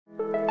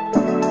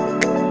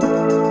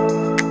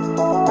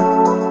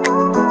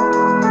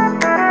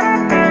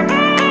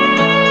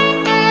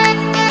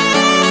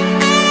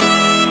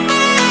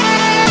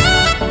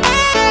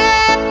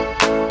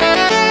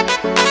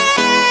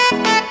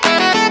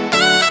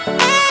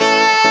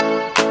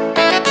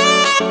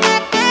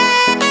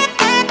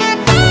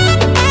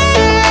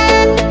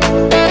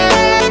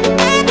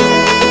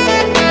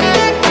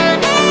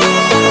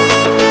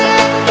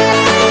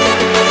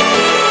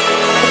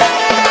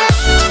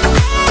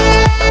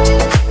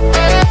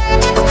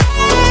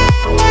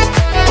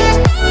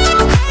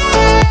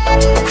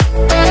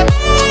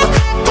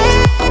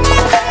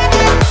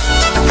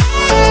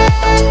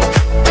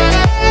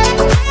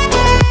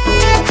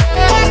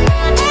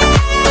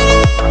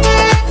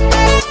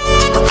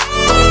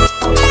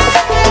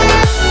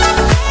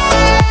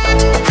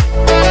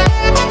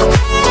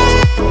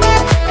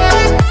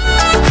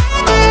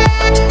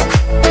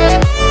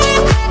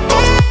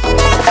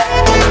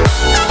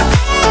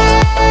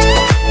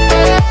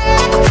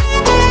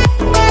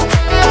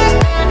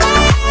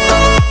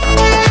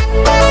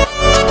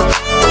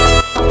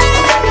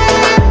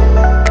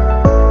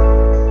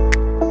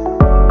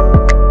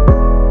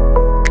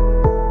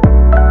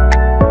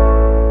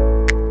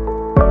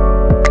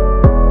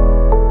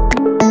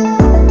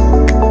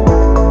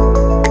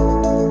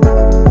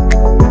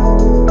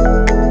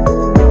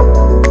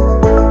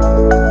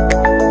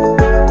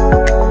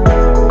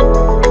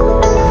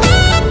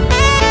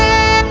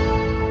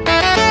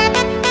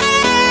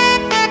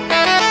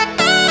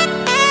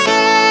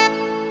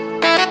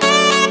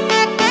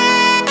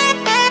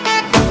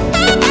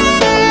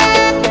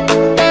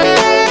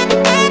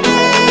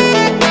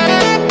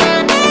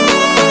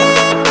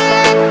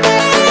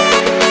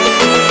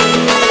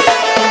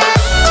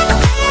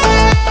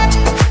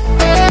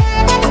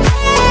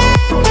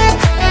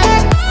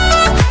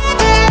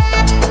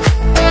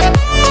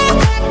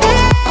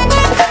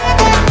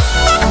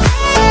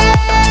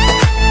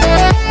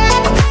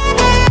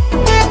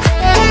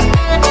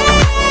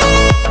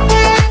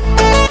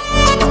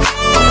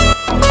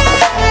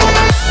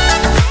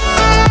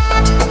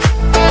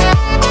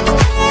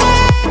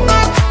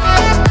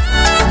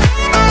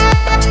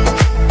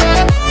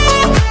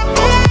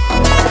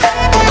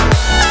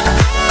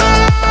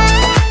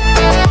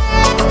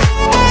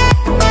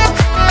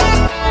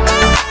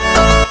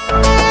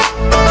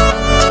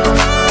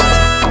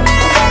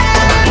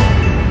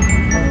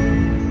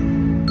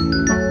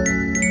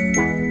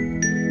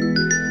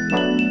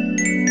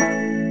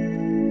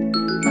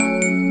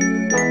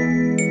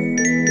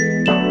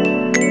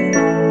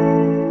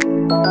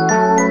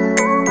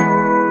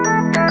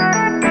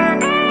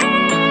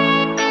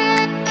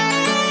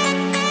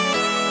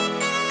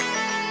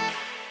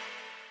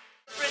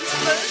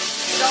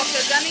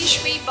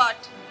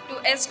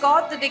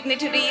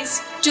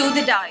dignitaries to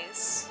the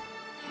dais.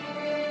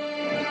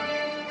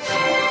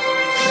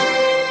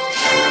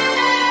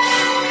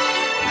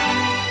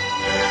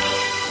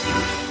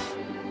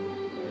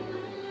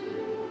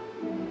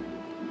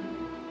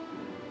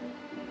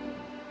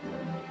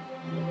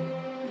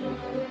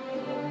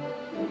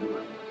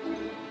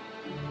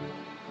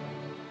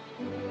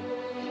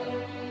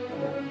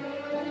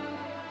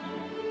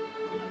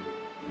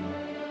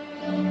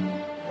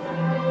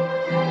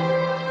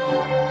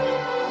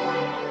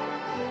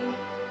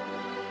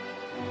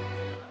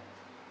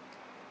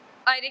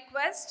 I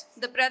request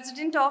the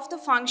President of the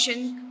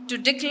function to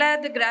declare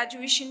the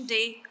graduation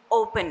day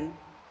open.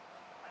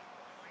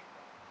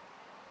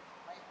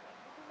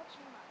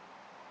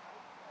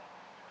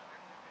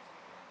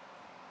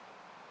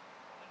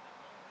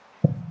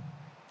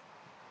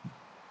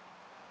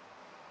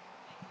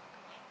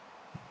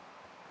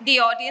 The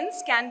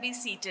audience can be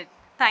seated.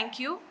 Thank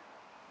you.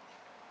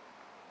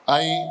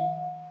 I,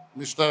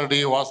 Mr.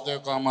 D.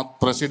 Vasudev Kamath,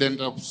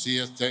 President of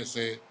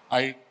CSJSA,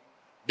 I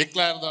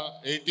declare the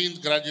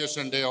 18th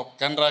graduation day of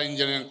Canara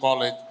Engineering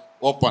College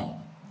open.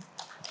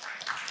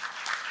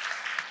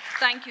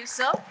 Thank you,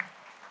 sir.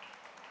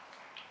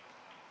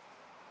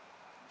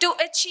 To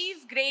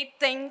achieve great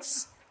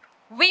things,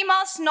 we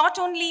must not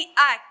only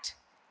act,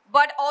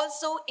 but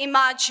also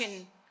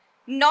imagine,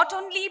 not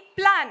only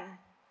plan,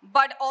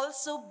 but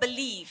also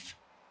believe.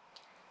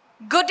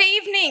 Good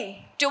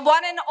evening to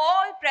one and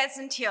all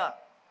present here.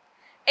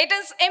 It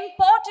is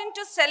important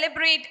to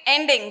celebrate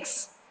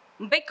endings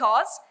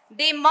because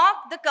they mark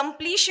the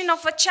completion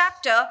of a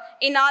chapter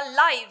in our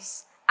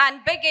lives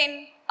and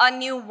begin a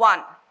new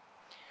one.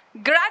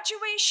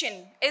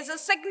 Graduation is a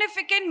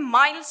significant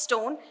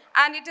milestone,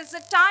 and it is a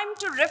time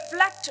to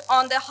reflect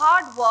on the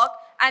hard work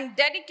and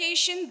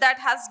dedication that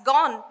has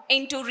gone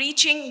into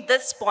reaching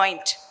this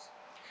point.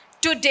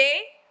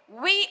 Today,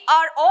 we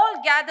are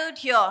all gathered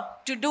here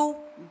to do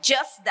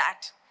just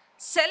that.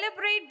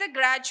 Celebrate the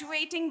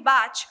graduating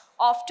batch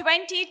of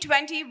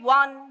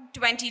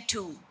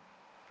 2021-22.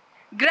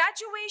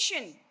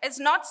 Graduation is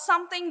not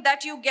something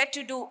that you get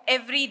to do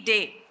every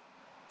day.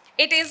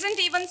 It isn't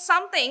even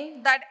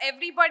something that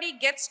everybody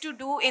gets to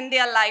do in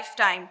their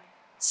lifetime.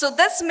 So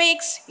this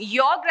makes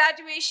your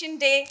graduation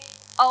day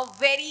a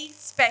very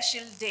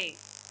special day.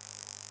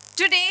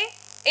 Today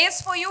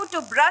is for you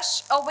to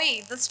brush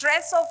away the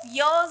stress of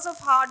years of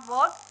hard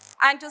work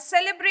and to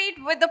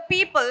celebrate with the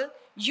people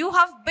you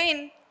have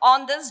been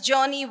on this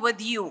journey with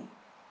you.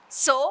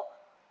 So,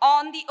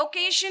 on the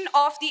occasion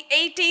of the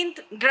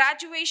 18th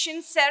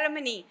graduation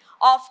ceremony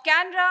of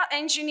Canara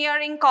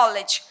Engineering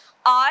College,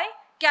 I,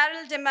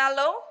 Carol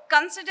DeMello,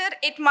 consider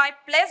it my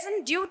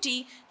pleasant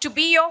duty to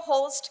be your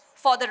host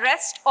for the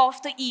rest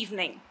of the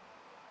evening.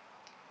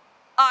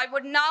 I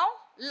would now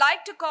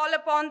like to call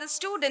upon the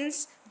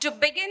students to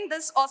begin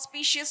this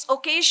auspicious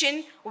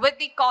occasion with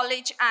the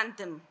college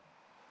anthem.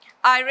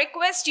 I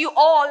request you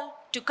all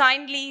to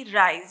kindly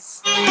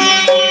rise.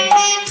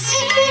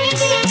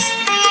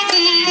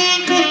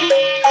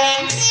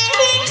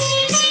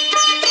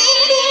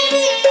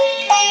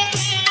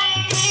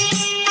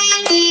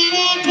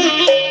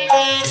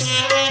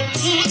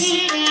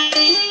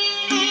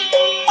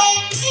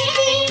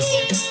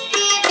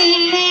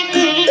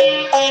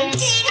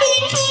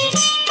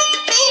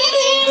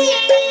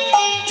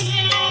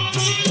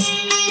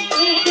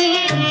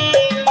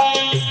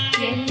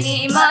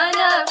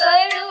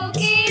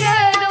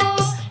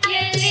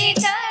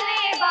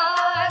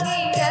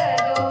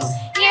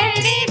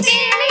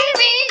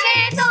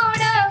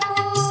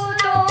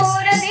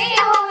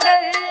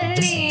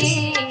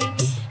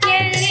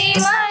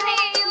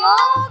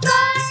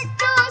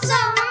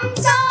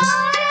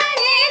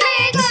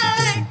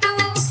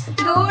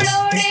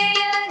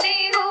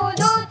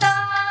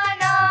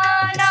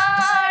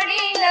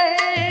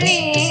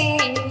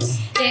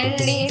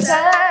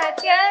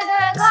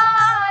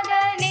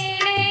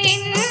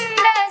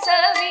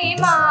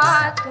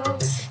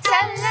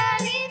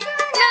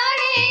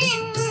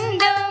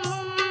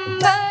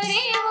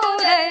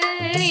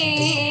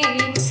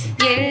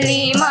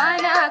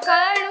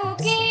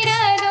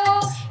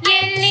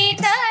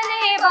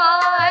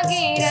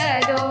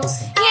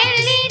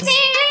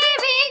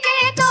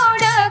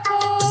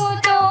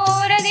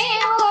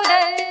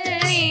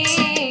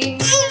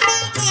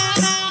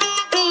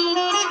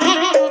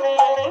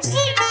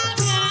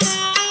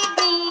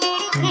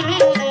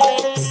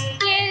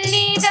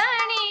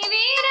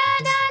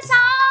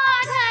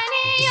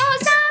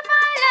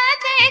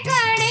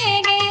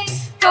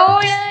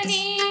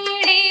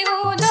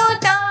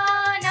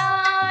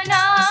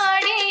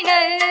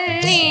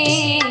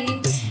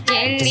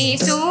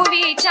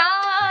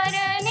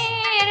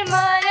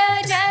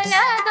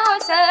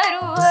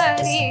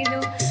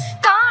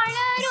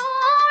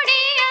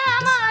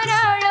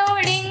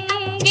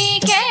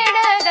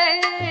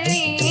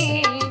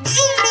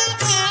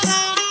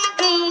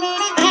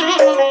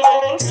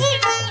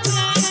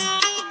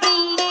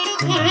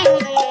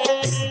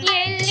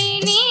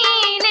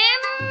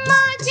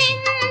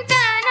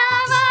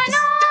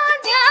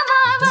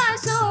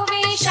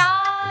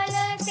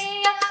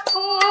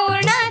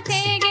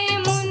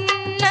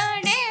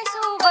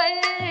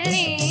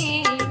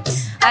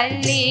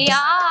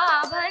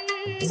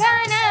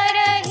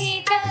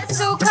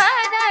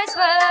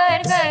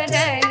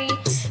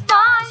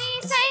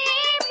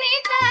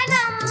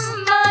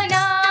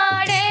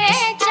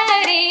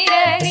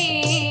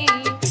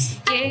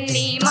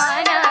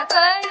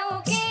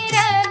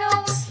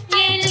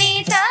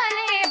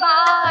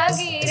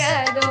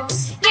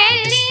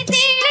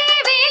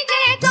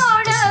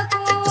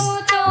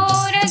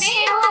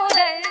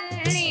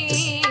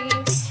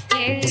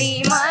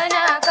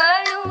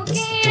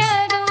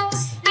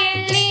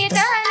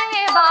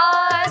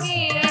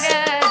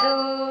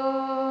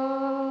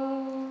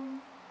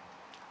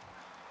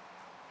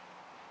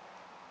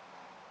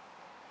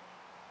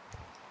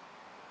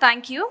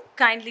 Thank you.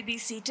 Kindly be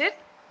seated.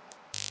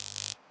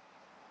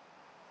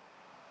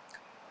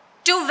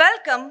 To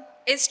welcome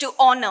is to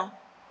honor.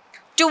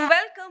 To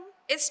welcome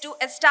is to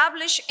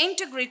establish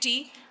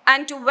integrity,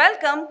 and to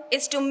welcome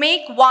is to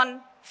make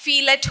one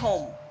feel at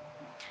home.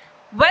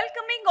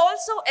 Welcoming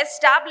also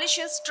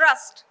establishes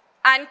trust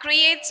and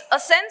creates a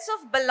sense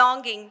of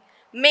belonging,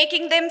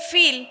 making them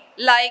feel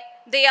like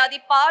they are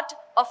the part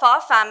of our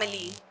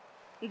family.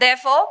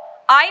 Therefore,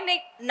 I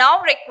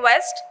now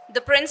request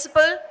the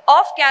principal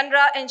of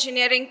Canara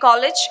Engineering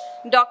College,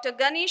 Dr.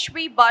 Ganesh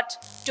V.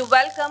 Bhatt, to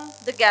welcome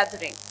the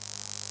gathering.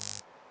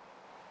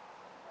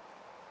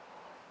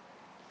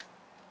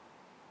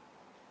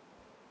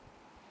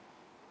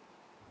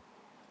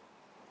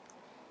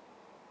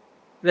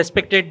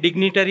 Respected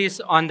dignitaries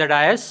on the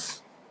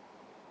dais,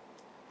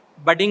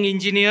 budding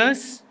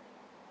engineers,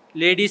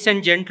 ladies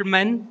and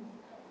gentlemen,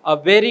 a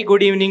very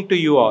good evening to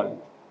you all.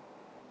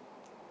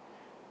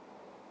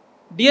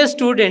 Dear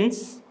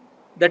students,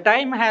 the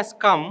time has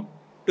come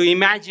to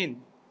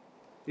imagine,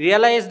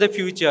 realize the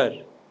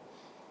future,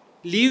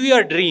 live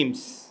your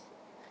dreams,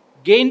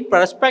 gain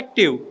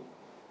perspective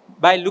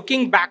by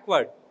looking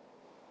backward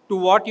to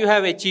what you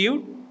have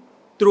achieved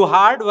through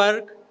hard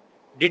work,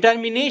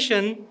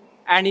 determination,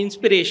 and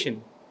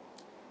inspiration.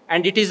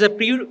 And it is a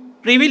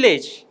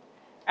privilege,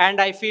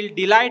 and I feel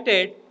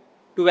delighted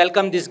to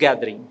welcome this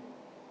gathering.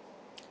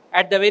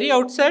 At the very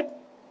outset,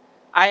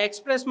 I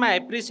express my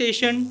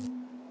appreciation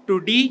to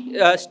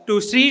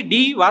Sri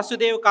D.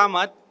 Vasudev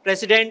Kamath,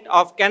 President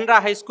of Canara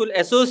High School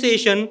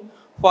Association,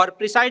 for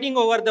presiding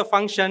over the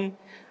function,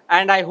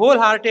 and I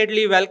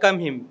wholeheartedly welcome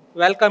him.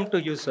 Welcome to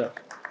you, sir.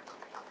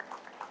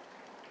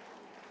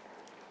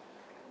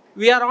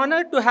 We are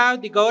honored to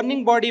have the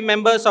governing body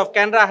members of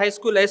Canara High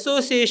School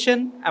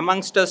Association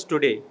amongst us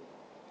today.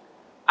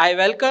 I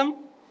welcome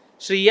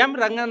Sri M.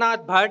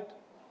 Ranganath Bhatt,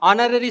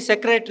 Honorary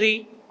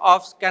Secretary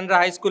of Canara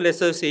High School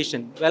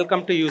Association.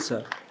 Welcome to you,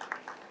 sir.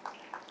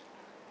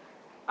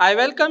 I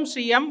welcome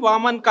Sri M.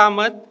 Vaman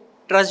Kamath,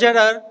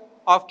 Treasurer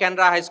of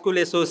Canara High School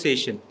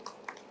Association.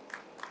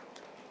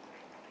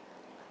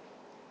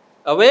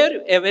 A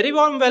very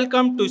warm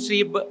welcome to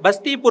Sri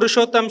Basti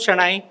Purushottam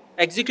Shanai,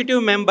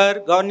 Executive Member,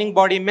 Governing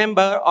Body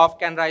Member of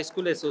Canara High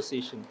School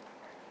Association.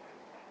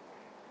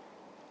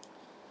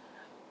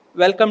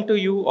 Welcome to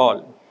you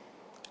all.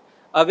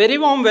 A very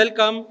warm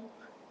welcome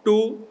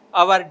to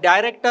our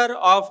Director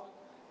of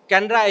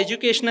Canara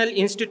Educational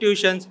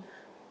Institutions,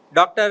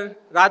 Dr.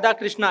 Radha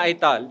Krishna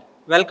Aital.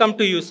 Welcome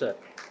to you, sir.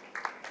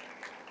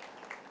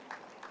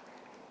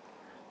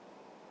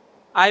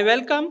 I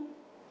welcome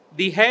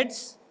the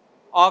heads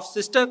of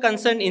sister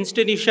concerned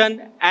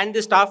institution and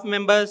the staff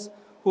members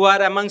who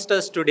are amongst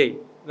us today.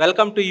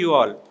 Welcome to you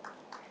all.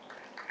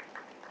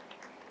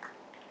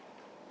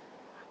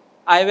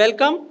 I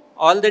welcome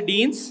all the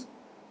deans,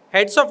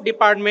 heads of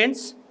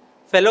departments,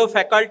 fellow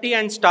faculty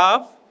and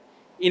staff,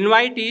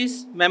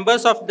 invitees,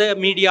 members of the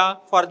media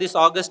for this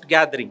August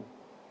gathering.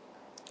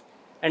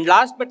 And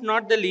last but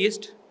not the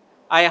least,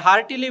 I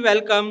heartily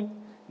welcome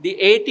the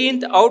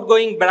 18th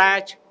outgoing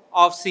batch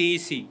of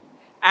CEC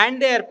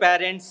and their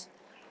parents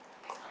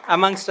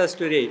amongst us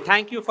today.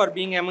 Thank you for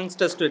being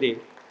amongst us today.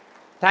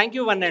 Thank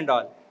you, one and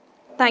all.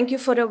 Thank you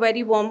for a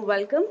very warm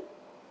welcome.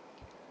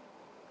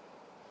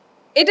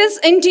 It is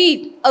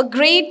indeed a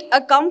great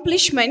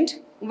accomplishment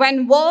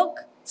when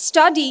work,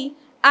 study,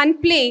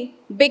 and play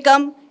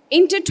become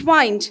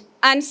intertwined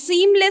and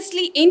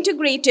seamlessly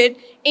integrated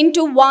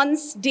into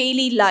one's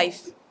daily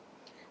life.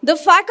 The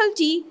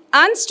faculty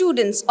and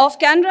students of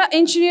Canara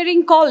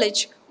Engineering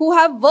College who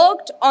have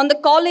worked on the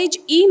college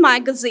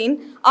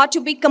e-magazine are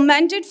to be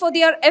commended for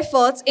their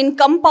efforts in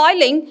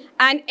compiling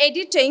and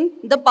editing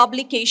the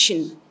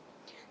publication.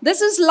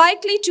 This is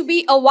likely to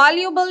be a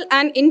valuable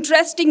and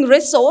interesting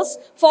resource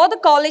for the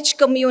college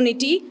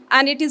community,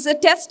 and it is a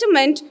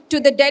testament to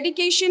the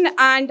dedication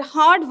and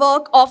hard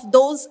work of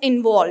those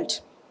involved.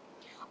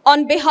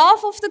 On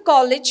behalf of the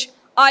college,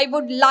 I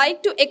would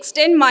like to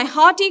extend my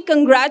hearty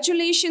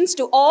congratulations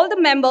to all the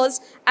members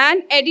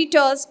and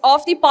editors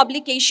of the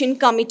publication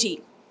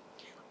committee.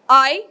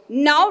 I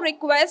now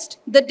request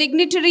the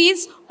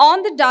dignitaries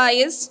on the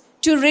dais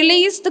to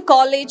release the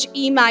college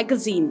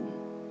e-magazine.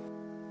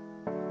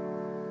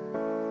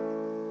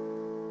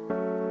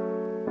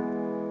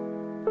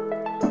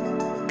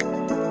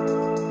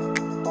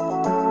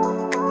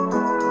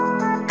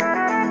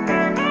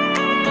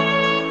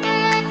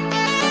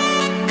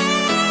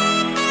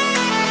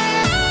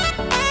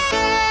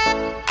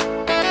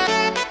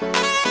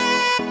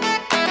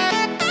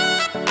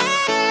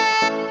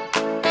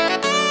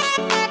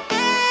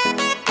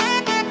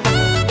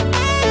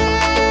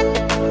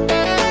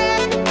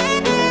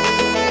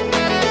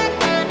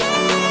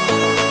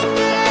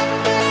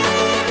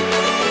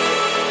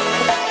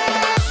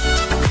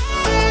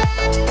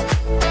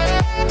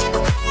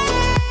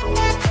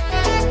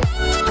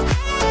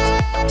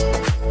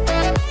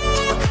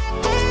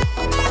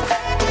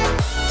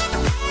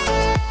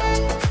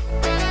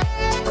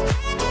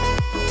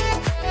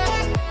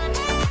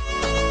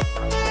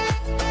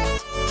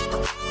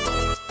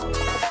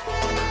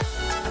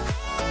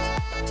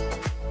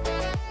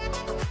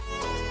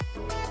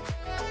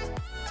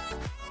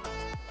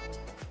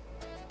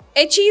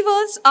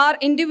 Achievers are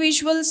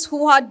individuals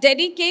who are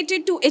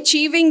dedicated to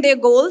achieving their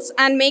goals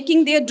and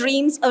making their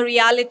dreams a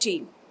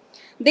reality.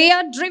 They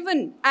are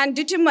driven and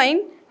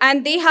determined,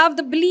 and they have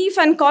the belief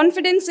and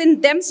confidence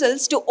in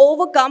themselves to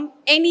overcome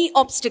any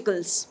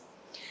obstacles.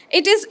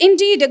 It is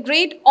indeed a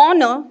great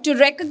honor to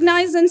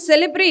recognize and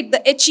celebrate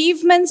the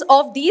achievements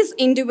of these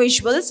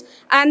individuals,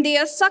 and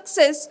their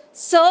success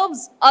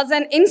serves as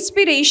an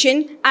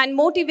inspiration and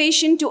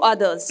motivation to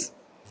others.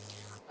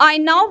 I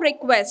now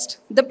request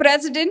the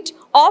President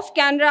of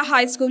Canara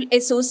High School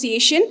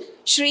Association,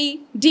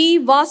 Shri D.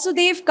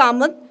 Vasudev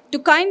Kamath, to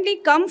kindly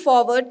come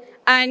forward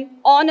and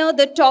honor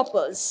the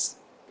toppers.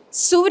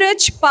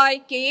 Suraj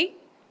Pai K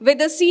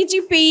with a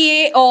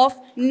CGPA of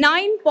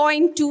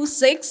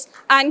 9.26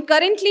 and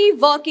currently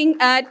working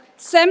at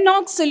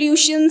Semnox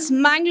Solutions,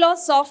 Mangalore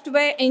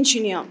Software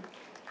Engineer.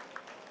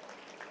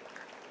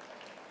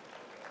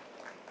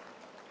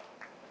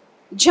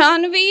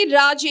 Janvi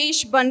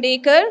Rajesh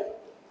Bandekar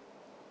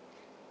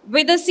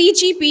with a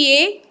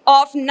CGPA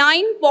of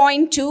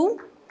 9.2,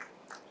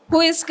 who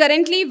is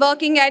currently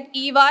working at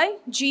EY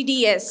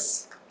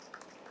GDS.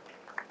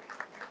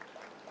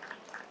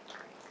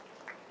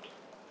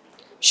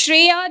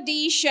 Shreya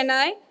D.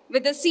 Shanai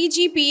with a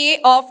CGPA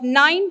of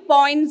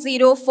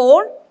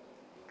 9.04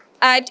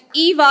 at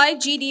EY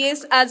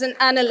GDS as an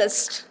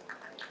analyst.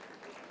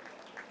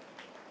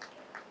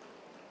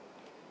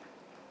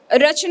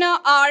 Rachana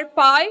R.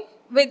 Pai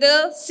with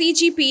a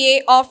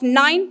CGPA of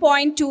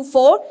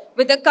 9.24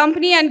 with a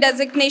company and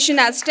designation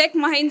as Tech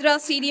Mahindra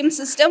CDM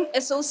System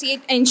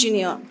Associate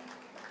Engineer.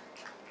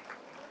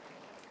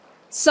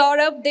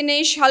 Saurabh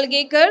Dinesh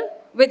Halgekar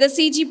with a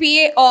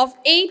CGPA of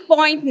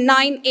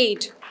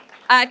 8.98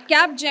 at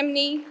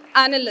Capgemini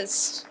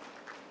Analyst.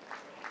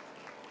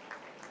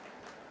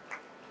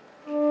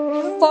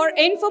 For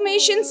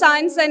Information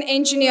Science and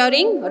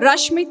Engineering,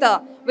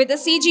 Rashmita with a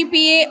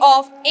CGPA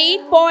of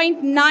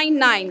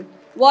 8.99,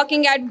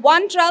 working at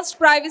OneTrust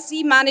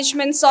Privacy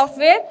Management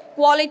Software,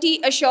 Quality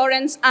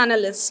Assurance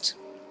Analyst.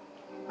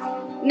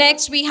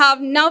 Next, we have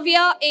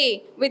Navya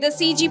A with a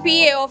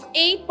CGPA of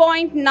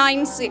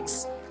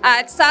 8.96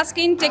 at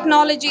Saskin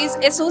Technologies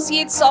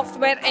Associate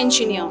Software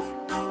Engineer.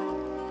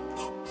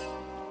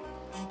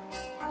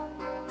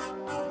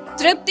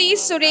 Tripti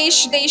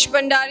Suresh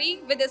Deshbandari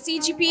with a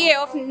CGPA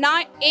of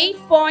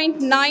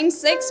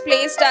 8.96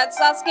 placed at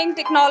Saskin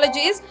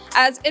Technologies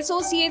as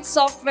Associate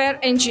Software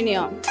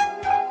Engineer.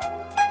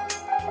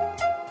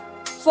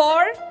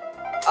 For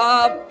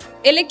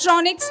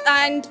Electronics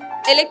and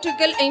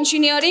Electrical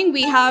Engineering,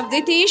 we have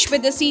Ditesh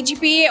with a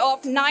CGPA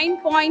of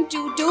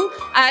 9.22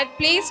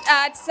 placed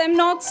at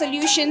Semnox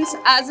Solutions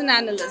as an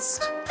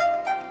analyst.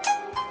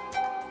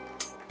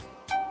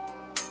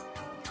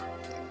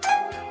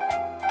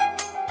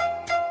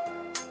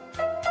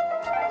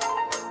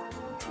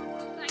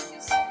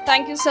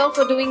 Thank you, sir,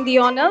 for doing the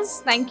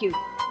honors. Thank you.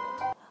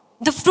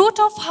 The fruit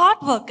of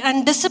hard work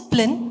and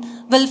discipline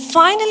will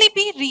finally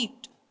be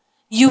reaped.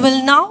 You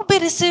will now be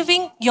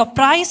receiving your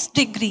prize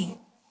degree.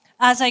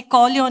 As I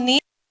call your name,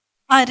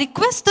 I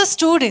request the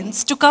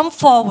students to come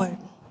forward.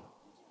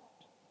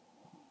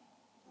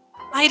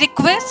 I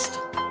request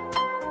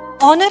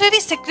Honorary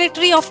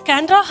Secretary of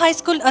Canara High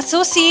School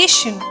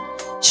Association,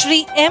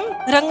 Shri M.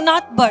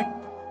 Rangnath Bhatt,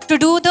 to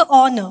do the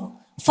honor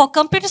for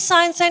Computer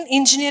Science and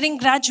Engineering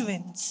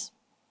graduates.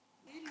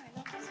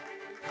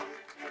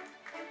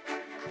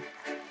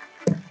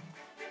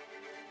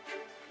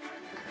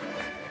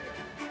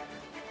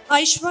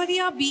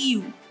 Aishwarya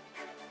B.U.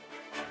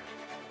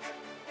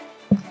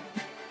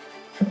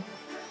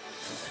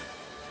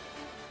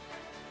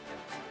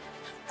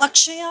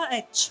 Akshaya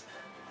H.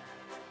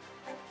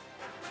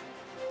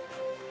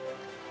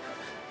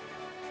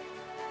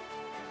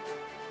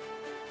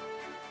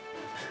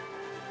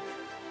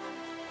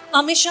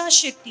 Amisha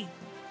Shetty.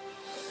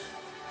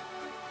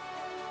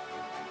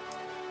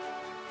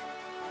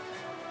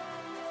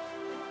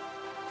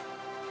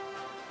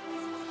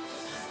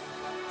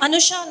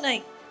 Anusha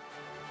Naik.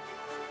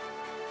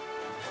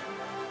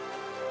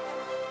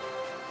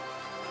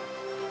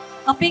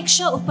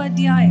 Apeksha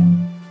Upadhyaya.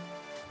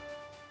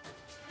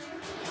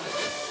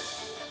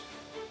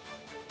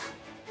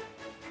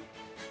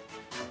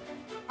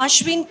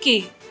 Ashwin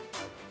K.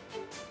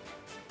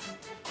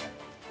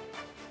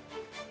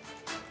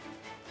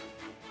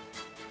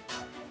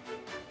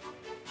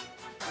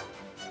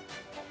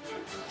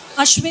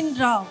 Ashwin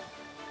Rao.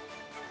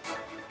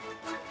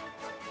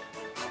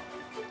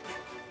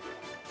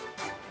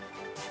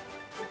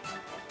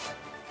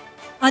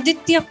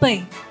 Aditya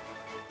Pai.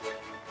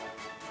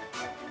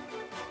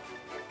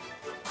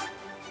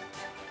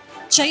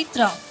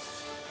 Chaitra.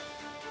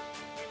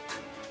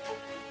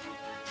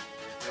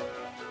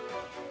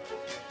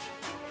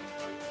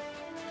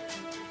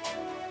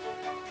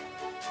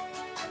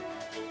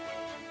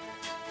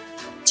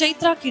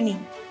 Chaitra Kini.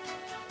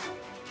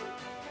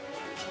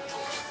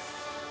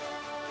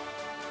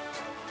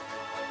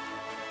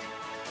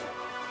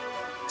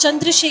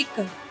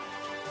 Chandrasekhar.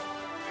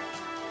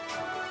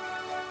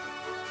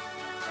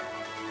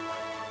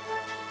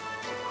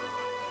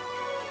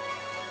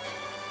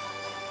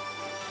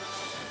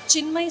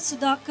 Chinmay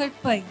Sudhakar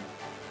Pai.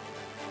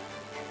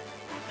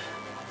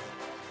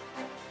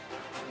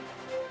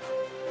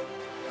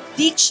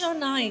 Diksha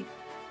Naik.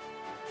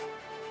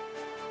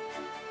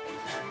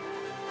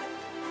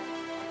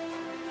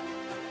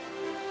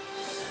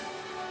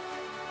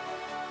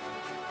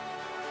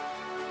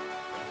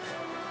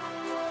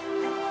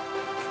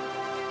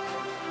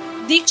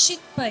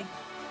 Dikshit Pai.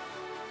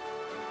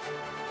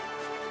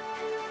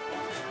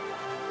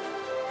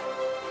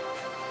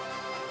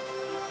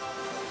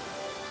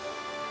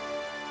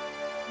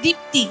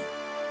 Dipti.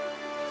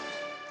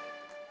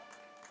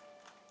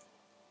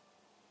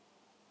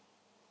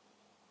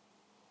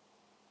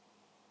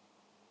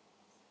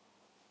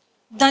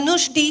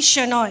 Danush D.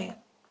 Shenoy.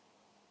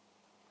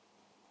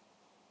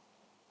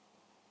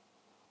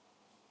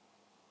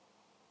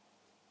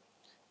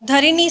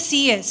 Dharini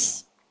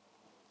C.S.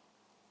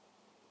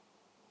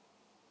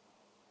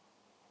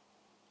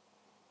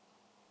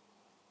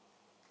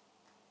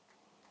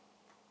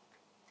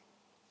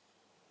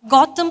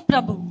 Gautam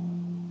Prabhu.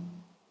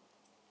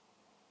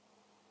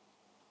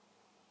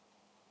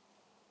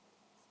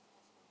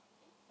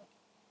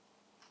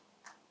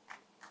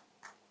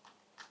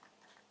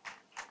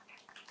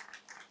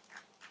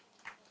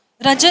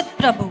 Rajat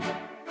Prabhu.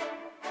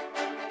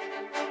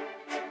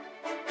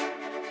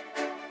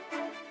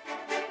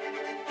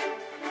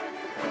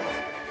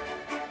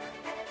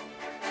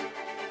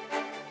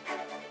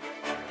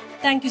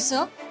 Thank you,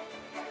 sir.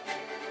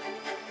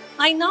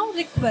 I now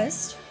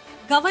request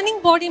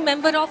Governing Body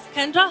Member of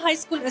Canara High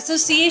School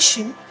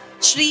Association,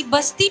 Shri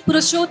Basti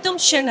Purushottam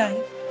Shenai,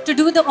 to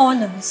do the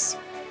honors.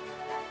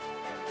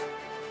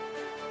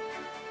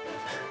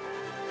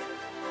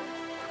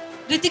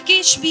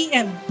 Ritikesh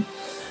V.M.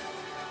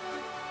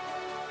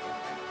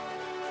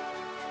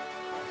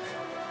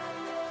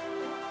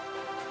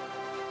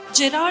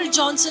 Gerald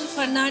Johnson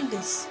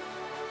Fernandez.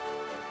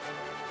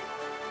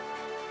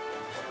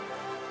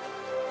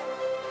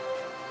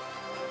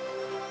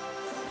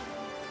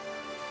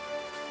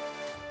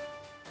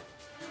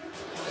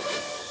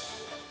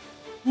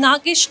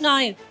 Nagesh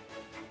Nayak.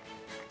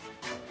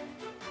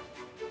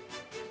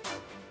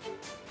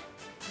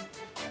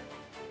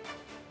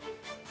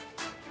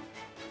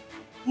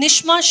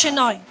 Nishma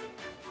Shenoy.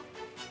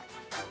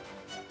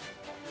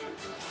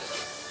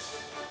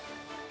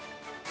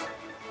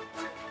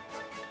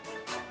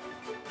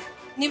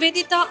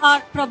 Nivedita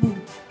R. Prabhu.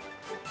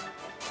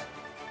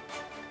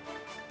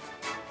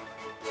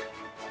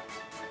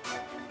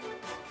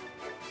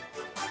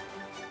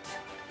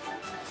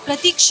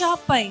 Pratiksha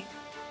Pai.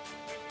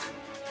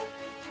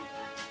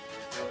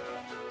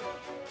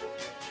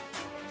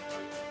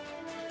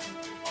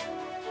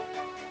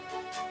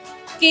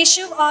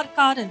 Keshav R.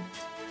 Karan.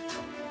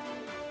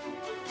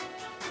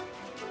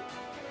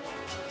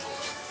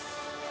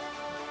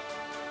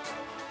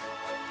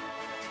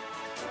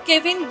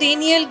 Kevin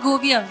Daniel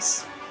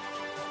Govias.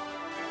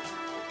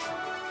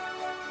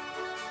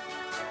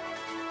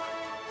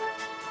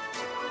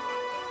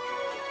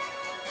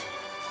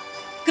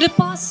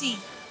 Kripa C.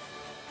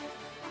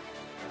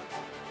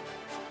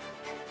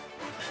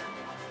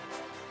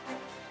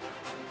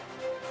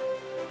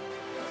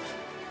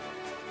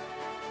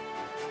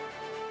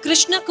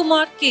 Krishna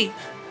Kumar K.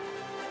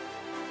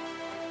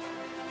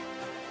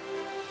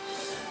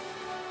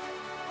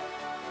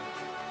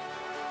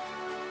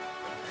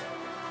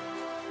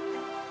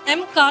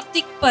 M.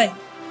 Karthik Pai.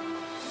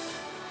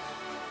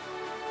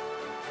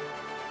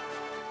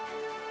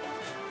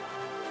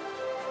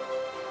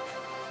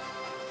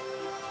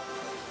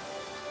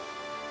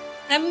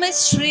 M.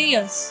 S.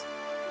 Shreyas.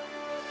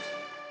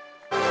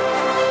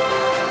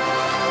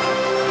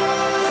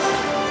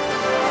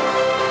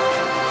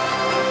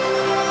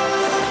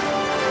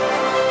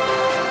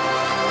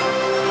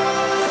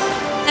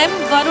 M.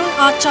 Varun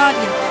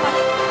Acharya.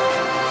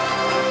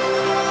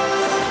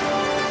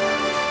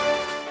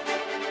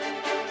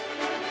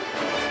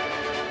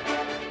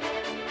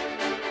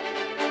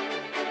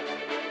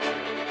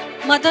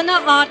 Madana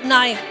R.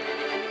 Nayak.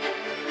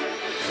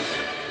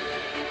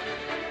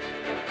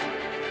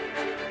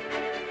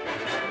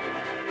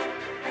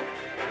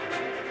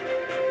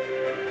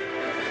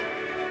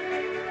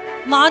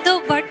 Madhav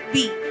Bhatt B.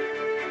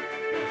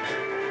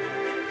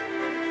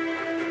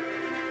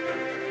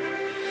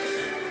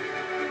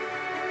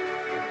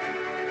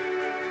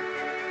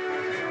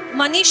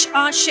 Manish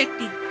R.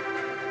 Shetty.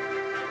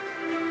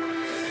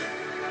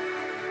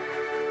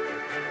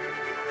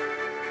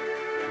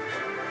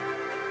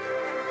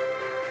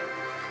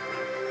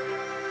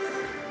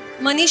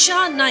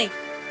 Manisha Naik.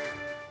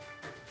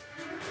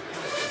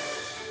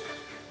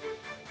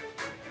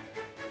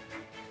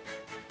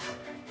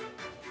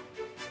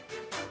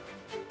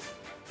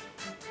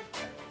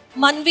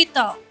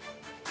 Manvita.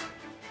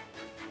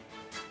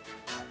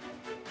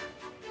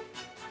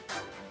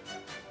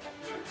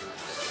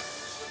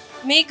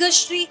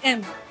 Meghashri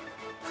M.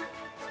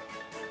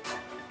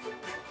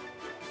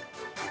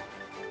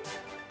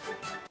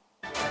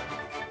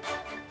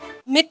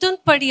 Mithun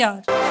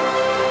Padiyar.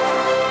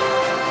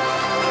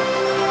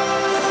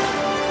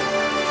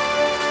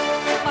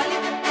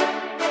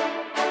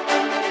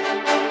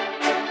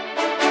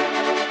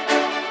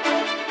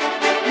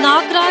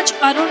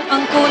 Raj Arun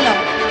Ankola,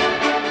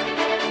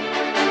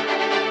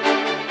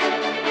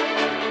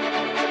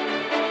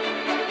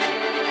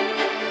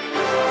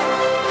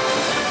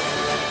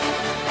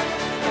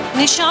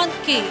 Nishant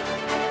K,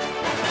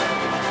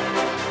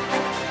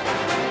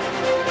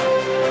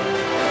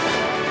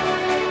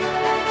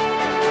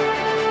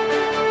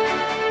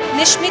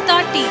 Nishmita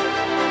T,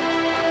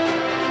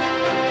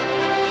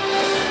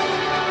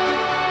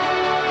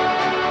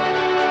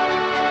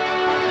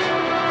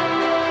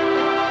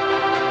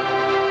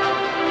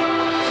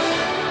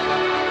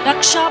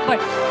 Raksha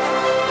Bhatt,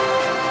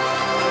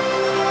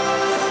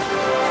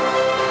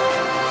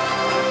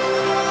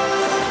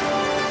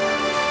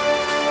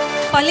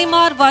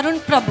 Palimar Varun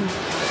Prabhu,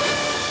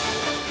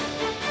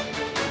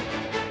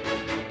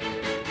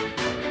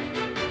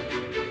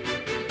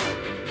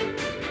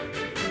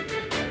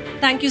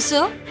 thank you,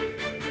 sir.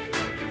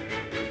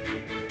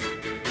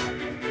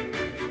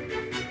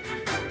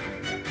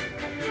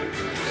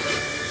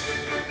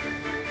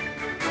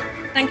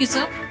 Thank you,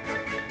 sir.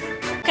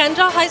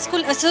 Canara High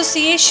School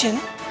Association,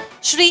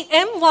 Shri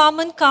M.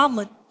 Vaman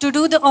Kamath, to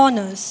do the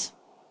honors.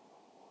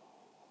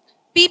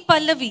 P.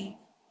 Pallavi,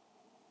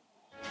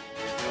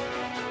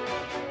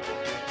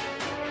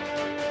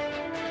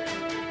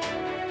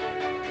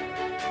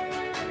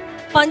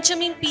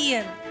 Panchami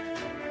PM,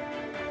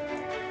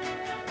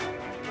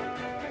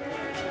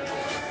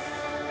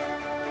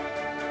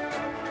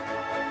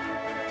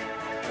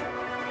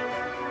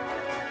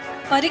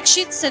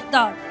 Parikshit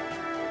Siddharth,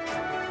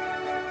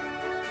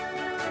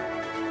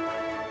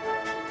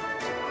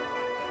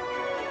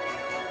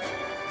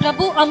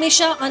 Prabhu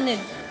Amisha Anil,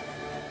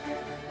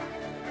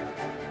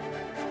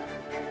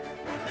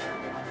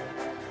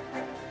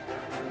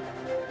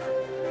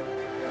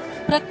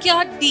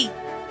 Prakyat D,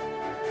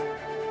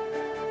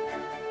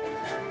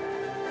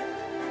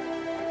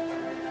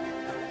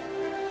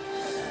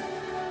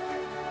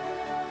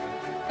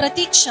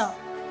 Pratiksha,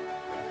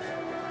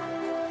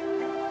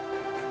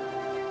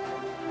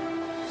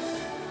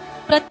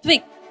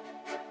 Pratvik,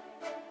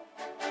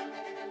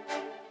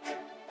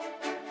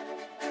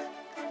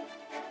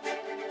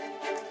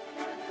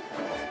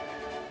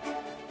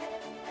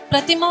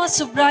 Pratima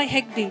Subrai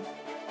Hegde,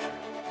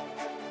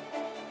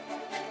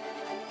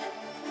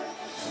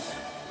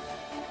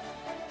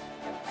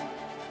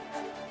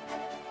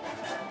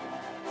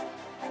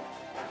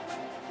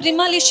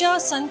 Primalisha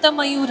Santa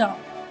Mayura,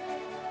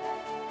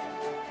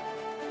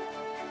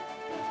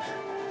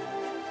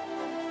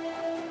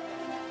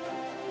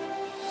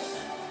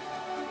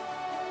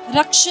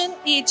 Rakshan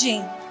A.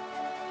 Jain,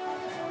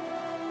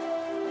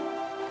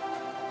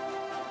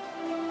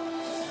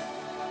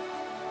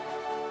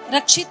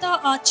 Rakshita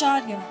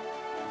Acharya,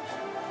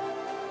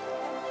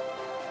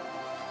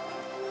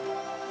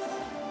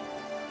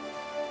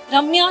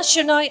 Ramya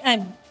Shinoy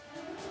M,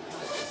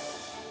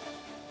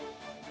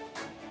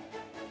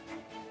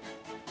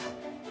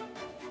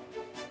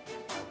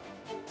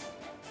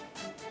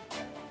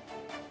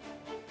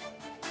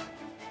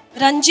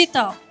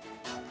 Ranjita,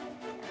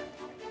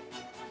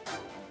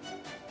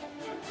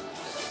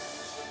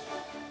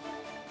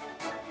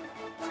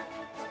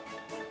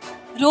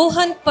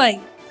 Rohan Pai,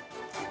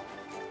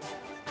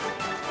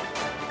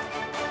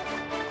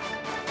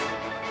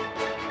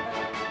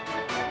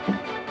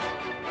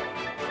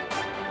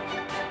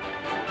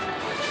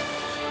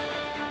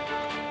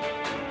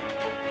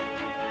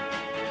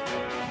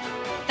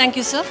 thank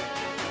you, sir.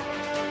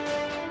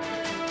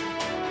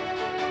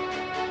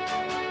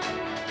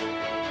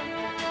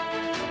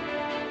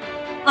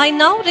 I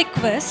now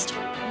request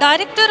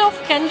Director of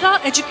Canara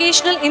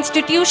Educational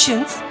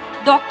Institutions,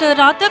 Dr.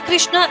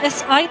 Radhakrishna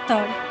S.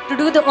 Aitan, to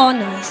do the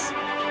honors.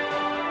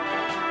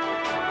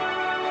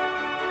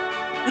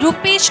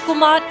 Rupesh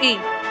Kumar A,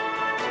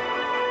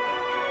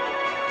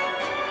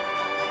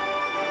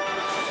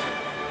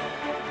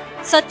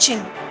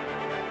 Sachin,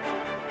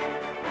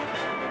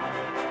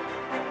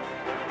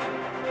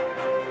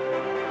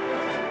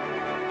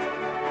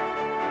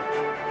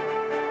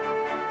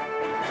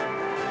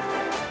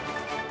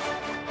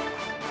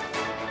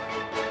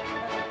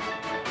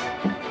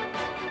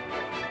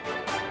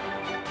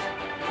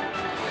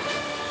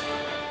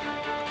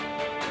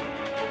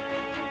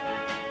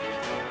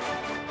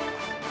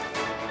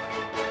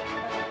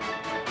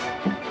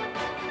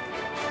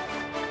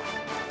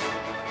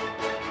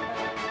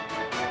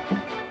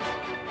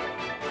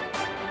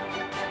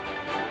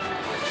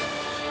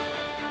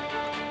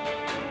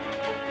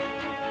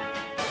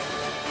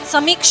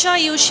 Samiksha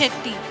U.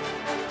 Shetty,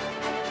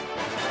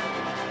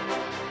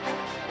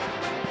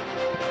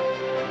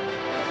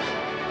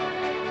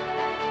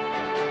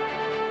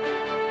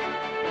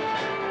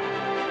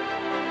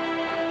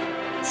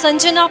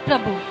 Sanjana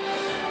Prabhu,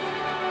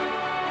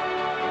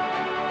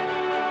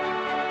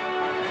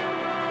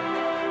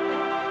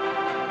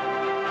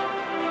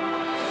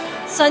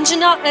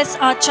 Sanjana S.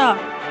 Achar,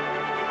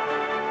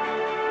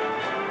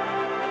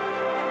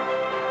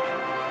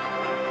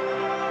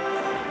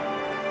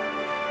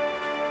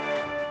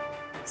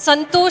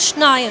 Santosh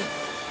Nayak,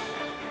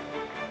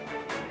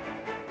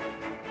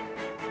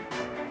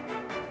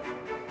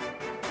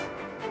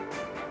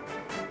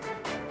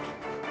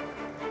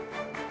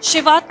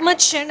 Shivatmat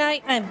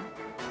Shenai M.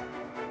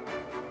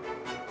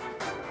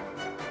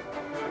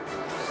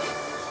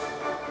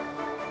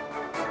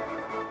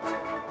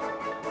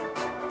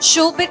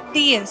 Shobit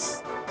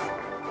DS.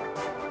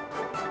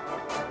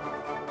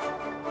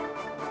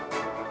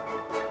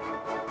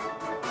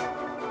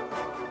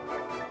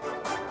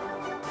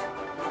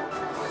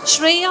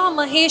 Shreya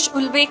Mahesh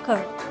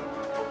Ulvekar.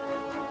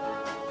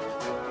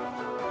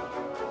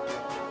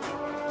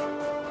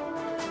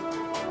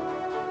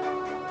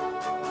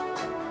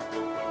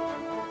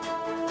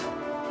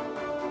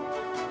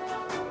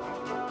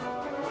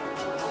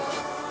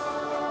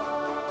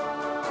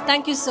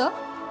 Thank you, sir.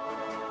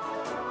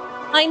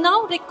 I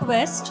now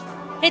request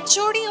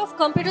HOD of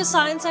Computer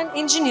Science and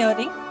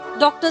Engineering,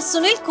 Dr.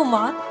 Sunil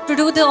Kumar, to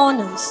do the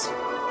honors.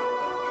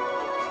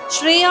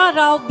 Shreya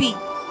Rao B.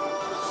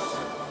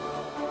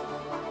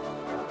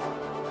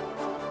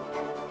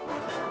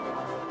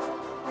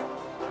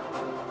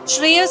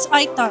 Shreyas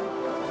Aitan.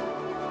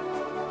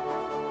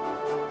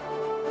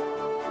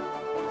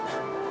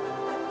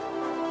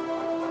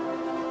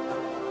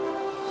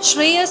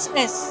 Shreyas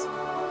S.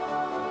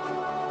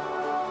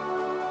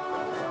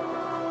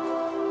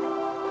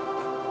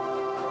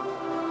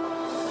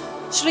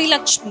 Shri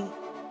Lakshmi.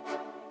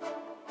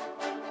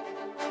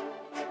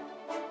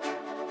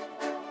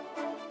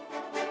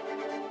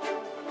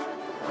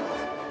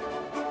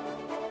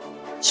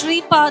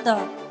 Shri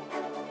Pada.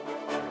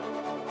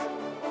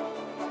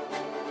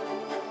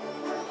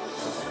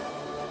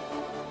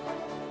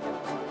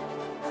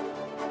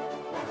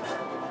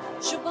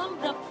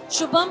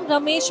 Shubham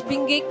Ramesh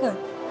Bingekar.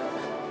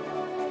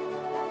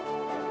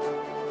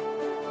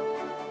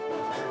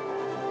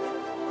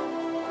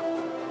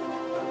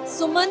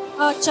 Suman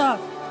Achar.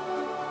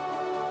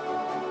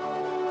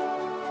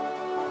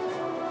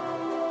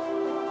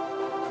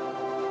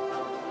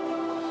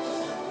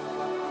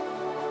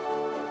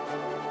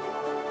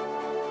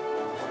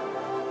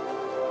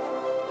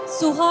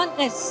 Suhan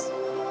S.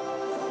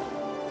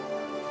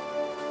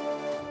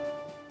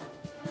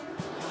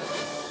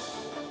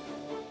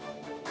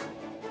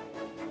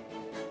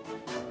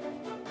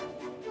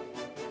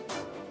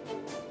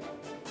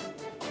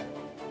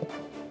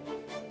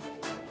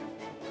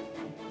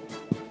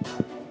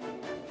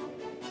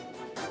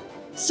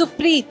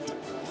 Supreet.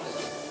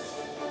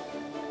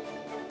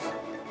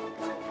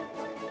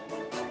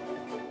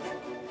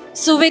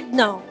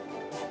 Suvidna.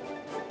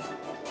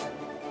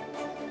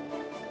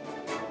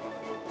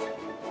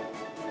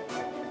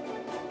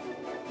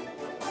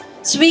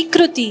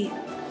 Swikruti.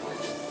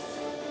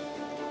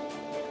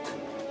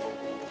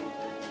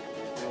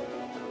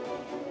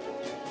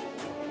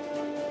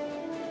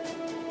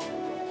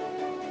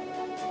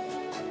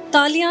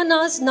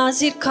 Talianaz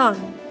Nazir Khan.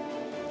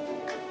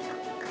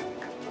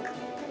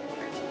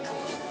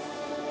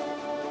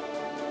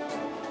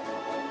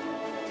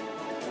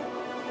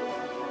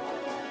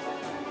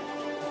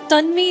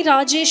 Tanvi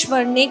Rajesh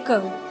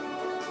Varnekar.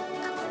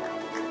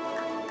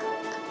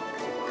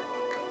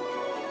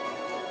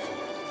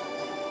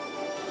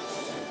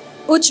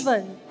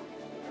 Ujjwal.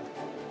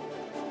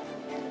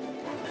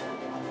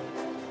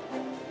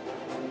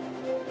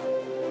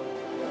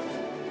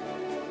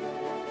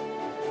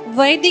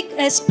 Vaidik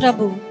S.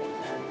 Prabhu.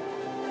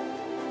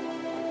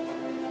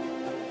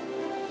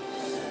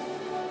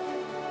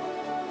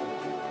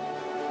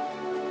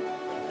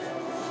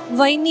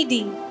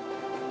 Vainidhi.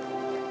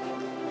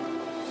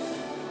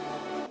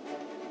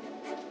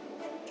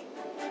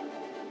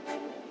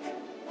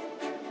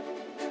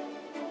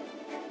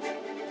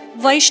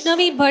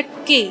 Vaishnavi Bhatt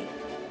K.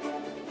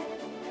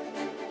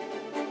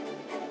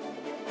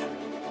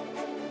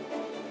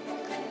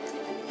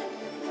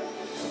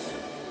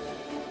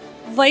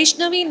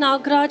 Vaishnavi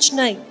Nagraj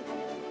Naik.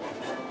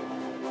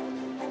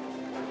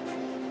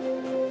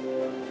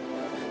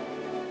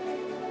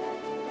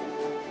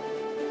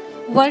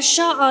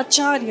 Varsha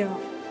Acharya.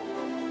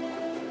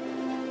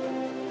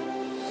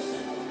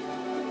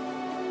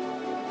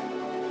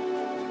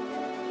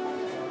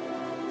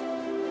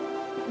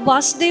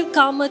 Vasudev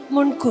Kamath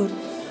Munkur.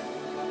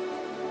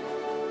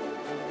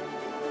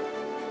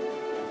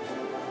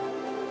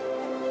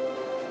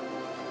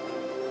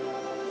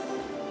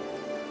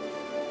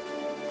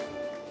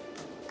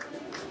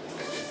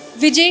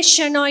 Vijay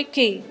Shenoy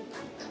K.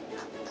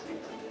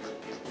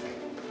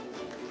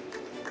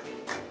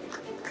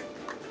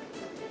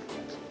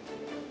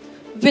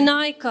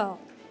 Vinayaka.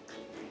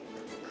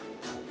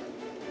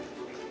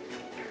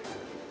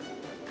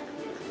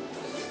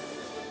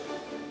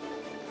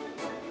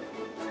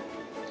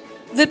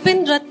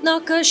 Vipin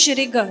Ratnakar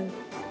Shirigar.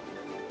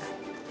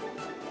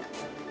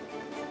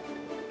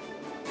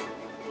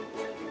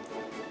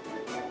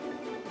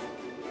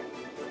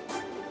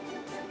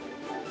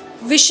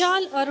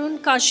 Vishal Arun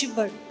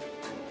Kashibad.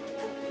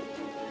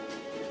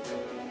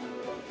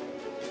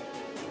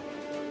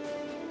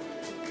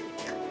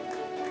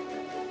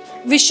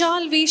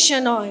 Vishal V.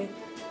 Shenoy.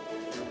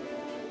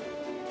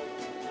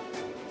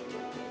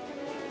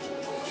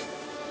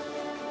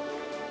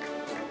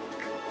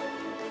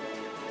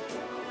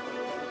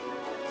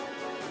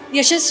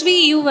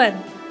 Yashasvi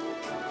UN.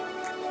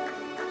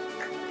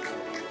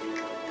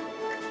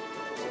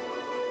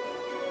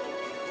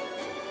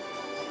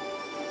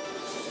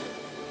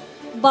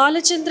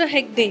 Balachandra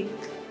Hegde,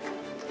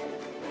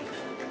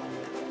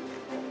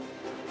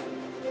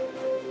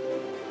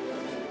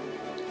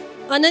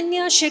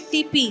 Ananya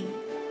Shakti P,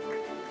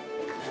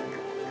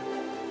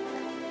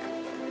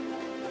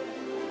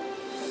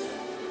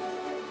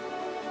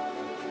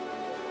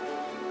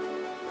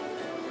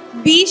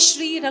 B.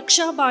 Shri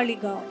Raksha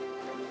Baliga,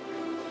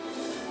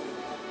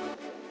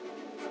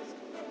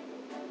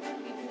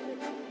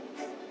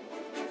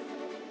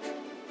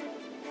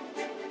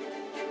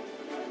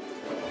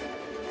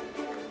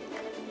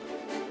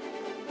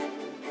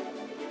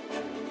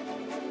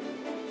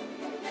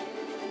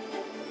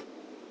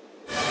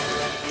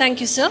 Thank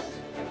you, sir.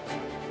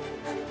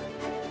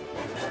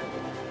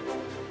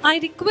 I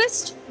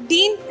request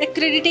Dean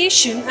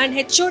Accreditation and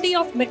HOD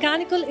of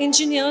Mechanical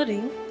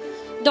Engineering,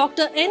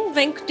 Dr. N.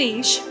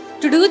 Venkatesh,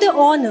 to do the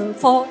honor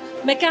for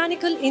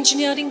Mechanical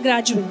Engineering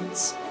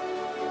graduates.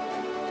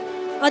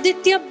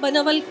 Aditya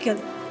Banavalkar,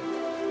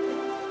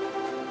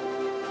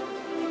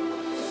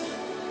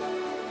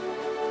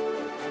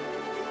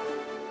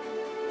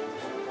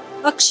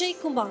 Akshay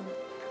Kumar,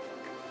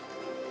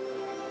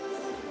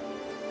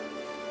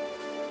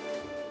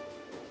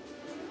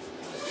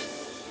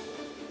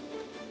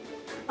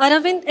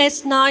 Aravind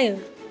S. Nair,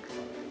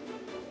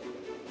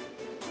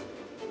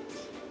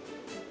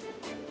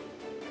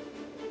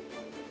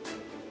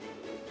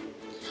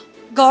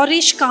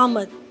 Gaurish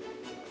Kamath,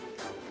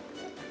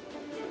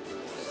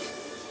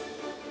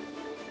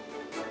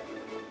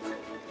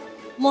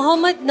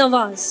 Mohammad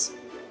Nawaz,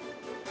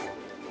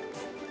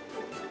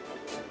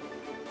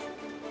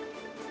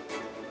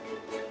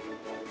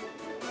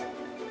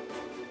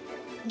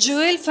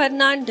 Joel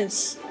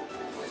Fernandez,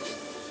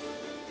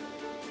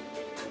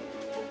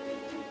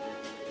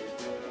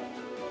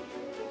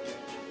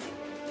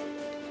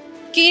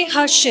 K.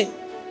 Harshit,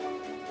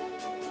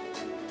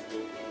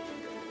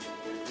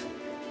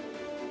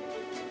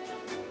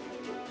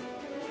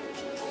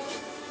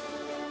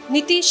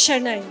 Nitish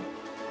Sharnai,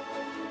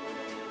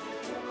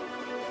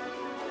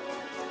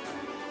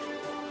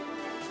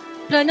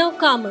 Pranav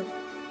Kamath,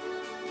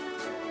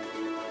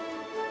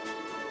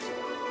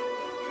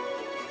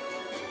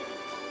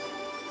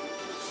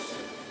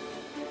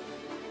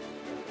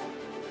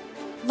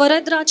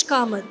 Varadraj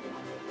Kamath,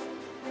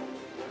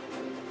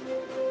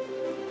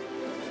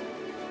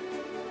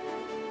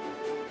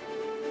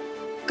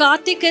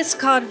 Karthik S.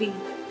 Kharvi,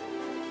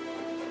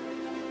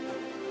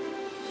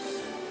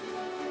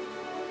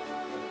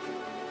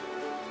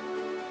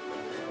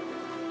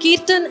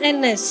 Kirtan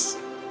N.S.,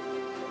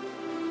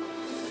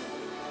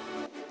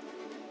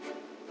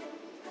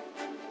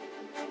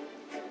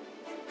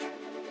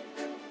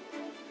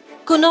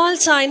 Kunal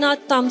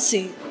Sainath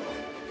Tamse,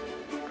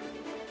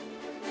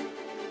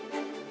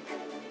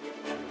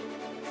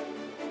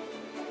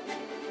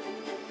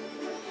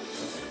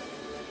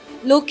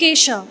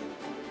 Lokesha,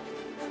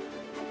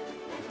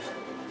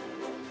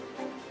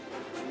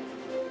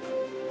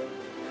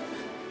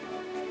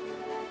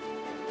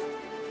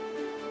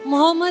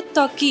 Mohammad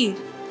Taqir,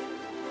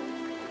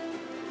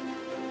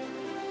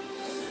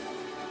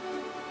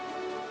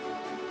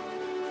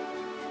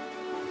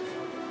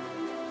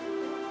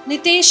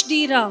 Nitesh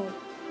D. Rao,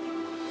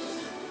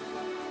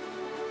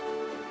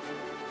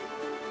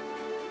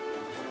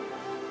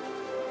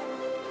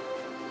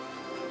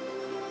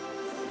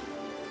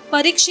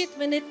 Parikshit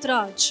Vinit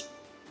Raj,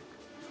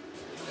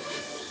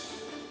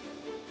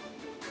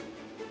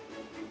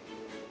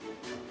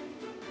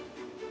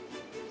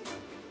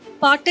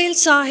 Patel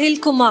Sahil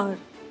Kumar,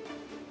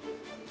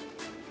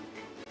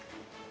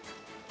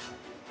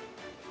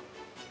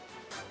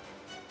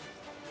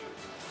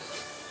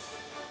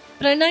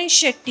 Pranay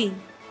Shetty,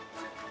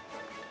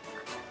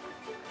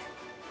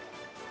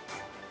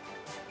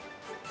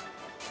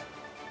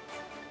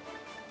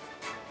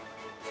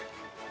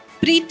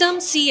 Preetam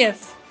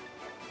CF,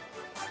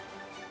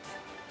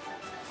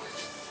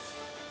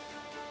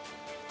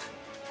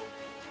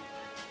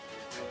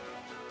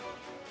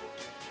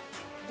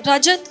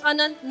 Rajat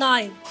Anant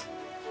Naik,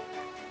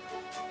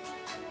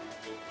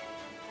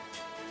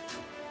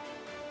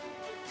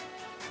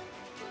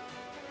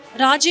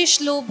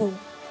 Rajesh Lobo,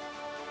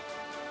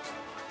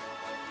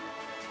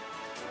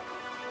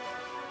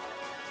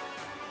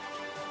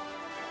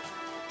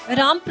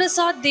 Ram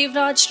Prasad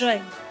Devraj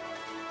Rai,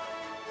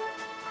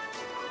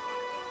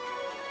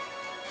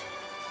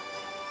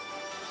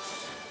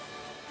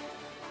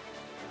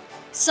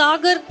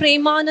 Sagar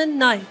Premanand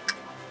Naik,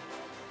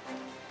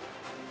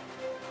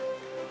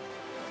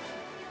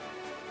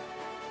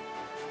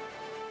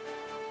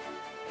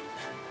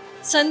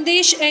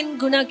 Sandesh N.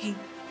 Gunagi,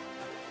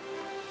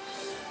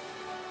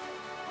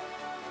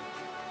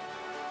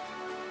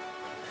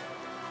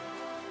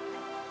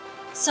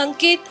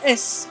 Sanket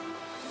S.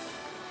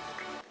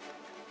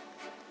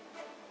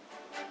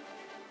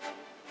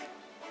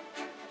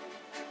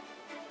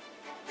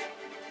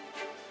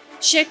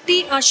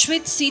 Shetty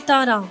Ashwit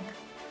Sitaram,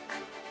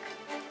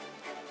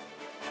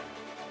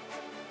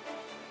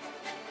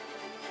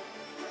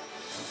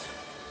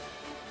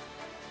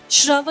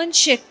 Shravan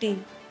Shetty,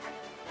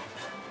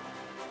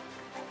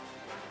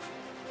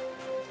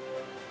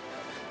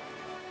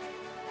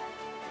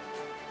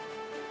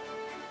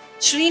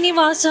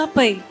 Srinivasa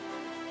Pai.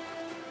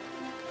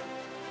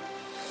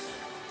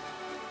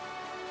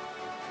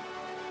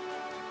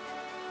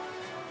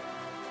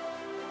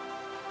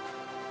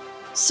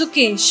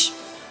 Sukesh.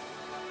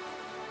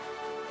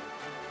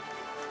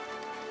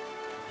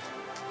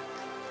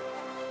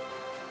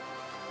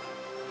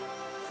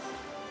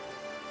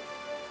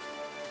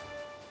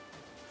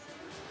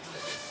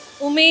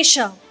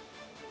 Umesha.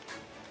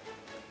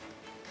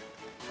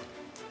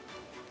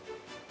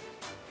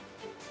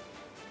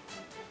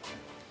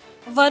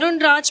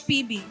 Varun Raj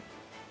PB.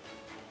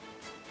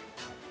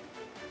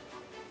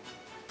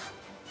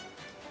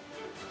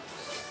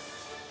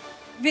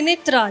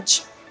 Vinit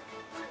Raj.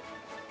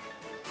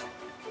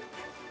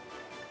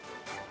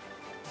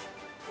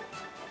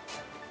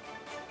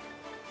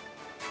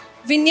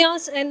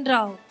 Vinyas N.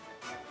 Rao.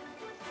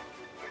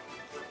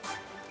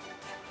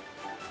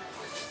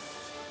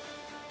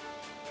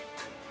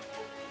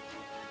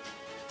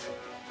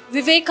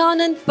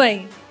 Vivekanand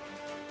Pai.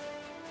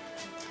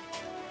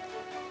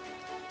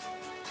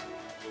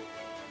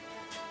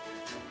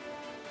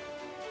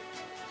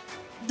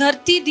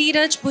 Dharti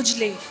Dheeraj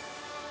Bujle.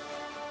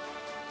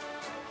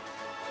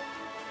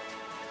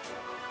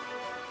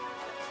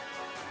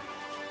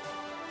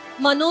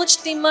 Manoj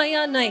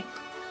Timmaya Naik.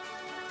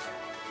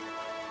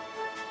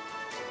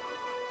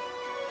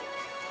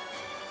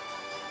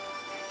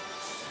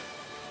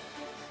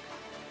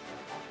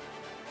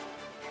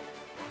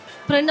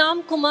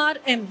 Pranam Kumar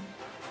M.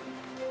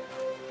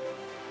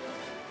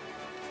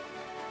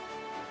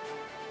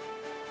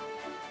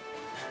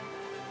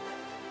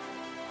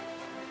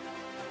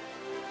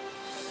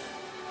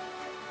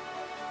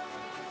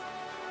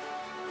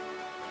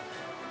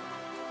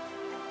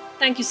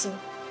 Thank you, sir.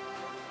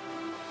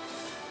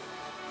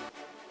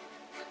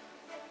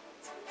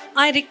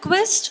 I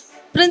request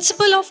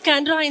Principal of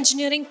Canara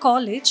Engineering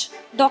College,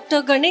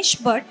 Dr. Ganesh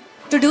Bhatt,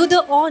 to do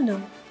the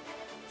honor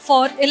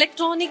for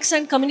Electronics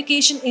and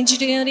Communication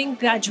Engineering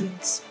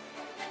graduates.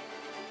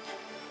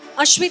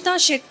 Ashwita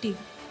Shetty.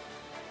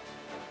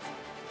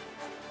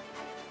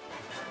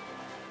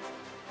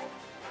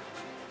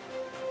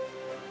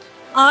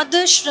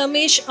 Adarsh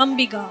Ramesh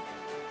Ambiga.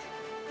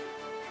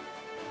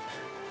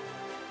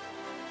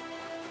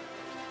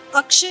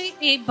 Akshay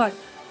A. Bhatt.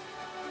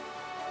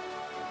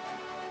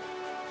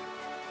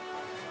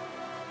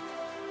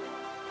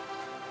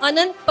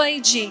 Anant Pai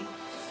J.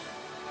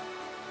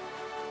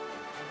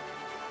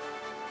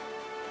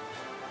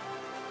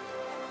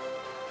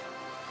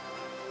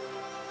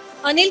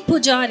 Anil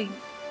Pujari.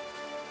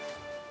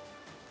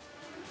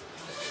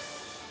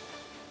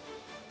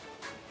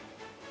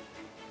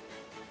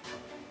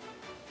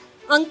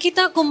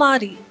 Ankita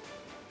Kumari.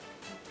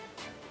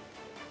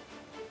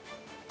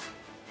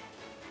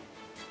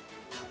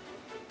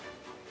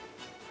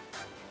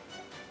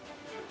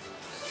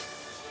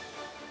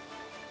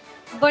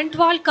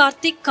 Bantwal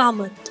Kartik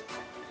Kamath.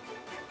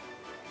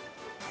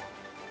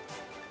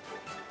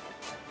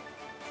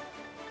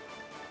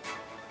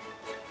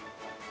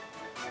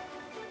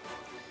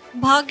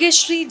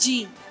 Bhagyashri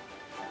G.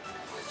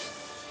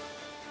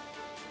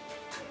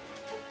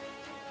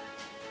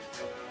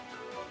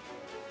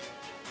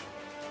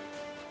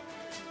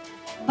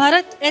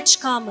 Bharat H.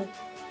 Kamath.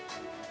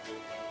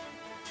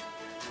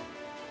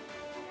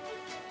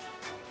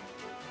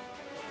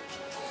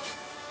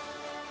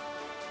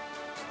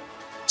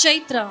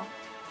 Chaitra.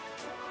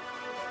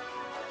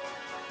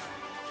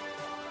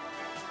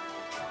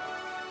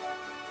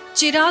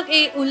 Chirag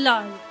A.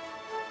 Ullal.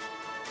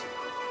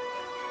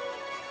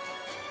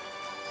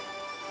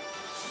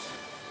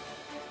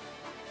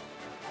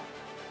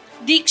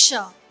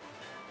 Diksha.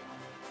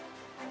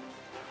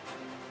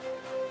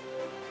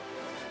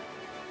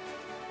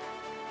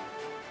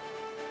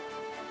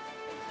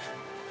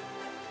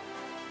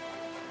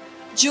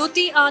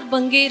 Jyoti R.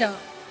 Bangera.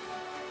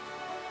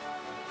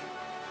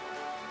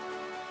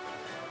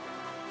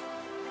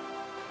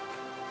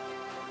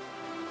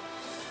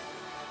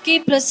 K.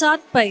 Prasad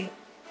Pai.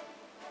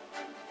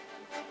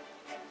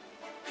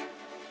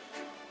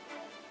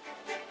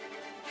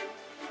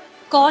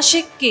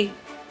 Kaushik K.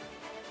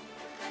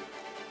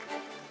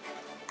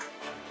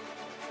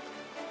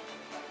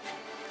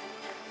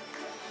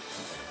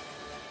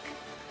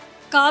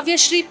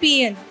 Kavyashri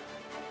PN.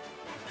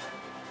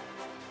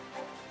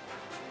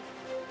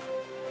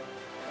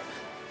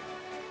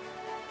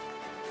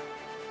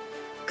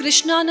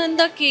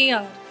 Krishnananda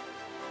KR.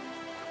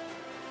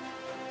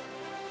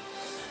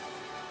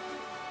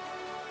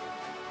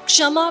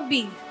 Kshama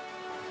B.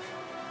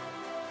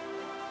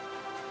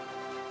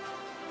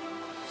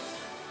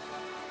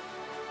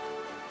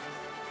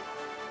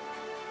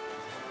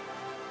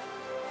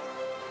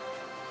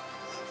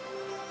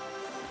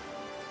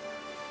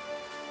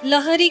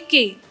 Lahari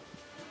K.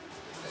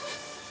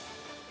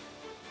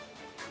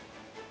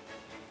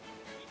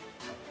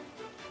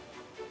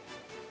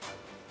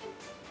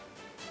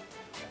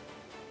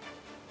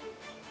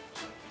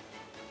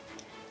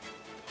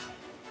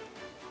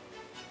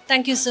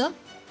 Thank you, sir.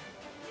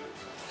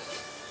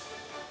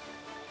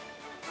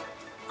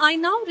 I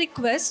now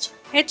request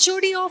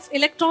HOD of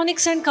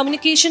Electronics and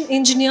Communication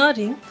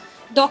Engineering,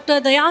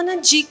 Dr.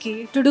 Dayanand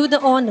GK to do the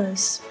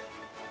honors.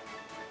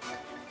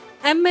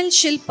 ML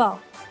Shilpa.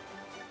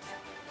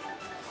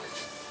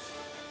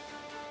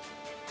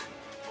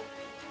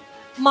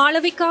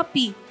 Malavika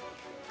P.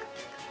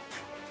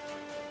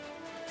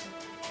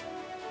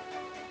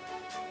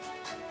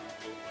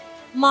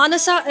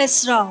 Manasa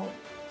S. Rao.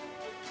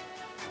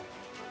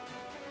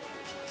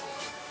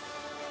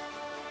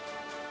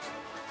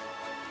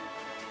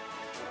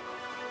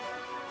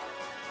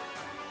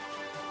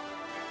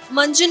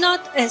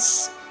 Manjunath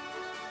S.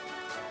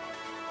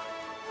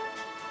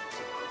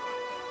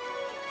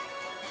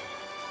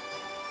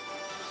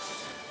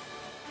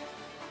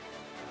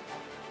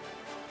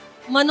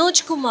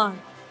 Manoj Kumar.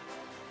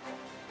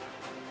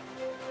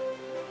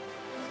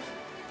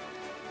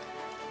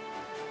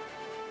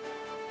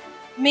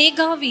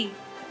 Meghavi.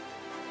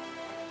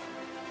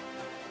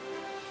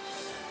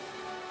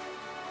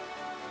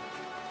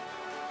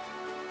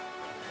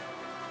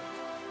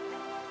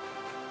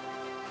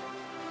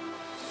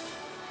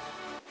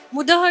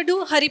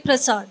 Mudahadu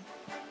Hariprasad.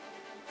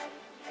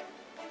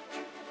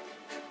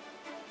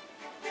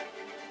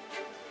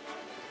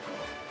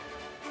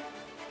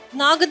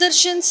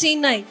 Nagadarshan C.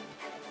 Naik.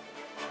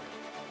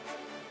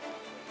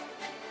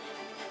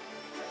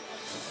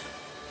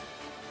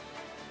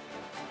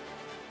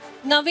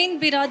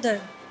 Naveen Biradar.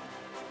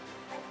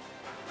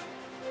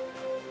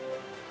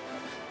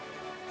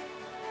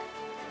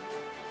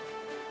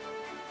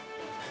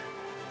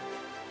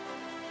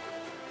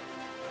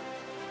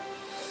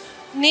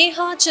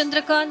 Neha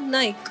Chandrakant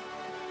Naik.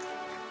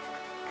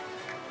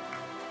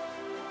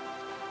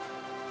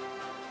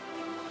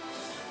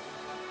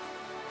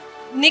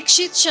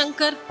 Nikshit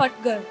Shankar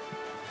Patgar.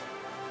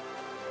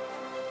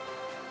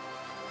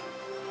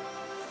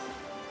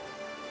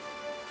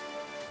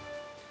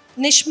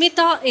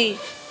 Nishmita A.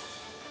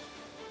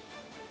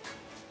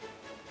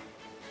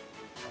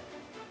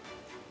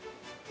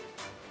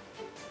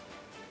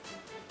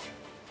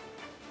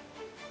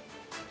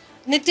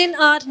 Nitin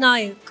R.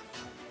 Nayak.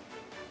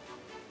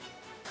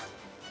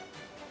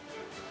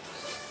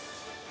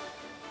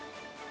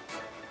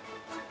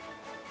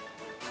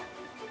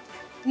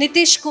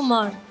 Nitish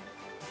Kumar.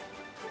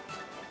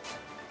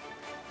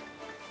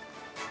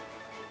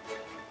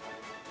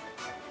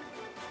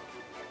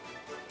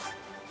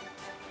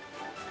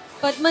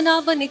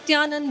 Padmanabha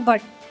Nityanand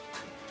Bhatt.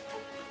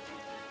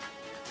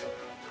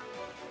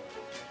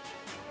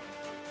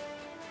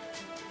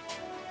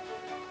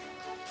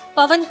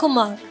 Pavan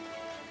Kumar.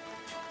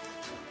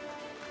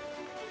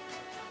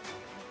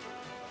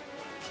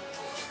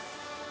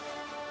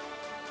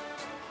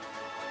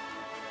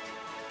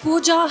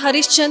 Pooja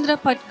Harishchandra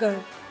Patgar.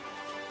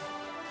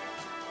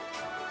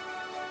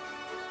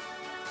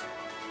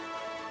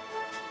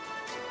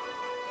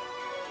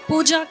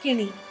 Pooja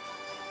Kini.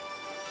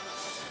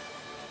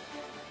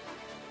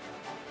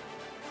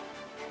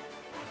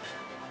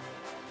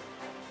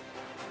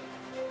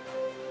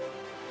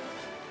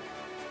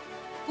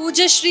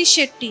 Pooja Shri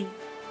Shetty.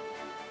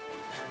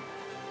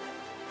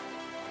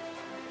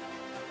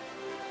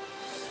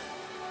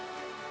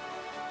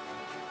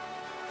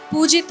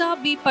 Poojita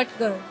B.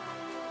 Patgar.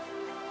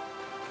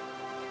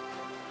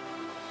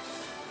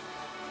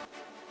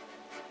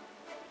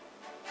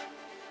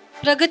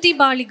 Pragati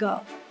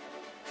Baliga.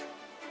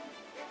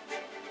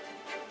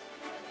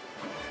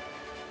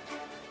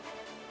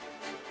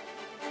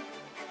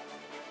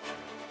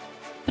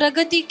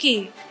 Pragati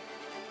K.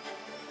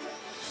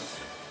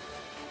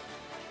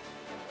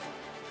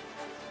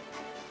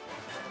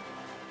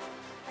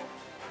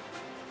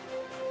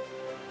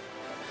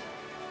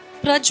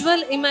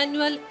 Prajwal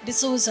Emmanuel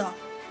D'Souza.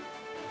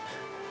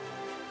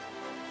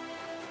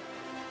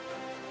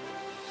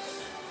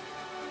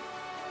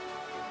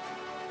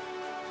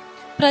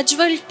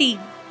 Prajwal T.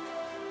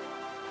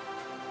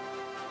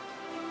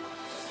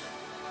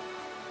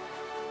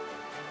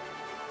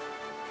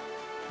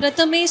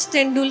 Prathamesh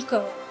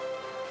Tendulkar.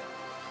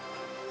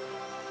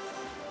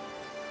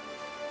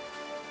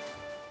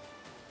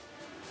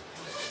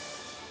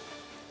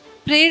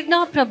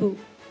 Prerna Prabhu.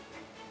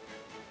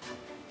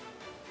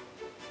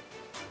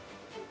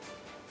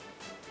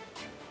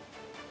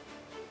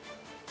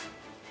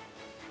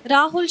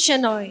 Rahul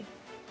Shenoy.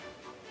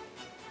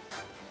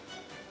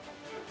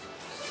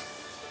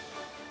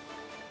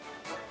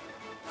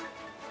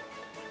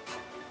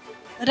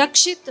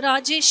 Rakshit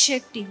Rajesh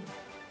Shetty.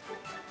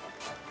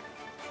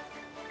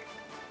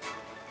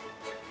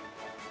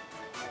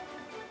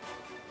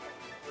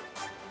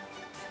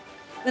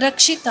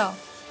 Rakshita.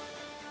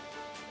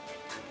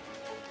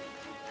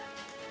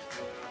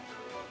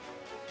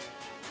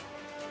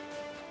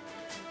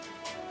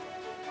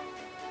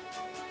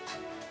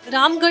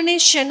 Ram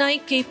Ganesh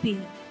Shenoy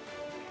KP.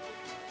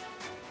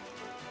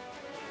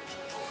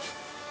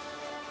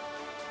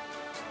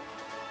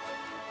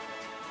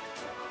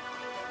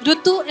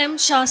 Rutu M.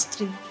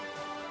 Shastri.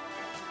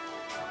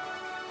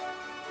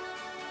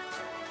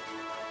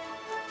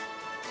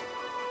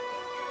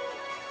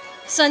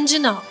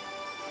 Sanjana.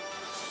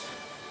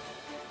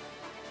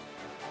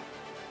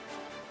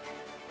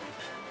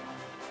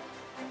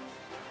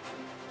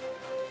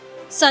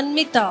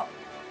 Sanmita,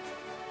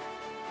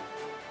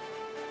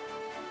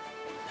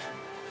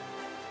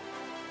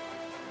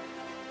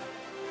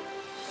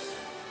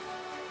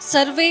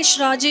 Sarvesh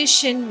Rajesh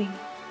Shenvi,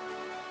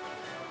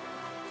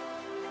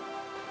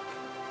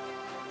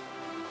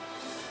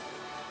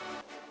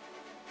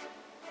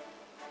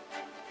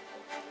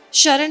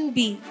 Sharan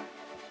B,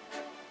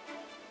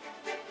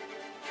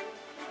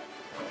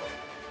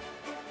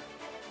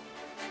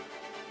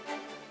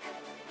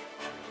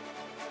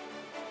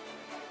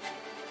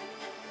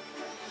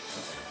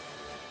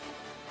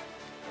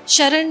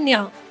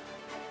 Sharanya,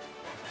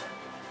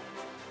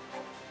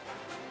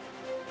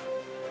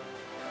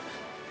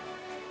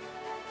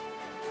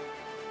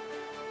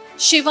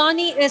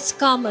 Shivani S.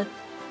 Kamat,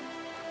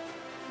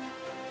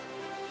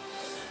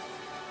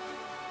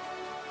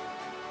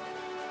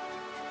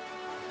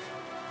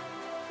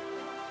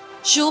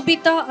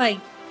 Shobita I,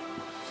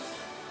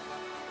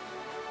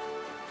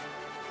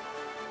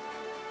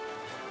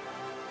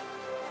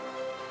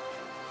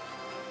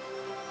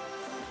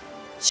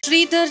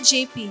 Sridhar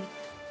JP,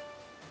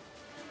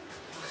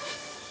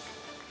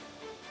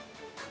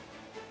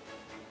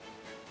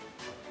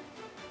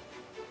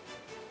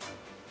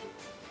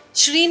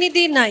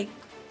 Srinidhi Naik,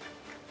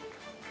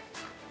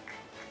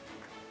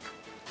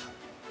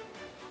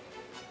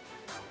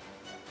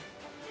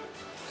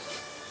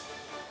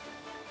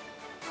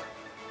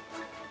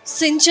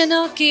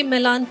 Sinchana K.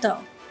 Melanta,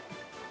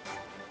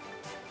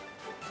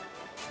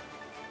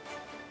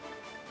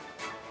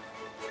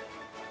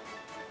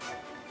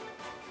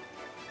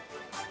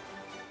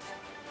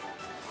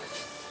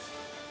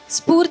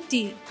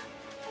 Spurti,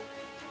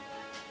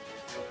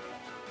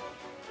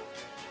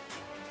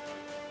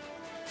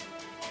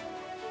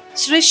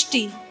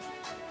 Srishti,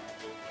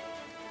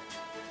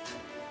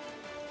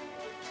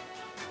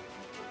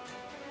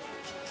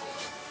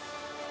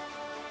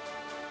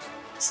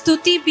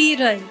 Stuti B.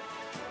 Rai,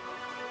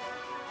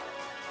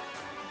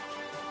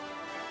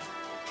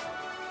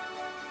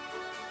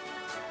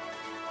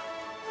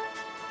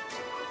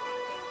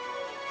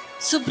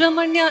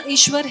 Subramanya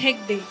Ishwar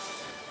Hegde,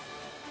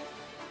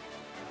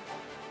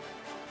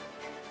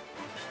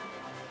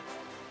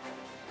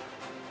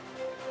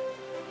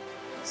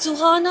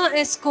 Suhana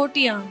S.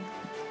 Kotian,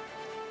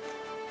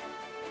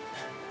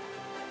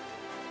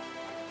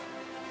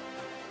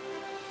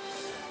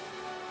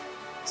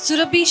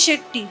 Surabhi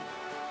Shetty,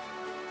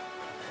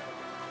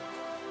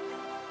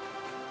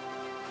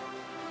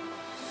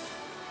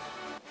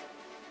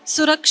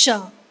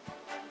 Suraksha,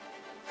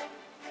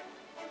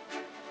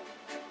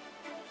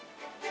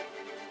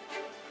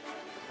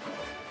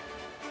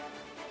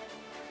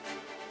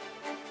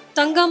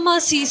 Tangamma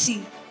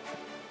CC,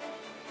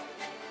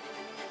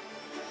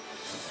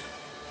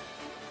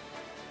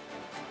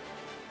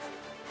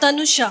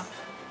 Tanusha,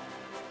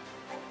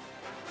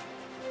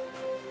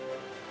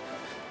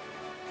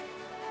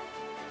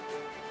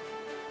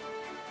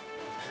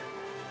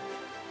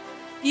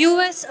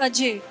 US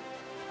Ajay,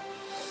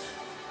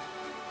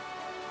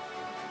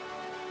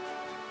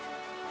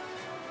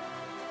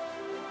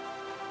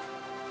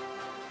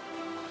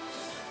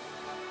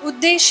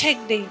 Uddesh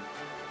Hegde,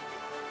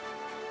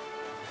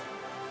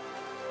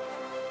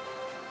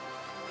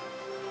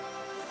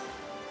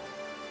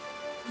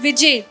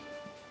 Vijay,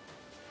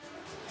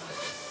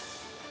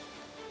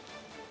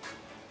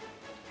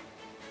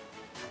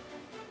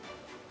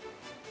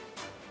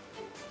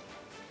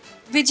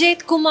 Vijay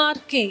Kumar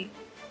K,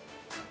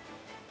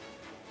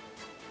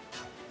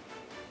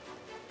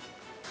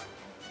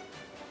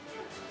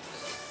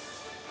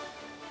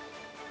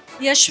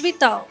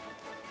 Yashvita,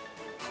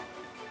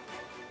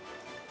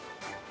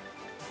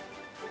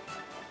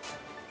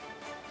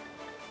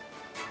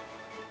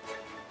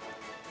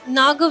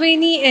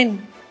 Nagaveni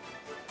N,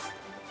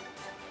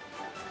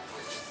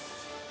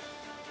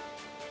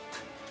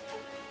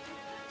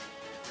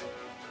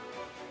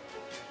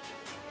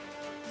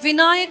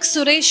 Vinayak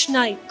Suresh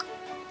Naik,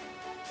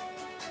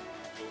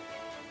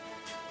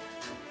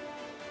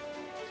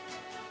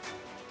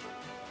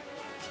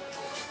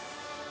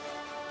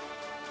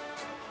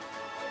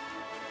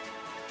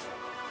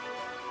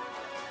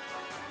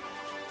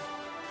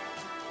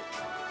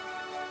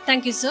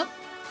 Thank you, sir.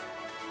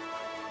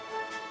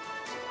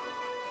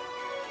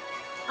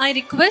 I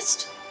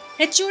request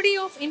HOD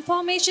of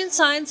Information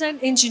Science and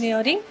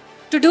Engineering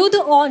to do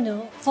the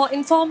honor for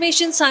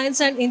Information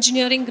Science and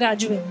Engineering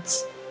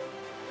graduates.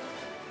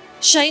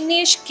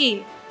 Shainesh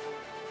K,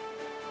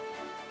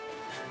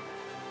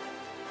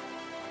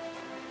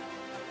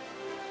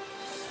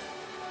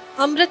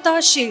 Amrita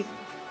Sheth,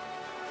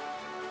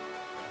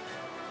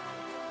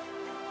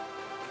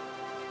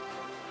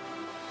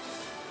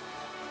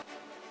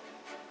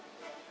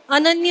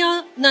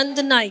 Ananya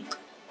Nand Naik,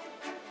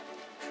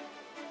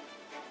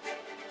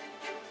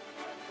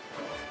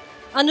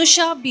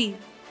 Anusha B,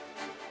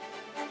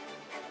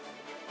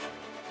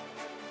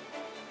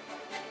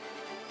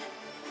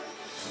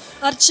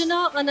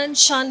 Archana Anand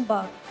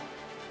Shanbag,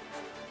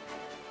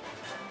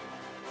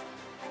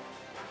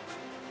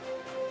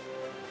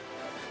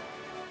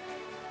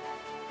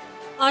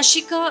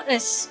 Ashika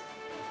S,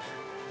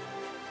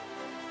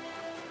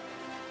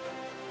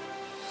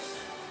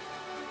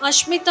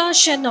 Ashmita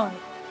Shenoy,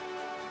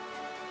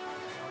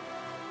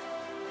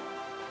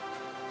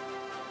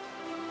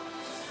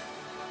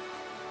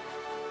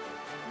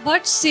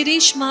 Bhatt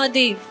Sirish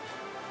Mahadev,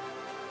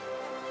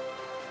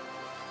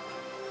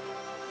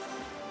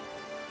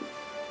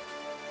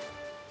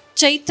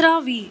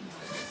 Chaitra V,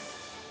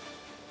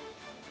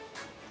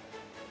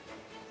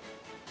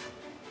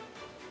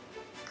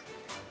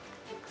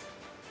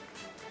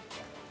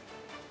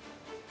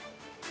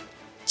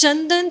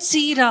 Chandan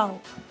C. Rao,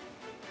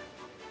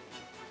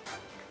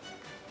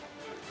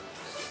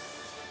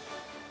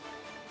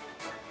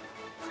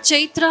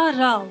 Chaitra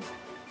Rao,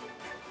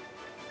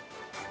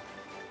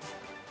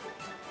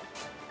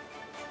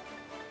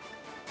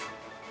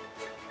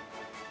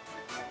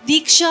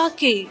 Diksha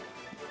K,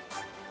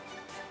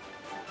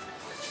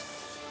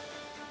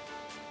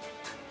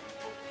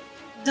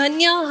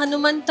 Dhanya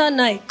Hanumanta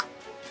Naik,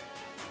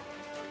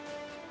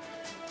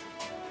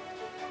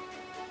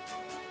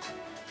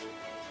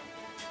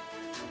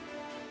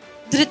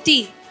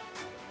 Dhriti,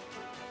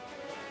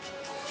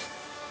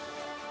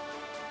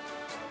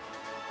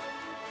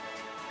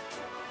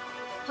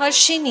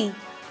 Harshini,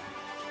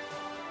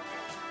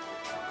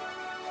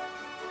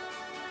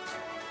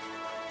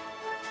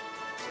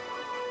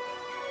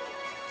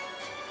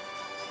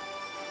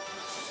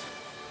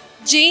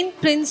 Jane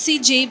Princey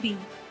JB,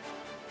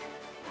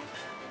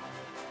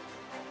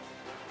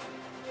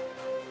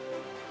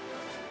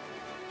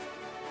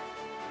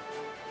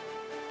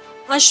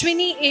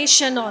 Ashwini A.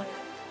 Shenoy,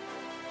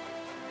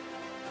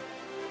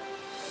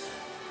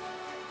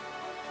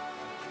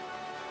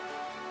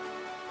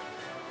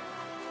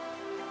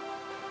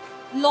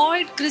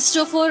 Lloyd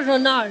Christopher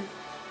Ronald,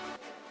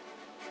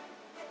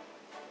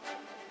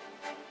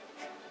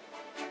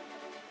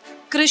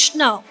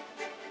 Krishna,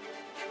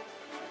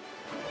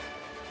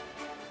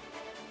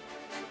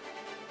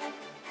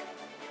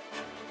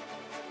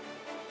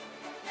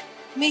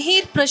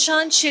 Mihir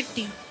Prashant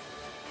Shetty,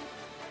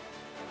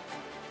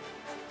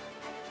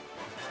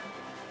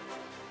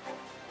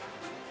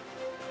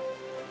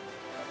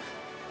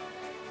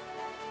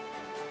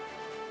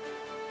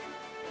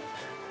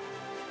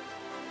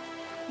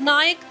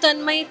 Naik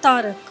Tanmay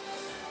Tarak,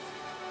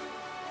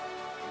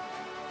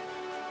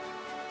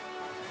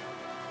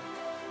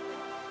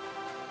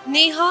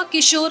 Neha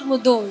Kishore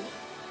Mudol,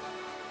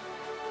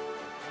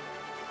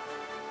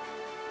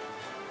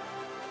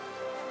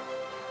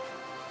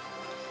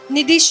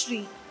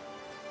 Nidhishri,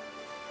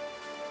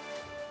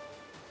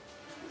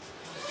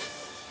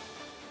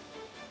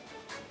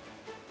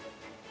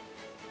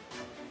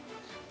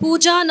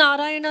 Pooja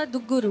Narayana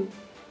Dugguru,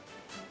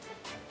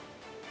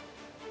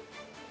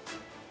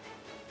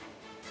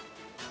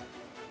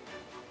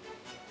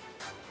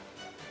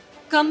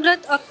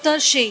 Kamrat Akhtar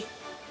Sheikh,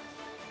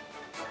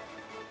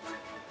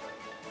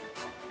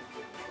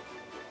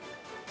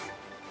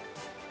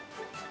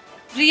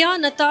 Ria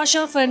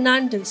Natasha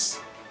Fernandez,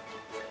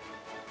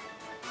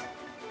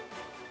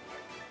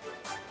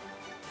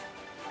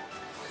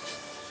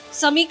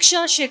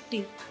 Samiksha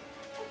Shetty,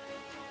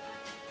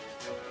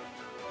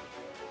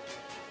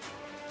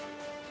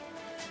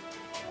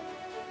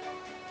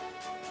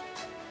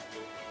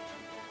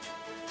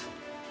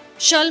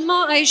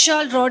 Shalma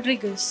Aishal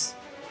Rodriguez,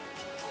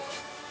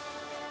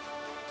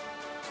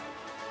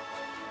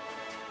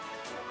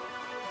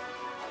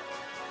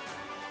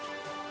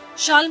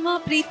 Shalma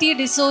Preeti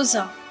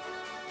D'Souza,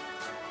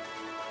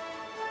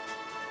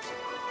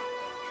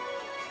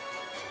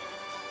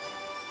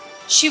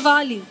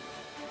 Shivali,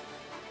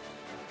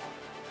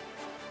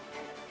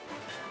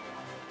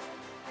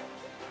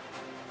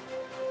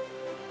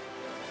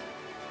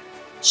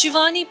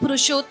 Shivani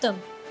Purushottam,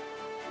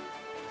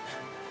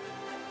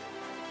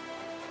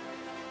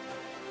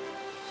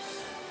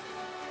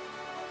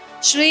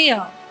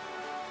 Shreya,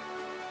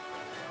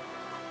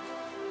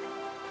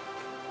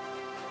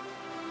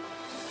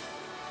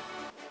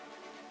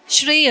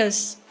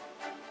 Shreyas,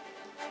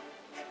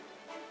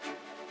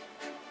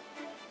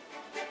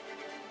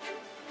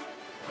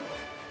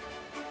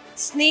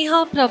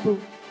 Sneha Prabhu,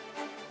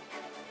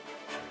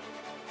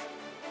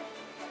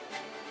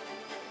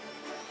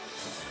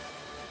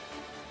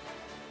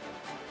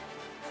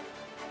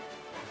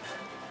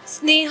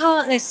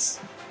 Sneha S,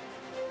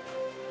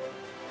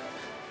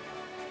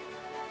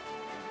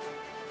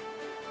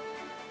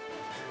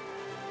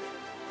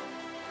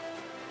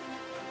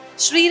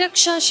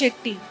 Sriraksha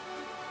Shetty,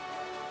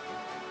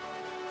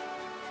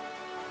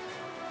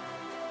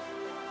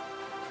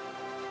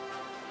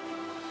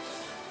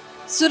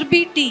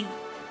 Surbhi T,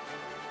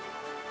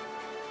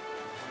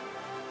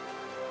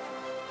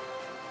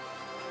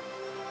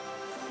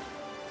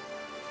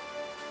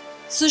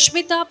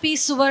 Sushmita P.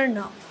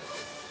 Suvarna,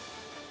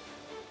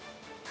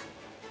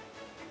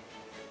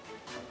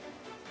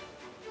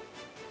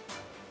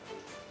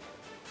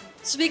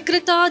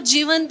 Svikrita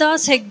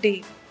Jivandas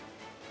Hegde,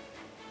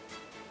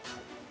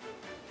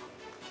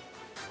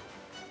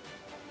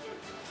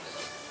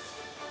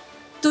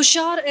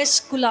 Tushar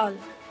S. Kulal,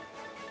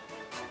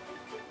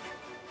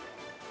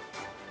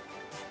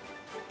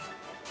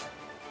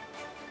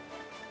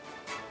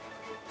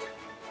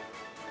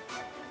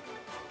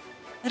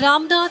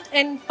 Ramnath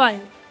N. Pai.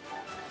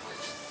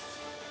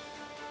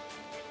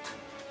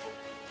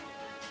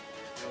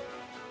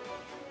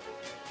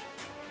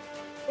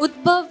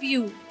 Udbhav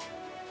U.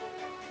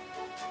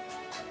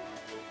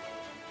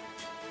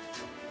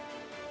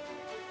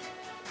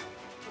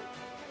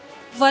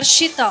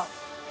 Varshita.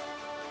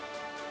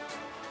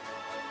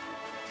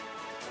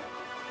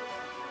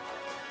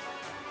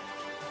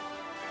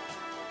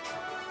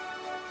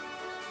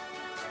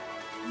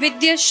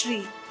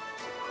 Vidyashri.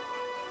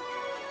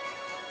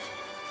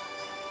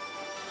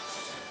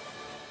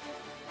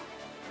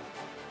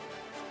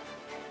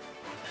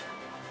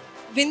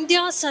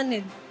 Vindhya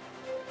Sanil.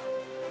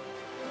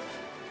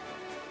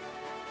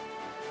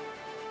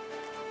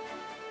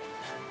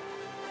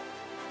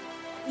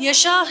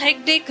 Yasha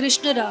Hegde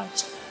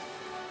Krishnaraj.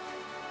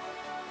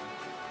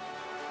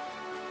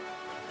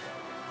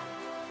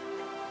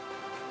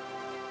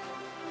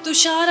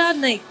 Tushara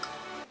Naik.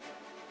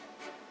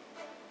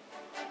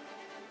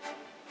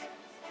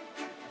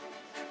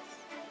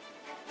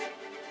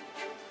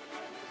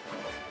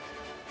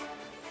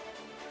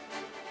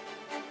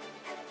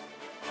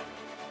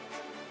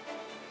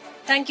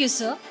 Thank you,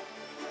 sir.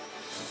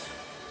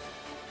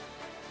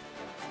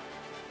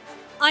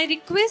 I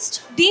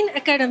request Dean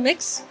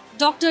Academics,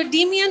 Dr.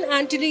 Demian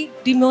Anthony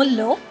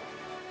Dimollo,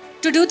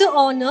 to do the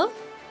honor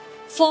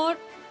for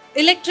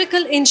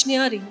Electrical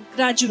Engineering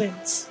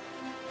graduates.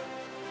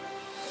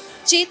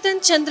 Chetan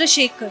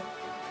Chandrasekhar.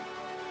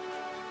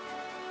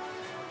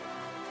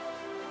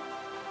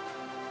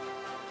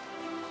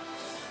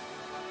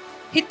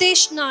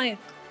 Hitesh Nayak.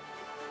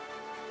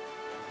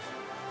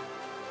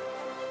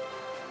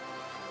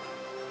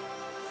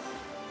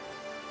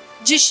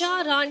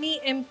 Jisha Rani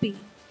MP.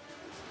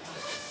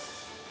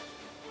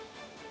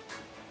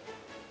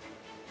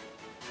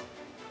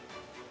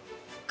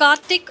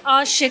 Karthik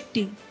R.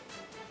 Shetty.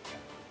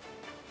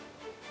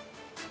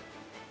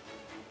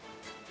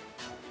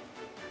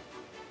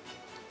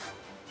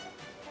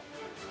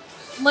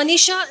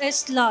 Manisha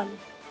S. Lal.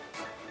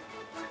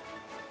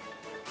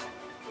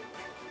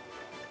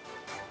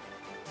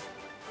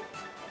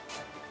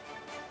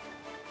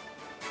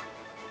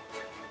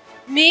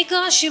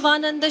 Megha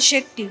Shivananda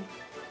Shetty.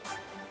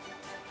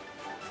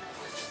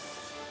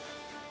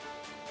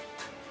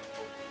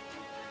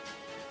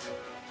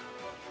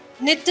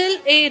 Nitil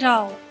A.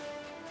 Rao.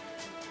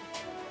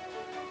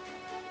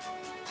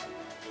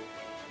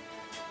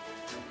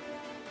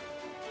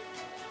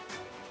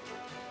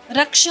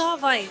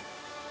 Raksha Y.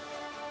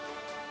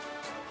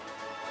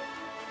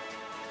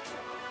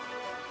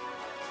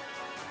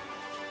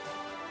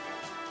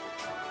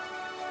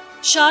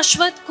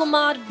 Shashwat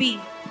Kumar B.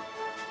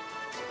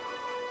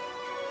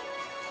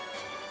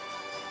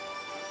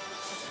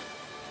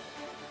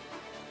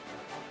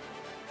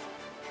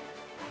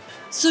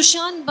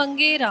 Sushan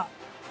Bangera.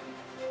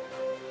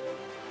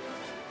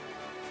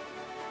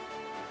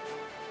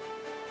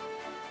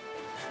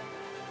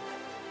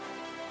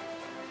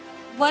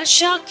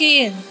 Varsha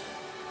KN.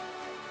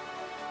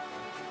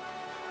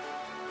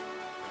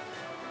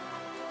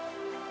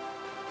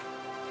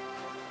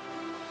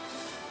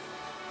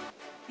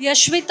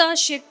 Yashvita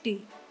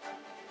Shetty.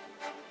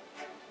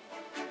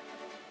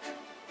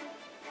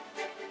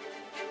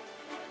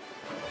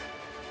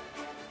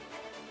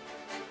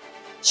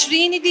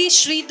 Srinidhi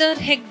Sridhar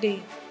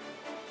Hegde.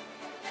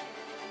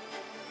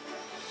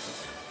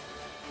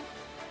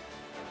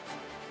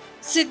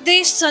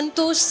 Siddesh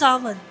Santosh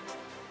Sawant.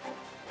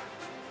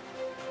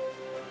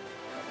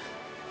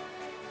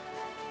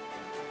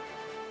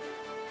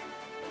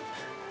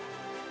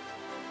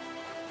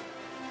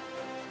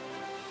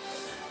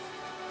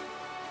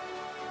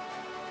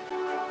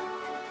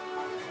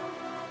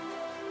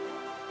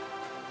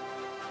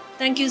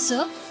 Thank you,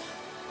 sir.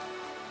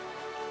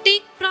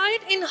 Take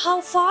pride in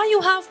how far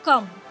you have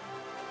come.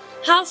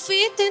 Have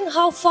faith in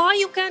how far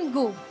you can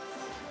go.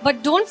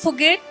 But don't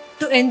forget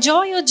to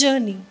enjoy your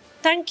journey.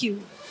 Thank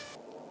you.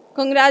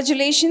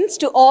 Congratulations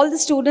to all the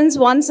students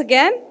once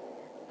again,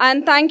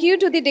 and thank you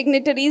to the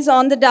dignitaries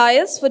on the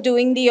dais for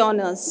doing the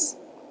honors.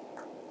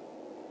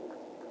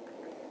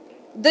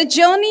 The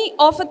journey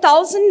of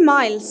 1,000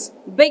 miles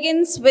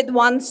begins with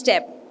one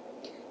step.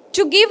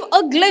 To give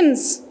a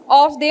glimpse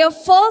of their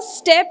first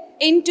step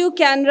into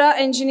Canara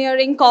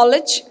Engineering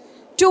College,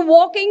 to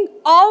walking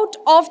out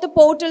of the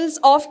portals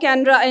of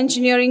Canara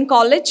Engineering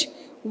College,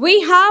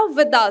 we have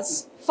with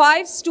us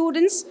 5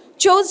 students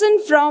chosen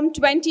from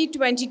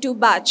 2022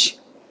 batch.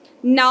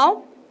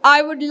 Now,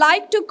 I would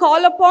like to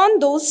call upon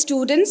those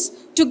students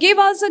to give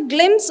us a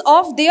glimpse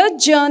of their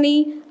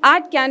journey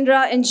at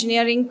Canara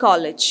Engineering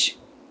College.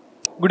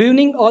 Good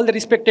evening, all the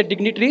respected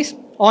dignitaries,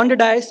 on the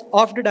dais,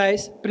 off the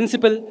dais,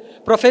 principal,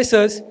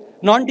 professors,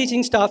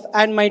 non-teaching staff,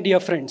 and my dear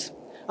friends.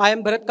 I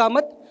am Bharat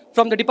Kamath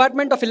from the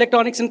Department of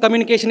Electronics and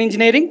Communication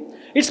Engineering.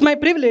 It's my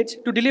privilege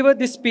to deliver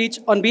this speech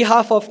on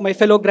behalf of my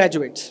fellow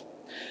graduates.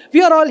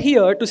 We are all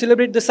here to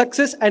celebrate the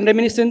success and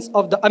reminiscence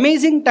of the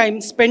amazing time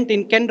spent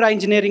in Canara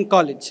Engineering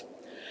College.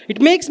 It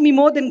makes me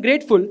more than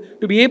grateful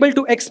to be able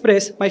to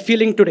express my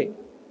feeling today.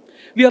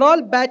 We are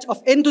all batch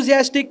of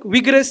enthusiastic,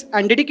 vigorous,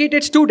 and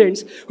dedicated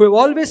students who have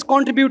always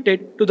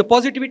contributed to the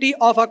positivity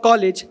of our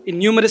college in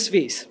numerous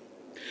ways.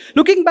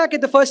 Looking back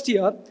at the first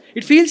year,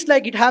 it feels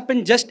like it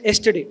happened just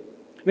yesterday.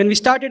 When we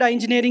started our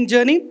engineering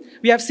journey,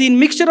 we have seen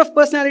mixture of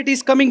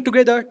personalities coming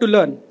together to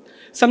learn.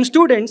 Some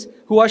students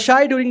who are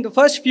shy during the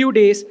first few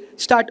days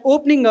start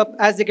opening up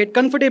as they get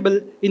comfortable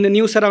in the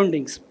new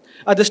surroundings.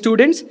 Other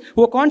students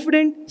who are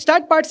confident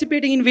start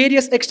participating in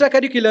various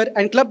extracurricular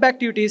and club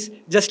activities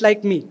just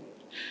like me.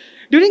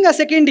 During our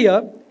second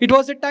year, it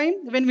was a time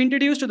when we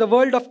introduced to the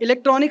world of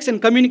electronics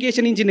and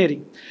communication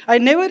engineering. I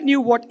never knew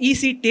what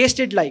EC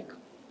tasted like.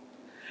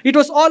 It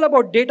was all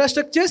about data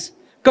structures,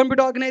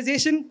 computer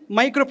organization,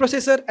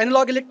 microprocessor,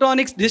 analog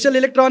electronics, digital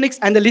electronics,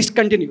 and the list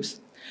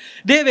continues.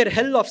 They were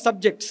hell of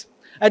subjects.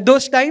 At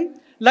those times,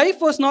 life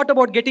was not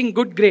about getting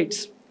good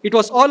grades. It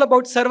was all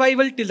about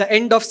survival till the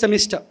end of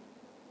semester.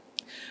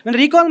 When I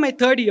recall my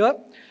third year,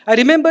 I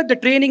remember the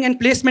training and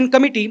placement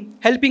committee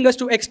helping us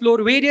to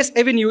explore various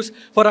avenues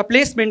for our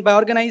placement by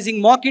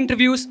organizing mock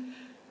interviews,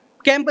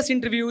 campus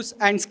interviews,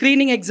 and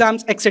screening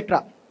exams,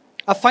 etc.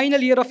 Our final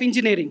year of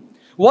engineering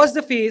was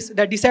the phase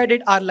that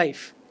decided our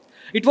life.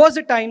 It was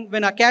the time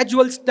when our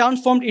casuals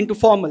transformed into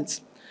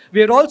formals.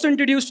 We were also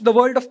introduced to the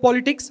world of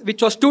politics,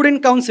 which was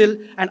student council,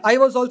 and I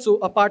was also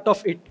a part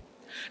of it.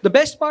 The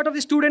best part of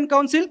the student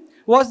council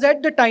was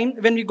at the time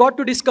when we got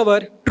to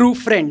discover true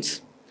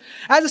friends.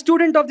 As a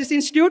student of this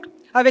institute,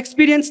 I've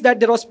experienced that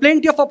there was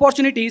plenty of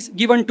opportunities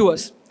given to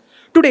us.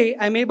 Today,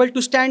 I'm able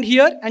to stand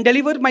here and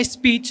deliver my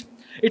speech.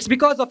 It's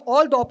because of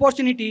all the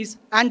opportunities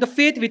and the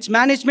faith which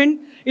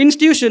management,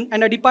 institution,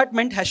 and a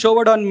department has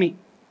showered on me.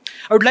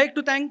 I would like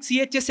to thank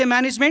CHSA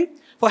management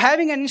for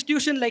having an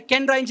institution like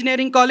Canara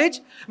Engineering College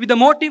with a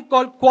motive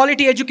called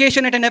quality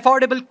education at an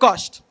affordable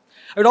cost.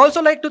 I would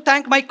also like to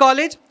thank my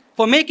college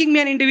for making me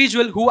an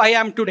individual who I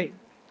am today.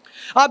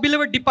 Our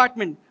beloved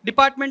department,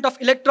 Department of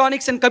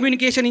Electronics and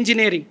Communication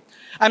Engineering.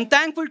 I'm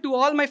thankful to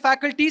all my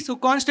faculties who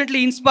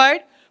constantly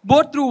inspired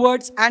both through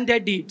words and their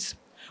deeds.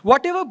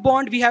 Whatever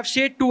bond we have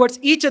shared towards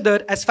each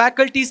other as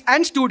faculties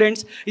and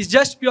students is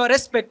just pure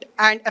respect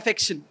and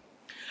affection.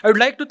 I would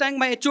like to thank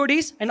my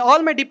HODs and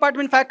all my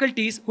department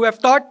faculties who have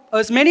taught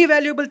us many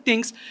valuable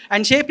things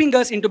and shaping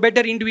us into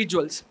better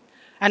individuals.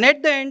 And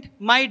at the end,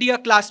 my dear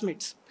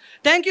classmates,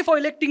 thank you for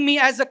electing me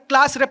as a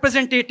class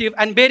representative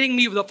and bearing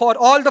me for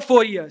all the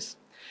 4 years.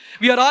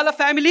 We are all a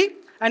family,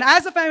 and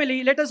as a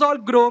family, let us all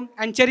grow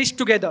and cherish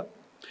together.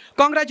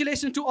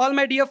 Congratulations to all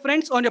my dear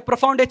friends on your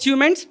profound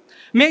achievements.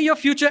 May your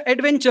future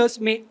adventures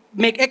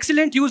make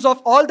excellent use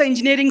of all the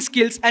engineering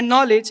skills and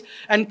knowledge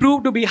and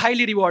prove to be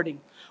highly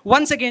rewarding.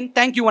 Once again,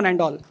 thank you one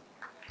and all.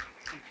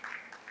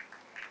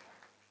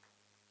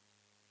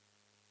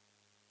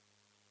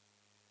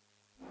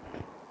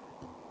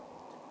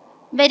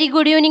 Very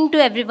good evening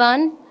to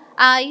everyone.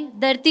 I,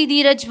 Dharti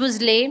Dheeraj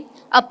Bhusle,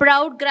 a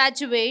proud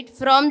graduate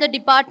from the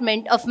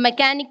Department of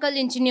Mechanical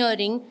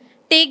Engineering,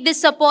 take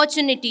this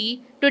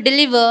opportunity to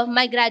deliver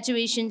my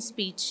graduation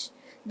speech.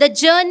 The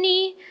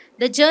journey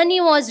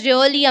was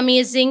really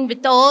amazing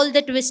with all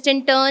the twists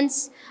and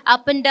turns,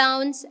 up and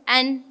downs,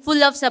 and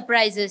full of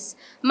surprises.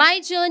 My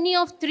journey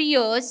of 3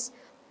 years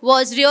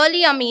was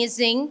really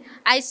amazing.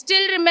 I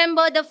still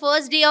remember the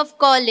first day of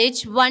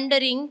college,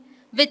 wondering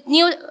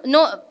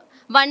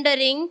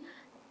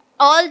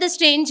all the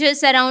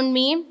strangers around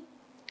me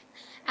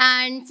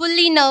and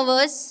fully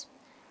nervous.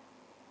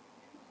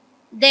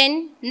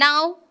 Then,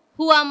 now,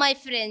 who are my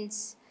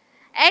friends?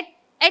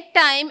 At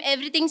time,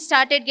 everything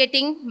started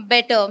getting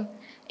better,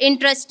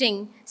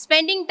 interesting.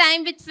 Spending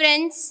time with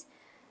friends,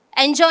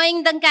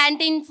 enjoying the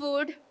canteen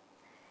food,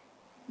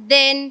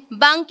 then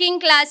bunking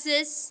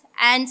classes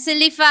and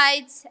silly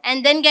fights,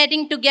 and then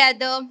getting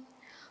together,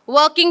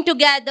 working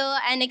together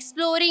and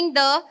exploring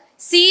the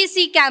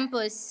CEC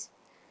campus.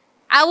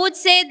 I would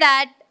say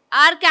that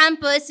our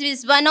campus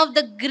is one of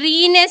the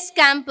greenest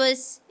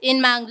campus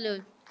in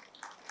Mangalore.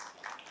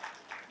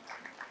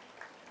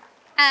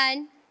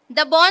 And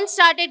the bond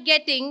started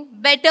getting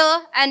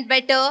better and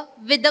better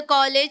with the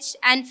college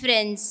and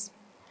friends.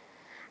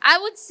 I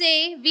would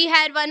say we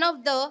had one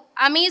of the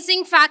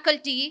amazing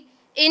faculty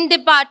in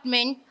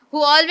department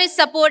who always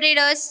supported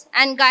us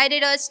and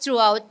guided us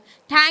throughout.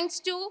 Thanks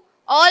to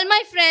all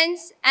my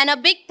friends and a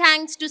big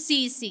thanks to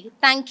CEC.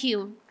 Thank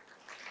you.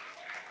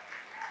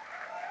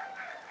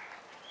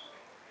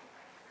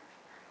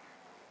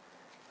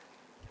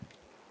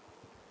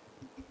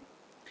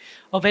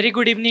 A very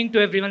good evening to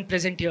everyone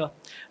present here.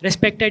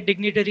 Respected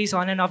dignitaries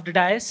on and off the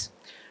dais,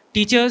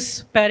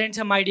 teachers, parents,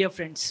 and my dear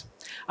friends.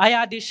 I,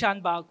 Adish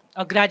Shanbag,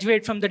 a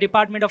graduate from the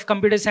Department of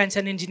Computer Science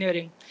and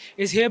Engineering,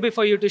 is here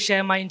before you to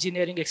share my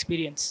engineering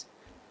experience.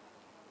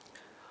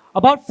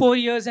 About 4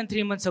 years and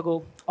 3 months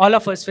ago, all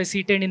of us were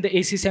seated in the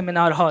AC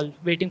seminar hall,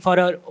 waiting for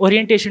our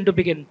orientation to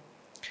begin.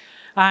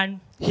 And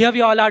here we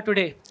all are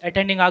today,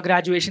 attending our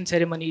graduation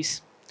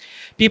ceremonies.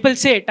 People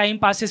say time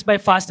passes by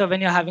faster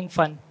when you're having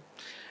fun.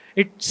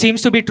 It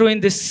seems to be true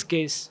in this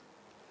case.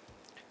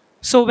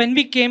 So when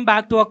we came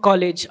back to our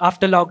college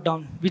after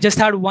lockdown, we just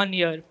had 1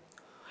 year.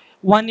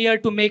 1 year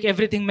to make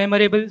everything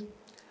memorable,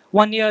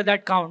 1 year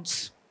that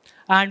counts.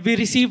 And we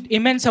received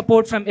immense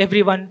support from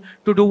everyone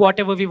to do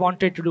whatever we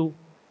wanted to do.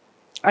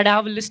 And I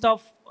have a list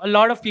of a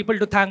lot of people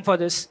to thank for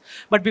this.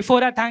 But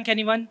before I thank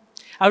anyone,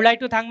 I would like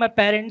to thank my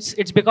parents.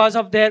 It's because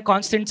of their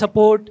constant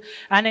support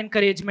and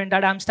encouragement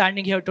that I'm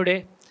standing here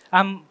today.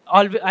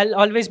 I'll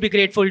always be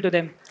grateful to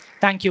them.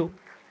 Thank you.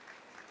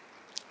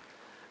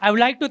 I would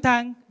like to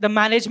thank the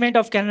management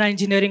of Canara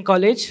Engineering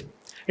College.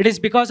 It is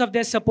because of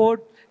their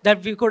support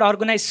that we could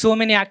organize so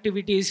many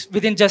activities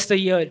within just a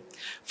year.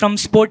 From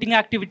sporting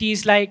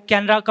activities like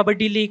Canara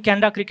Kabaddi League,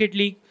 Canara Cricket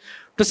League,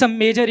 to some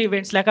major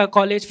events like our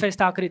college fest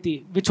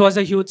Akriti, which was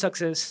a huge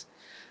success.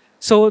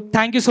 So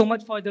thank you so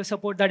much for the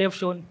support that you have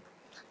shown.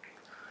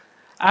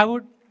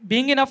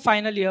 Being in a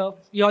final year,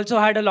 we also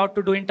had a lot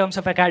to do in terms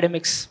of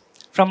academics,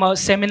 from our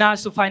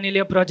seminars to final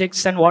year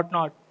projects and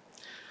whatnot.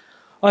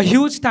 A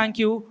huge thank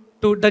you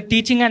to the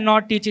teaching and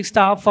not teaching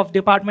staff of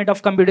Department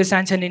of Computer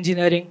Science and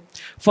Engineering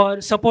for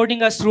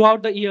supporting us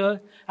throughout the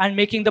year and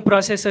making the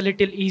process a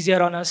little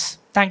easier on us.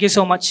 Thank you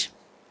so much.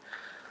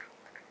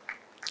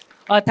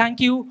 Thank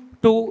you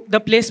to the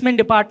placement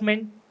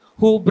department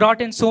who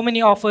brought in so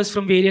many offers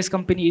from various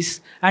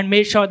companies and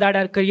made sure that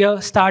our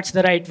career starts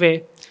the right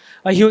way.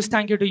 A huge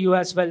thank you to you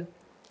as well.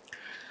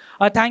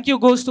 A thank you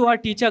goes to our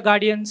teacher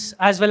guardians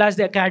as well as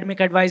the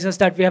academic advisors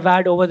that we have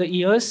had over the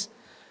years.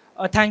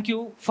 Thank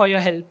you for your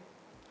help.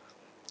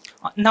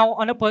 Now,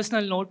 on a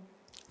personal note,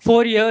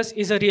 4 years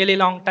is a really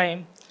long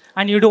time,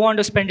 and you don't want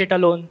to spend it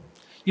alone.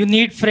 You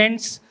need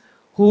friends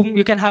whom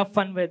you can have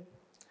fun with.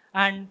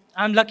 And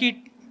I'm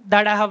lucky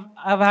that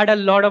I've had a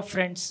lot of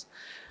friends.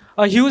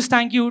 A huge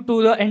thank you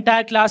to the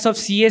entire class of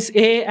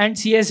CSA and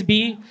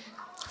CSB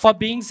for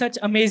being such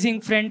amazing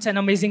friends and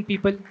amazing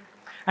people.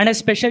 And a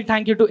special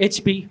thank you to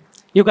HP.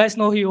 You guys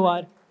know who you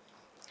are.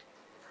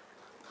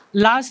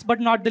 Last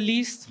but not the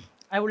least,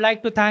 I would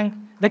like to thank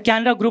the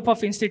Canara group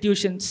of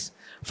institutions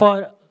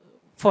for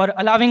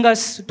allowing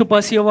us to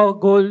pursue our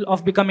goal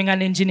of becoming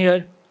an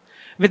engineer.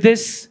 With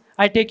this,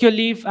 I take your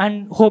leave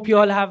and hope you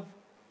all have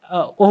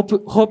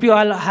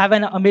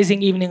an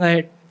amazing evening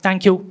ahead.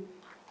 Thank you.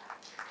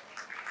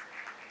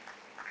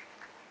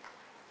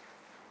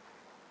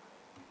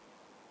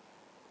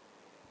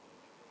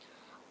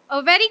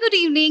 A very good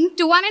evening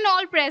to one and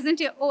all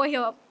present over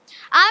here.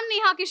 I'm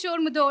Neha Kishore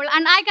Mudhol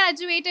and I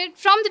graduated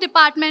from the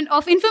Department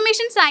of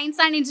Information Science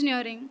and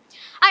Engineering.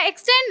 I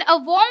extend a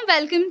warm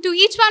welcome to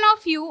each one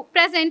of you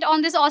present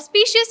on this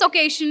auspicious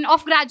occasion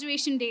of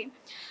graduation day.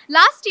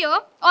 Last year,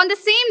 on the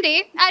same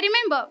day, I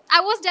remember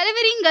I was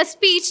delivering a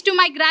speech to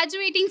my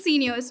graduating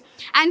seniors.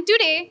 And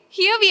today,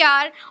 here we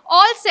are,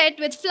 all set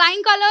with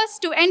flying colors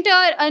to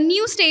enter a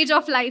new stage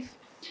of life.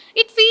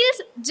 It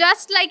feels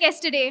just like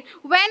yesterday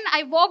when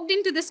I walked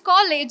into this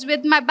college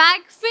with my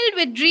bag filled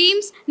with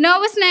dreams,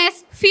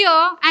 nervousness,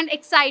 fear, and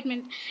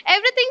excitement.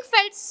 Everything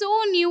felt so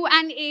new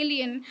and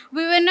alien.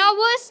 We were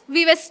nervous,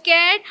 we were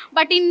scared,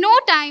 but in no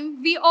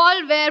time, we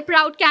all were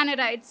proud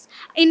Canarites.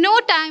 In no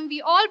time,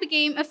 we all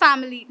became a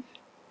family.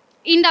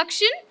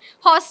 Induction,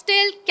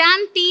 hostel,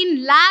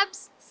 canteen,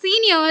 labs,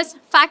 seniors,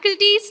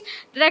 faculties,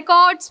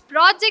 records,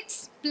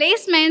 projects,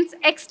 placements,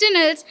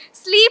 externals,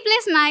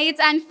 sleepless nights,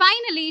 and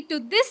finally to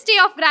this day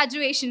of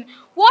graduation.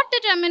 What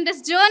a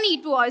tremendous journey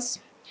it was.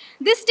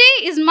 This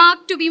day is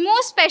marked to be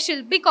more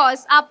special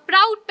because our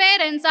proud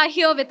parents are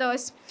here with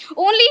us.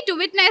 Only to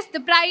witness the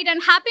pride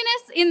and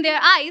happiness in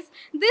their eyes,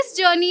 this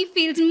journey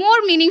feels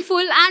more meaningful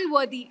and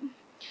worthy.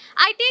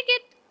 I take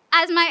it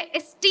as my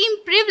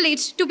esteemed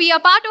privilege to be a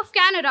part of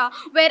Canara,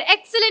 where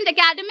excellent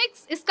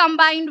academics is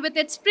combined with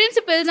its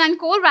principles and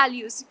core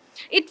values.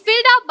 It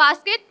filled our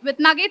basket with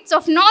nuggets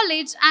of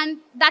knowledge and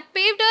that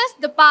paved us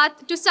the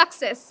path to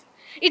success.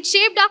 It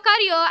shaped our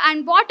career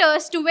and brought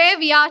us to where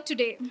we are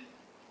today.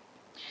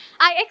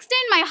 I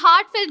extend my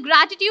heartfelt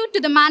gratitude to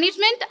the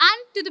management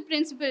and to the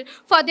principal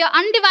for their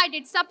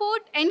undivided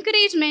support,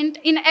 encouragement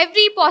in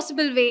every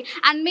possible way,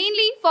 and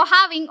mainly for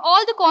having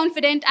all the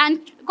confidence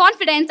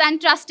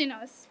and trust in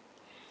us.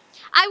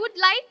 I would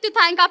like to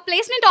thank our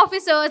placement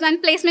officers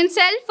and placement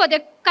cell for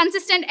their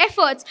consistent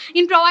efforts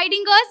in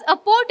providing us a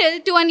portal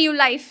to a new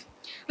life.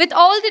 With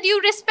all the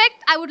due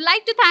respect, I would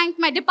like to thank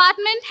my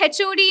department,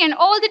 HOD, and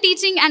all the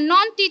teaching and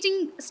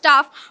non-teaching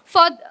staff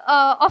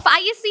of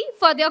ISC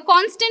for their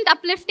constant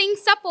uplifting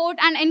support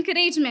and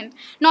encouragement,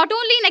 not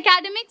only in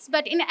academics,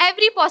 but in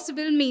every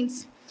possible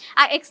means.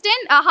 I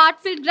extend a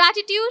heartfelt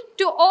gratitude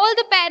to all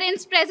the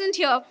parents present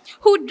here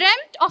who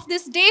dreamt of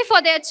this day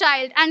for their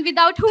child and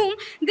without whom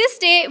this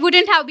day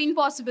wouldn't have been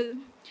possible.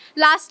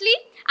 Lastly,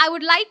 I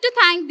would like to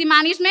thank the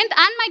management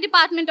and my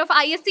department of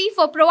ISC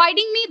for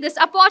providing me this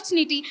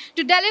opportunity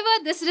to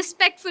deliver this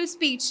respectful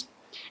speech.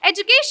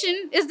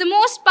 Education is the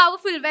most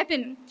powerful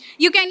weapon.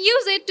 You can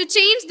use it to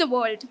change the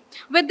world.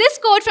 With this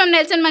quote from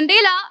Nelson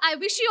Mandela, I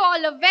wish you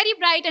all a very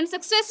bright and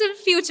successful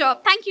future.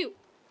 Thank you.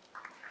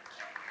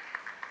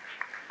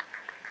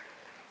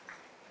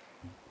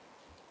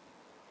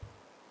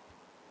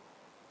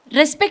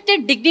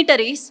 Respected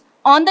dignitaries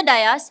on the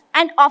dais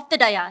and off the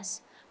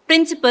dais,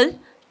 principal,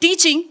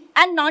 teaching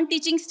and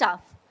non-teaching staff,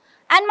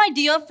 and my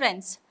dear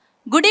friends,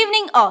 good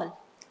evening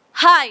all.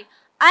 Hi,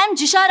 I am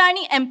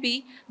Jisharani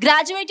MP,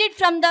 graduated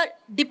from the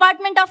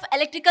Department of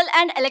Electrical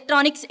and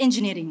Electronics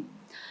Engineering.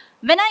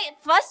 When I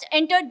first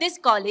entered this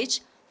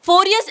college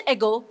 4 years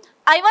ago,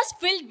 I was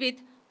filled with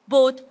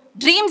both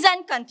dreams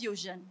and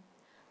confusion.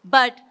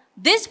 But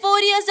this 4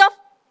 years of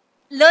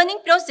learning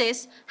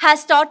process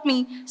has taught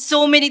me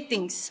so many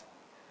things.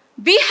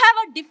 We have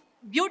a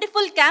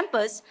beautiful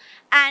campus,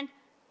 and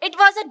it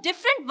was a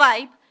different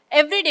vibe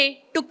every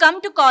day to come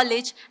to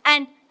college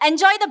and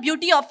enjoy the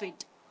beauty of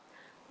it.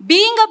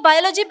 Being a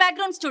biology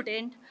background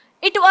student,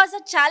 it was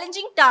a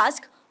challenging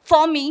task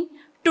for me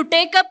to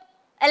take up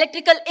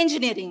electrical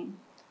engineering.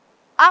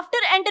 After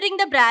entering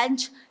the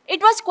branch,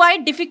 it was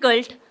quite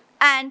difficult,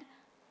 and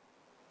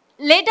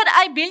later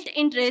I built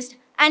interest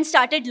and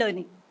started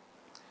learning.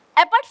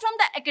 Apart from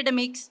the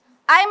academics,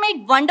 I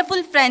made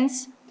wonderful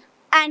friends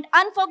and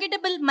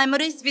unforgettable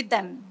memories with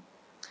them.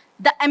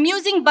 The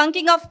amusing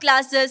bunking of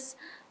classes,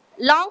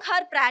 long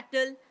hair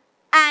prattle,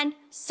 and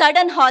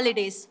sudden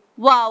holidays.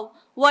 Wow,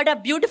 what a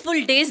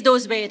beautiful days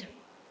those were.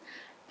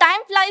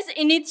 Time flies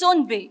in its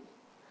own way.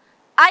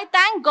 I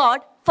thank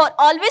God for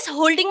always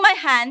holding my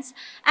hands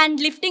and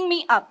lifting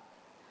me up.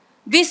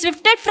 We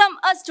shifted from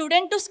a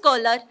student to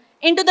scholar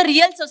into the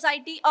real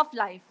society of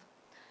life.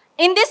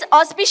 In this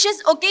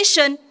auspicious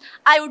occasion,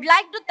 I would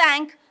like to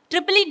thank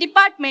EEE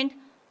Department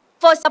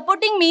for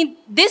supporting me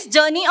this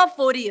journey of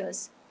 4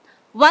 years.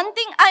 One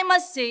thing I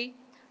must say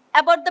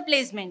about the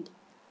placement.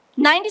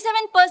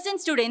 97%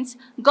 students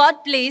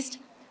got placed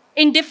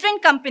in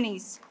different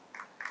companies,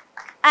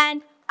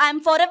 and I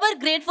am forever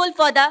grateful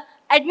for the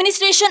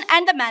administration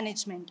and the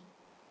management.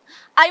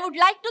 I would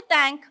like to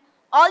thank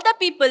all the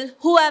people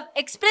who have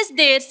expressed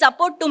their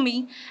support to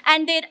me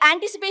and their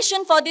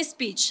anticipation for this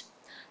speech.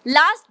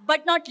 Last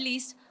but not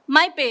least,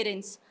 my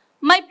parents,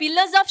 my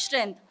pillars of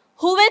strength,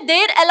 who were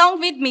there along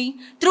with me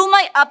through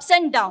my ups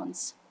and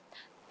downs.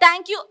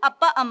 Thank you,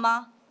 Appa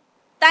Amma.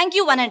 Thank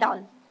you, one and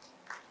all.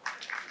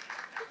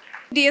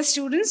 Dear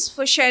students,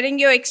 for sharing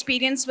your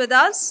experience with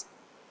us.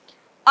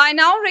 I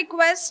now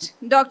request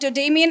Dr.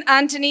 Damien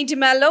Anthony de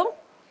Mello,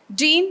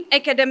 Dean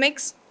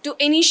Academics, to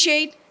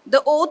initiate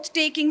the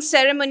oath-taking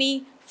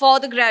ceremony for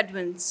the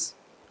graduates.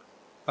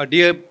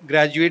 Dear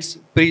graduates,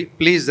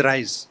 please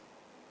rise.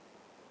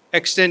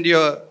 Extend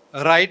your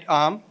right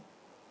arm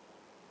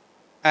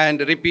and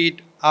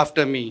repeat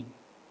after me.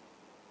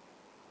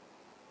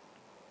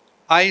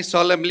 I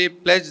solemnly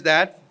pledge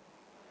that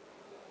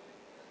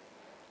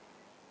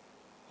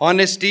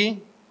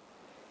honesty,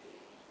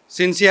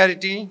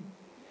 sincerity,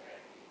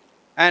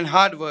 and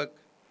hard work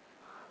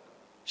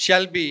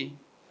shall be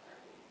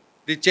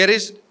the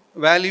cherished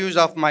values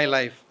of my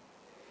life.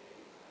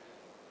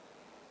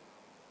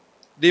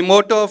 The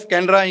motto of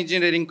Canara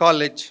Engineering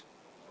College,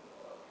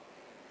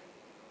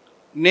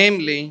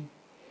 namely,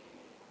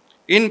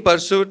 in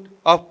pursuit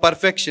of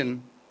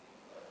perfection,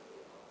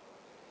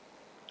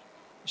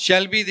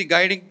 shall be the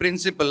guiding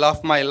principle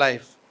of my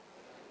life.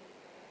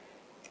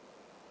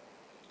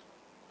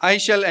 I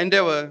shall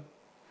endeavor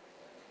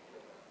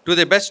to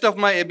the best of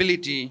my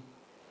ability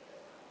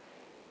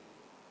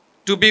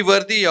to be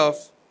worthy of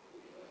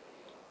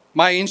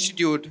my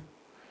institute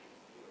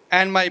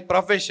and my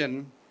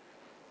profession,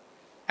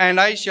 and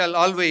I shall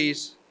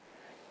always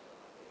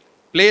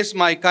place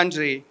my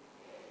country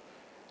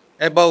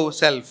above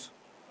self.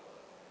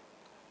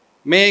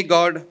 May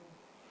God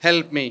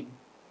help me.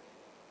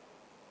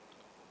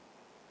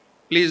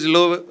 Please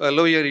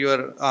lower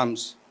your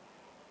arms.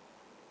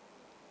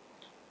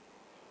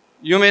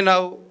 You may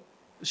now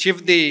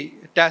shift the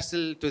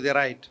tassel to the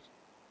right.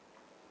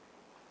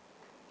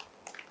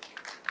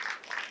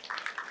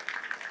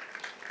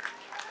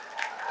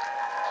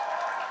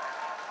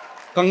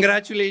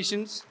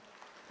 Congratulations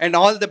and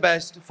all the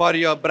best for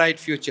your bright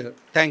future.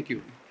 Thank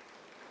you.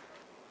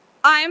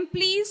 I am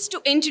pleased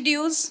to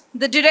introduce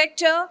the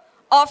Director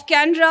of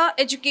Canara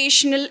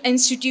Educational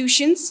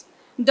Institutions,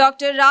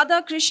 Dr.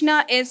 Radha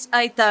Krishna S.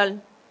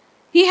 Aital.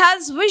 He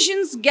has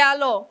visions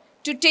galore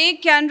to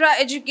take Canara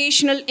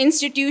Educational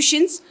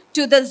Institutions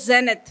to the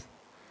zenith.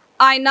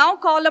 I now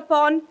call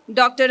upon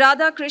Dr.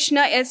 Radha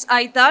Krishna S.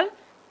 Aital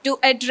to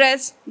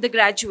address the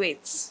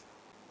graduates.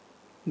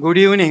 Good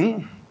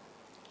evening,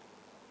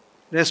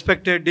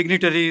 respected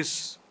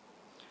dignitaries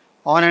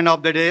on and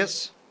off the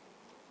dais,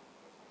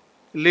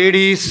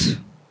 ladies,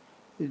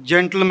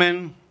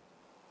 gentlemen,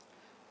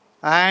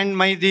 and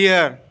my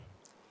dear,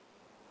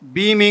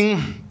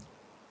 beaming,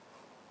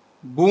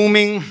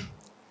 booming,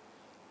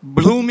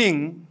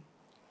 blooming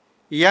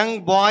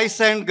young boys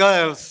and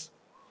girls,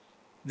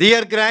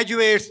 dear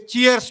graduates,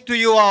 cheers to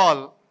you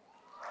all.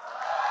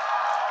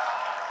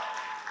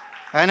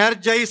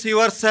 Energize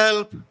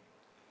yourself.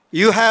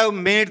 You have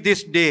made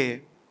this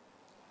day.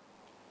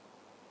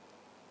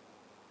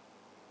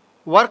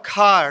 Work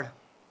hard.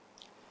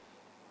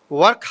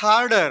 Work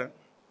harder.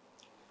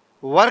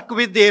 Work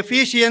with the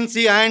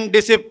efficiency and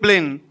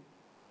discipline.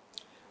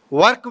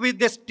 Work with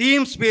this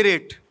team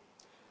spirit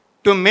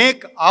to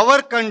make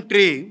our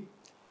country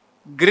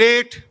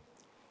great,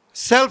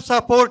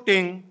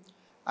 self-supporting,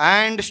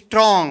 and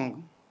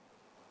strong.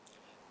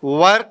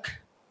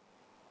 Work,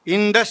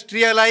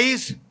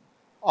 industrialize,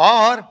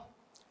 or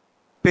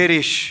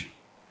perish.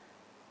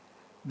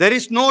 There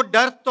is no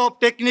dearth of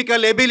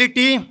technical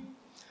ability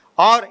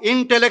or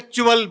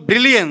intellectual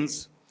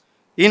brilliance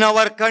in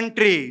our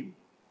country,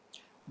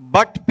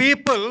 but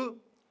people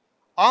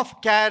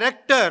of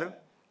character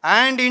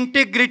and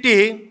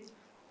integrity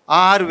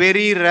are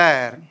very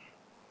rare.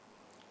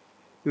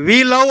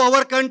 We love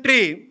our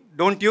country,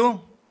 don't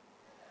you?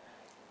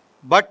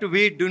 But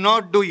we do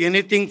not do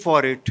anything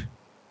for it.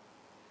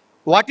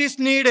 What is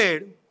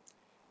needed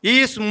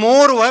is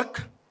more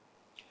work,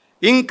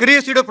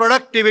 increased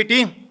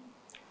productivity,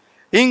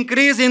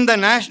 increase in the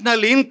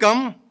national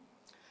income,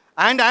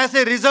 and as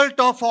a result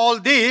of all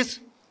this,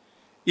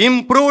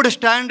 improved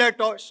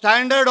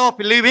standard of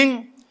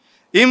living,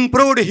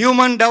 improved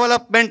human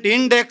development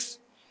index,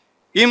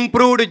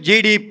 improved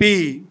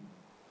GDP.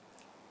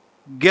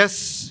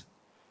 Guess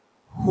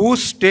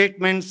whose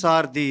statements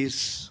are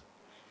these?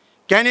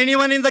 Can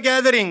anyone in the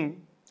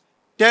gathering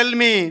tell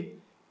me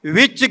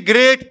which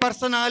great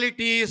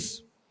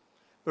personalities'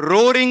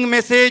 roaring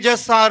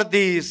messages are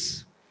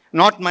these?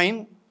 Not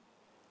mine.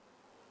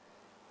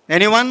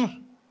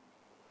 Anyone?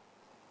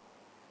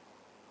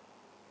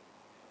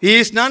 He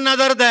is none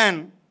other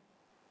than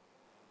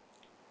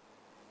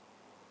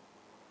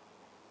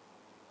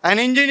an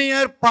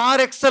engineer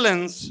par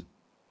excellence,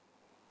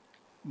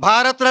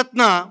 Bharat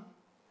Ratna,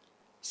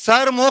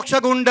 Sir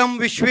Mokshagundam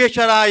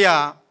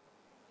Vishvesharaya.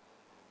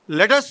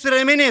 Let us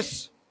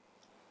reminisce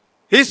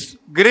his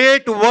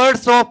great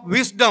words of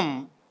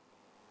wisdom,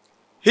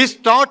 his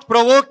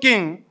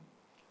thought-provoking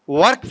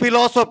work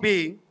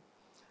philosophy,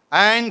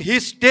 and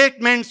his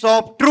statements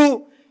of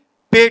true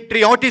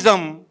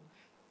patriotism.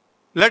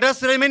 Let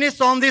us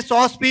reminisce on this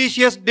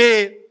auspicious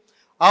day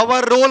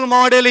our role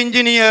model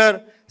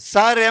engineer,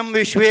 Sir M.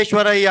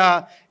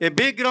 Vishvesharaya. A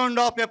big round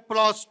of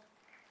applause,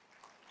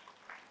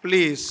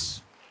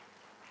 please.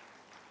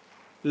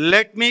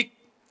 Let me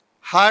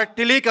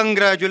heartily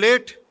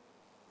congratulate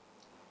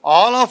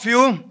all of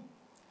you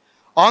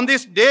on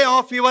this day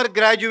of your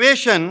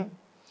graduation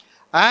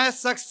as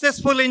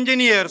successful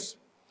engineers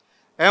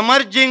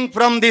emerging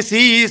from the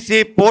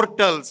CEC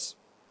portals.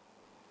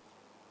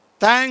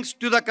 Thanks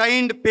to the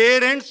kind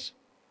parents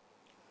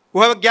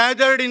who have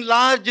gathered in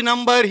large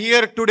number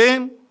here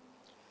today,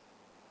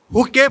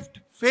 who kept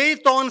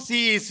faith on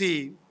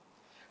CEC,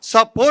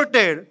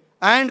 supported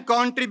and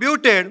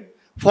contributed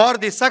for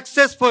the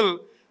successful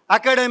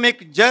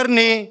academic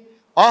journey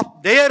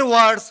of their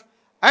wards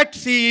at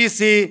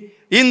CEC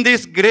in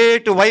this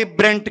great,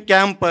 vibrant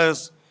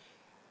campus.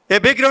 A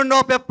big round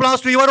of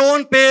applause to your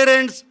own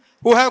parents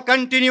who have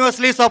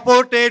continuously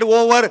supported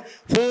over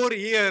 4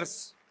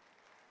 years.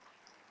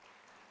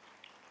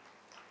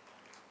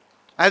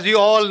 As you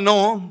all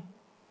know,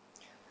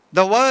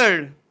 the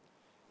world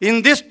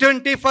in this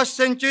 21st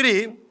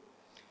century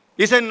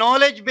is a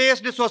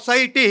knowledge-based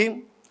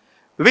society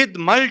with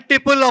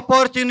multiple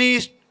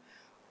opportunities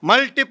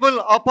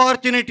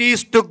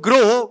to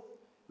grow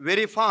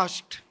very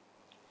fast.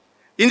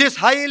 In this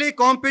highly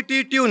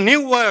competitive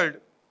new world,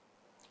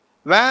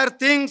 where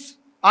things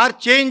are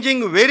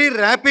changing very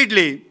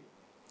rapidly,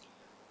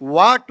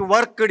 what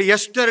worked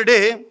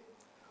yesterday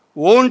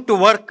won't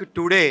work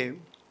today.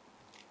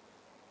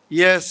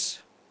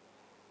 Yes,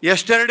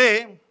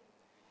 yesterday,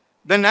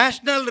 the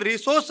natural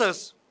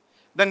resources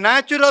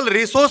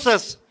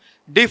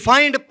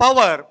defined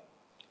power,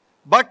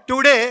 but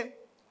today,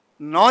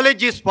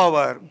 knowledge is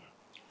power.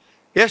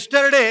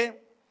 Yesterday,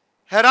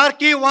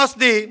 hierarchy was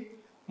the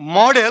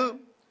model,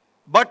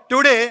 but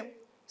today,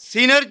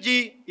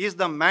 synergy is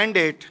the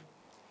mandate.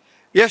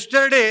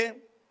 Yesterday,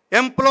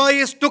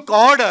 employees took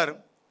order,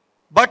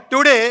 but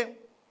today,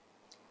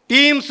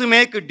 teams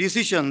make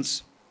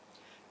decisions.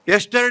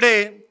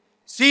 Yesterday,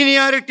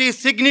 seniority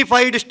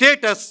signified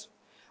status,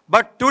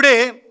 but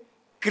today,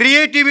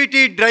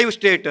 creativity drives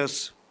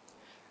status.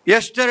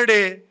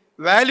 Yesterday,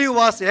 value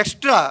was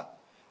extra,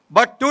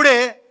 but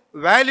today,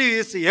 value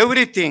is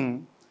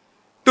everything.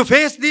 To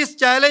face these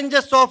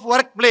challenges of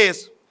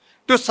workplace,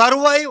 to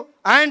survive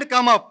and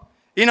come up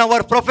in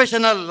our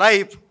professional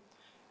life,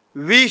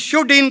 we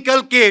should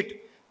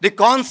inculcate the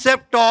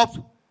concept of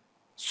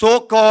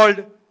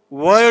so-called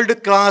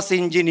world-class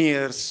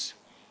engineers.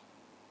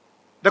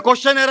 The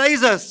question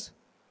arises,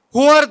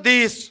 who are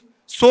these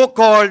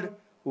so-called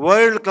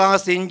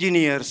world-class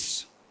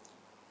engineers?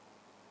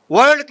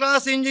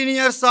 World-class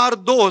engineers are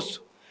those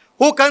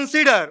who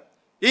consider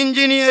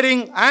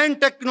engineering and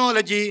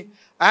technology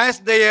as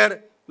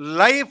their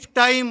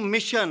lifetime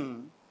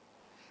mission.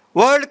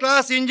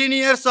 World-class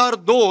engineers are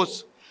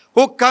those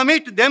who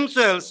commit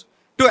themselves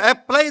to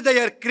apply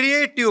their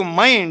creative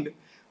mind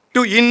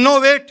to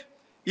innovate,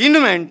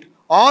 invent,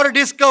 or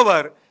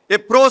discover a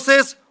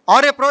process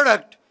or a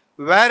product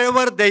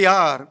wherever they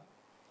are.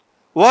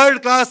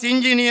 World-class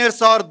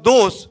engineers are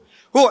those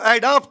who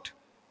adopt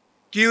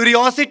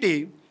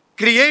curiosity,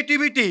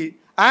 creativity,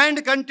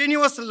 and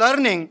continuous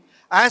learning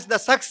as the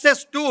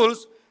success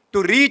tools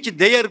to reach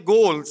their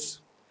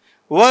goals.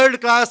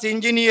 World-class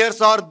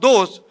engineers are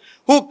those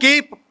who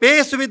keep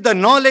pace with the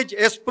knowledge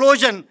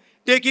explosion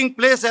taking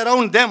place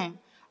around them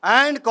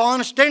and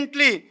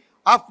constantly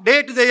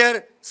update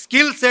their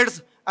skill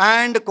sets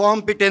and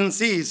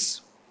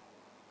competencies.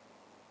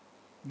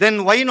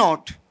 Then why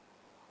not?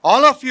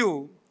 All of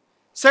you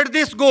set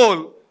this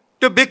goal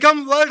to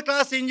become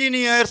world-class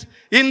engineers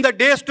in the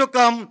days to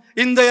come,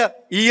 in the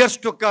years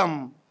to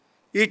come.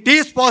 It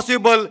is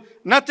possible.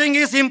 Nothing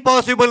is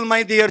impossible,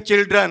 my dear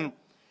children.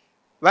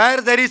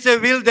 Where there is a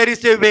will, there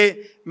is a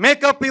way.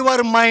 Make up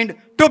your mind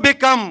to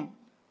become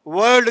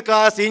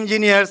world-class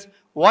engineers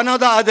one or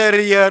the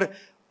other year,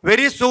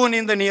 very soon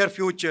in the near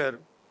future.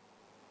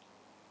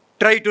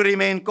 Try to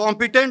remain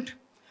competent,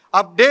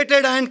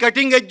 updated and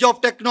cutting edge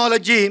of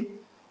technology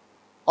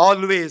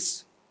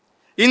always.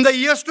 In the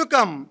years to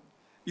come,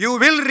 you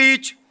will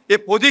reach a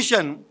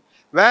position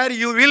where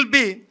you will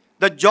be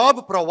the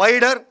job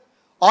provider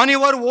on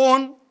your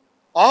own,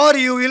 or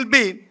you will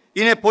be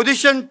in a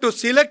position to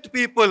select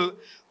people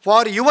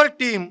for your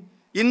team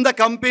in the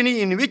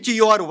company in which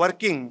you are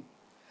working.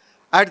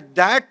 At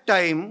that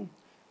time,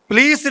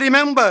 please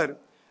remember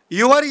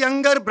your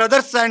younger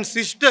brothers and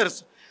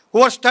sisters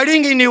who are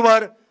studying in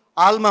your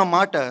alma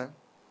mater.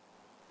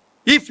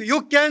 If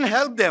you can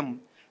help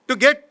them to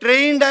get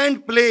trained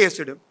and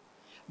placed,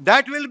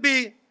 that will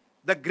be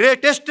the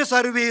greatest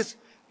service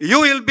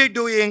you will be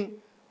doing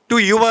to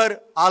your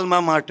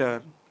alma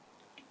mater.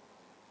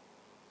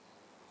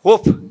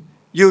 Hope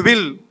you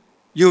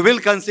will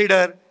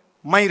consider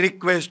my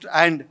request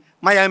and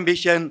my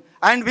ambition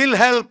and will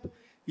help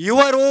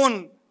your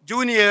own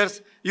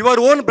juniors, your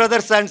own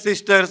brothers and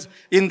sisters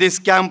in this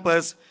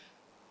campus.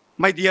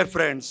 My dear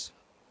friends,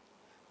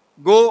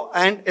 go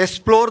and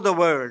explore the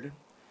world.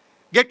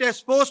 Get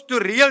exposed to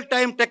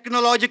real-time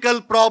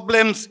technological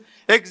problems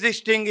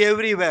existing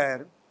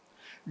everywhere.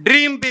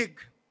 Dream big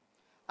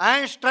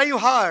and strive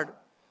hard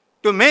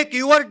to make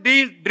your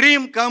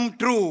dream come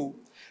true.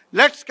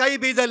 Let sky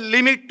be the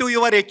limit to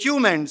your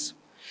achievements.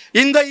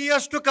 In the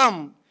years to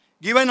come,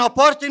 give an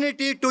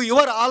opportunity to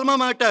your alma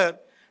mater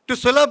to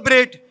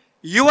celebrate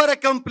your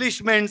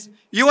accomplishments,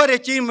 your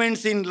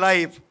achievements in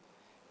life.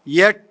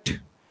 Yet,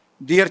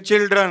 dear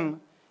children,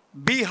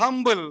 be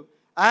humble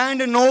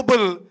and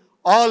noble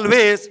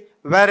always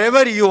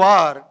wherever you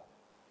are.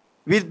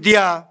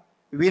 Vidya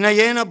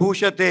Vinayena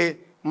Bhushate,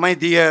 my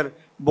dear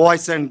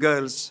boys and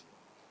girls.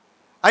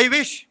 I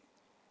wish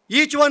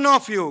each one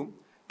of you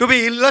to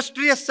be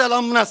illustrious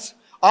alumnus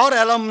or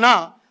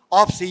alumna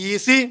of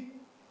CEC.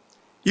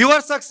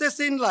 Your success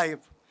in life,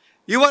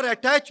 your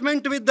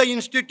attachment with the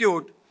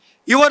institute,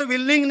 your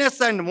willingness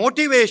and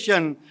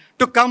motivation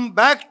to come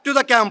back to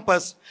the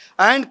campus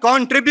and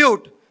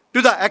contribute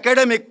to the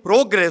academic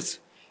progress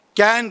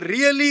can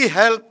really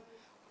help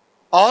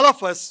all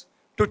of us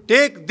to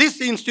take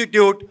this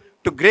institute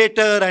to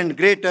greater and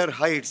greater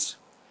heights.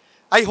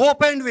 I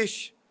hope and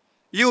wish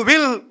you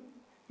will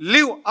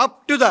live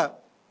up to the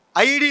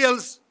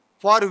ideals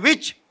for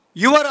which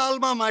your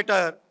alma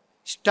mater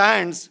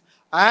stands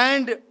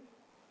and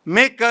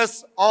make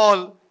us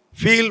all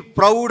feel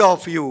proud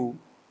of you.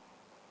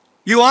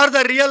 You are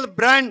the real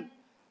brand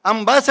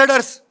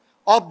ambassadors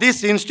of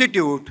this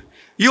institute.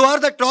 You are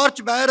the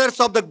torch bearers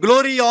of the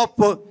glory of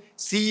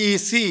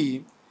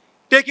CEC.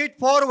 Take it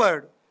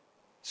forward,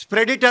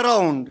 spread it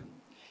around.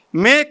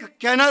 Make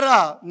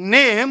Canara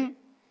name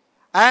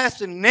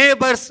as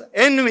neighbors'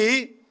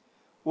 envy,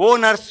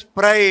 owners'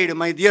 pride.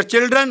 My dear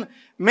children,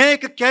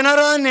 make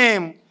Canara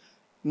name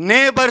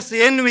neighbors'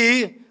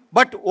 envy,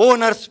 but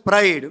owners'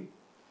 pride.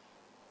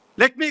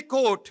 Let me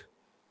quote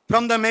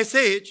from the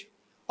message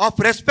of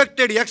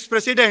respected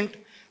ex-president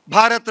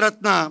Bharat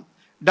Ratna,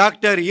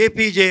 Dr.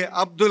 APJ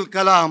Abdul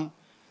Kalam,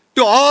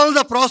 to all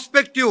the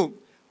prospective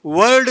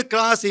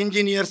world-class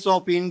engineers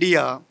of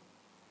India.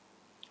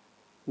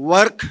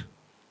 Work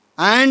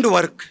and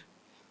work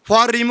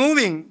for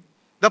removing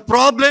the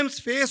problems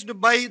faced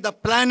by the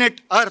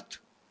planet Earth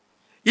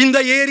in the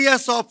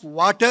areas of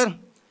water,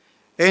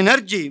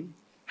 energy,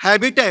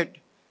 habitat,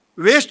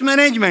 waste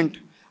management,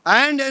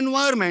 and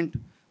environment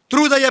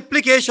through the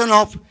application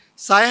of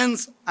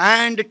science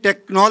and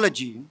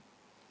technology.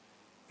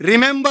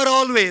 Remember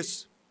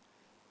always,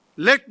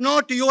 let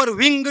not your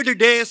winged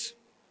days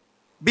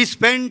be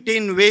spent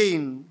in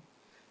vain.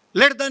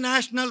 Let the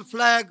national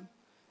flag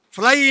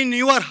fly in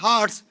your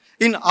hearts,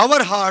 in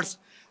our hearts,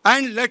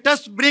 and let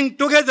us bring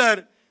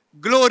together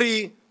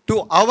glory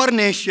to our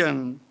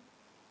nation.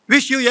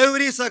 Wish you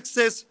every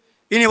success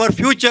in your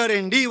future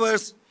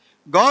endeavors.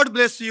 God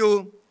bless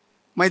you,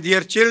 my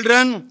dear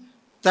children.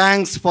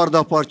 Thanks for the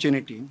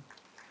opportunity.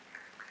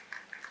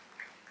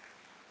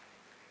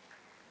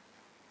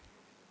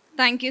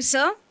 Thank you,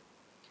 sir.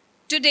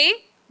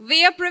 Today,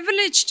 we are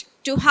privileged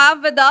to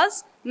have with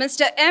us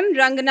Mr. M.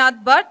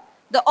 Ranganath Bhatt,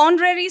 the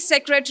Honorary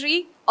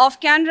Secretary of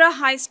Canara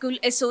High School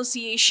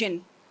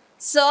Association.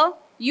 Sir,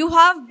 you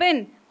have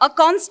been a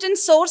constant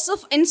source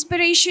of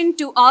inspiration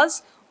to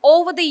us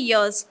over the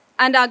years,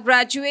 and our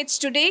graduates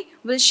today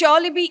will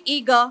surely be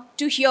eager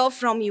to hear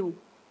from you.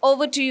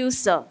 Over to you,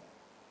 sir.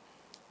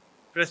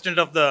 President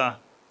of the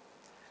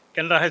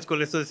Canara High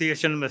School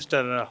Association,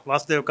 Mr.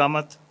 Vasudev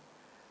Kamath,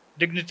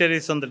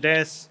 dignitaries on the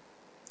dais,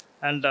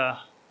 and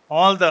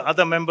all the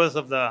other members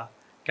of the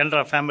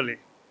Canara family.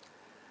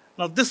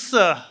 Now, this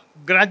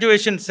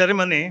graduation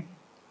ceremony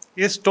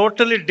is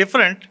totally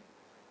different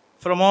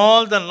from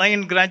all the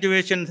 9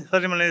 graduation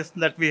ceremonies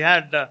that we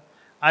had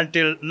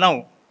until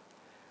now.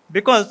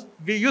 Because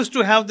we used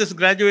to have this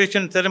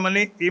graduation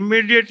ceremony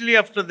immediately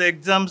after the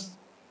exams,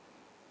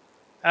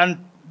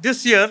 and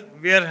this year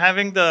we are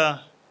having the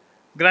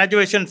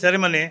graduation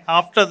ceremony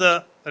after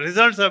the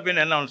results have been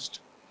announced.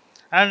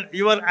 And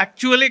you are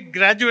actually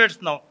graduates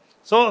now.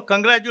 So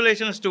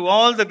congratulations to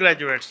all the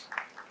graduates.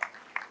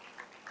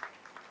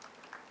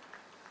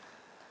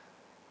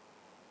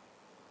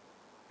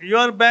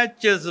 Your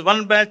batch is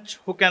one batch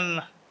who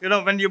can,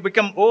 when you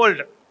become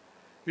old,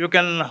 you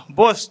can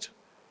boast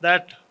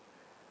that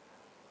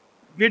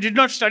we did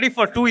not study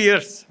for 2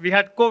 years. We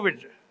had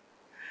COVID.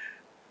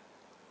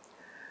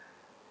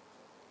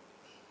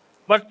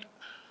 But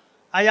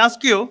I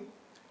ask you,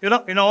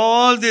 in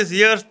all these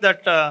years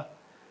that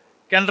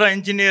Canara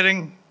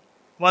Engineering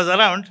was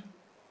around,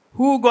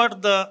 who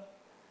got the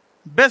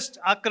best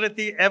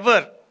Akriti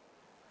ever?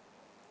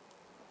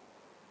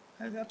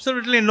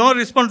 Absolutely no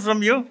response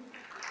from you.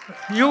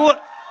 You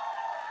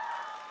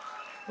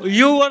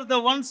were the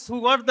ones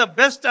who got the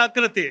best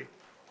Akriti.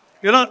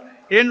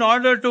 In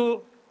order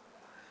to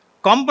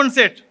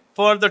compensate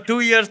for the 2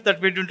 years that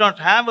we did not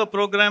have a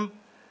program,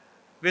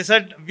 we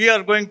said we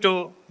are going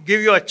to give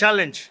you a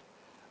challenge.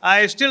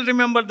 I still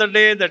remember the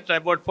day that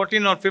about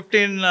 14 or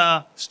 15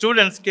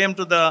 students came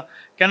to the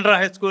Canara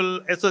High School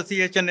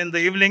Association in the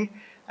evening,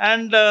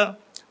 and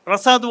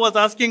Prasad was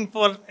asking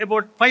for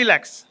about 5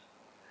 lakhs.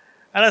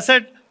 And I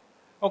said,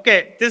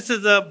 okay, this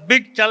is a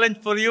big challenge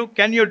for you.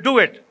 Can you do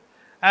it?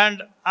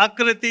 And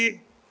Akriti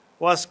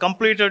was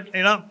completed.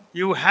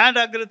 You had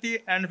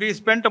Akriti, and we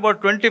spent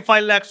about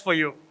 25 lakhs for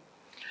you.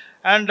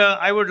 And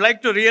I would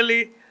like to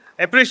really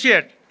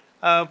appreciate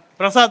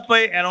Prasad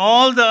Pai and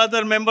all the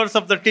other members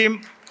of the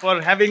team for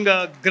having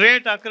a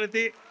great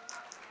Akriti.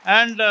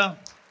 And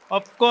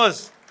of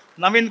course,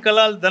 Naveen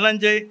Kalal,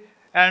 Dhananjay,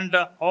 and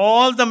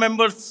all the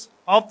members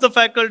of the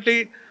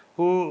faculty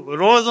who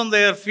rose on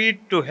their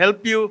feet to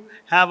help you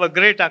have a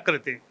great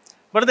Akriti.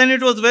 But then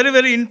it was very,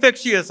 very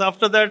infectious.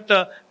 After that,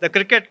 the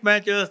cricket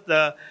matches,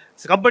 the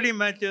kabaddi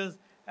matches,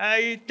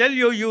 I tell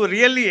you, you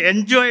really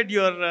enjoyed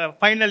your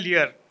final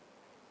year.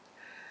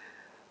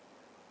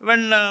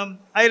 When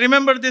I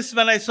remember this,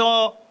 when I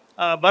saw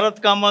Bharat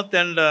Kamath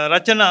and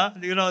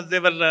Rachana, they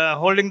were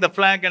holding the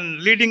flag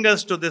and leading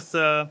us to this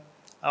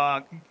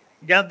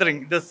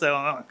gathering, this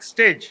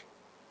stage.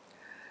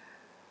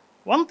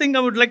 One thing I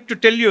would like to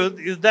tell you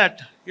is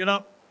that,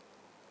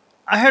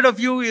 ahead of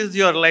you is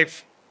your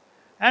life.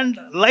 And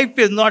life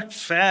is not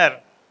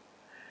fair.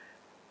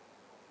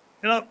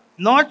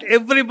 Not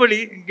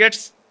everybody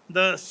gets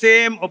the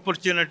same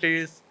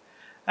opportunities.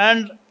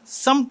 And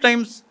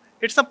sometimes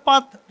it's a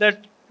path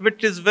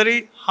which is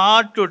very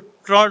hard to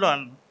trod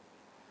on.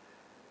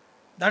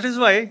 That is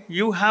why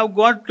you have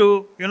got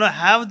to,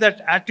 have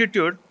that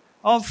attitude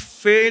of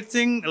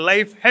facing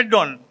life head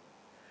on.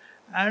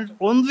 And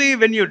only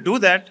when you do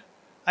that,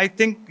 I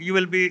think you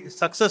will be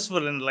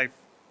successful in life.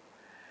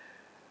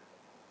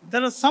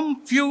 There are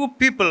some few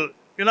people,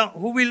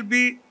 who will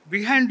be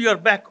behind your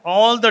back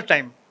all the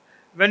time.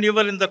 When you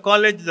were in the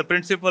college, the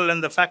principal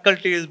and the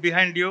faculty is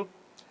behind you.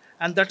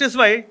 And that is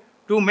why,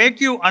 to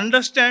make you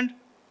understand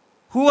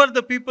who are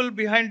the people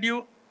behind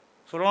you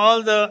for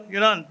all the,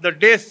 the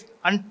days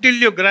until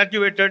you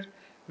graduated,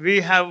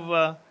 we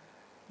have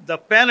the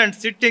parents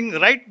sitting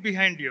right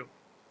behind you.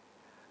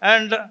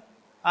 And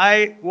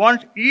I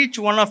want each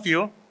one of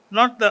you,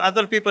 not the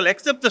other people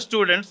except the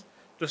students,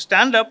 to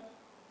stand up.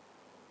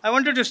 I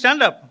want you to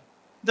stand up.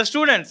 The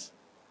students,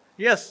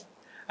 yes.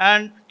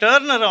 And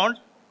turn around,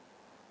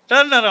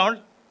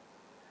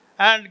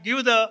 and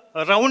give the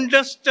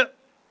roundest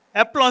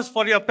applause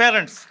for your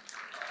parents.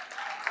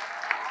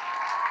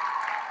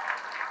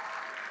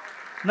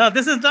 Now,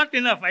 this is not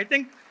enough. I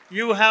think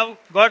you have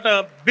got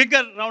a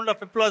bigger round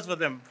of applause for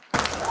them.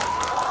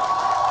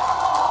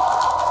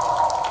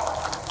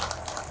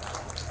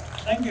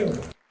 Thank you.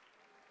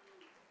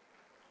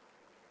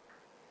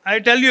 I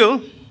tell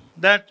you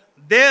that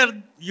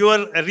they're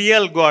your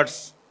real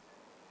gods.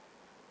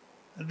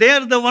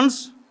 They're the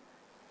ones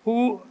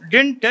who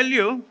didn't tell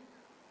you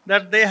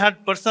that they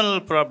had personal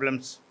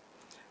problems.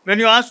 When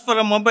you asked for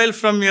a mobile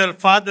from your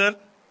father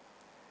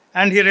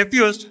and he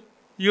refused,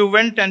 you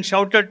went and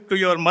shouted to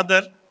your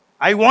mother,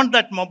 I want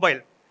that mobile.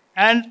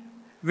 And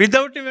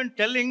without even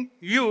telling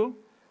you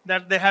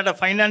that they had a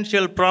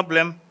financial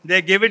problem,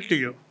 they gave it to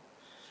you.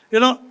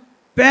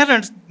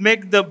 Parents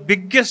make the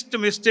biggest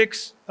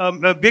mistakes,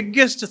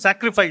 biggest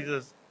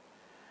sacrifices.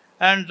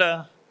 And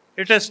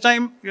it is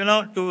time,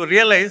 to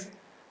realize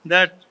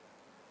that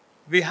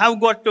we have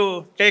got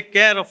to take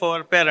care of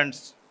our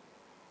parents.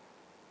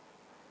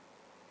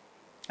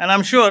 And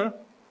I'm sure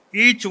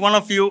each one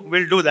of you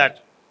will do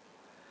that.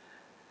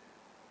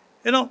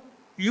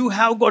 You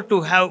have got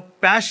to have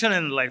passion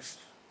in life.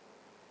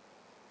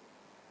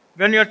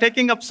 When you're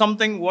taking up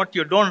something what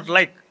you don't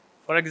like,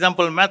 for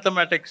example,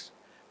 mathematics,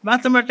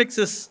 Mathematics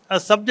is a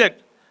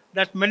subject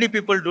that many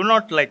people do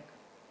not like.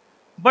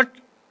 But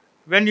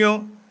when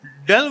you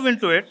delve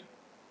into it,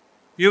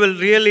 you will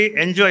really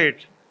enjoy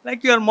it.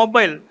 Like your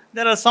mobile,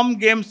 there are some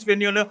games when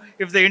you know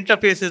if the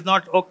interface is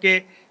not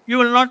okay, you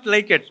will not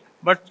like it.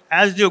 But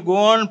as you go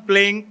on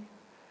playing,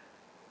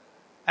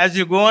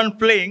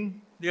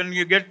 then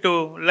you get to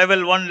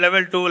level 1,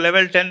 level 2,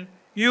 level 10,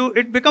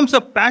 it becomes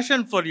a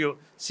passion for you.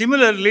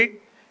 Similarly,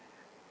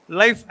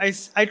 life,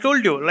 I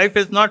told you, life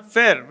is not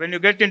fair. When you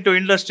get into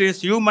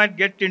industries, you might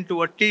get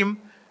into a team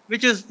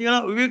which is,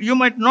 you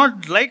might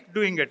not like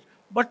doing it.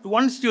 But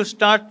once you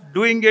start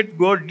doing it,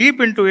 go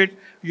deep into it,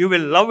 you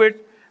will love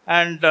it.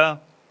 And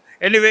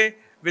anyway,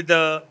 with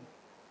the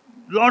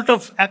lot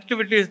of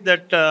activities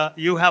that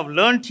you have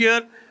learned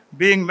here,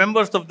 being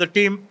members of the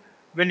team,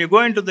 when you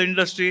go into the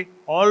industry,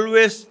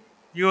 always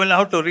you will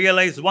have to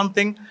realize one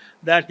thing,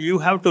 that you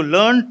have to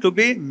learn to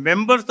be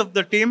members of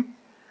the team,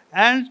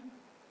 and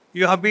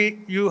you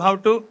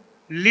have to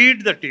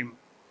lead the team.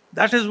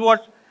 That is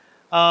what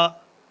a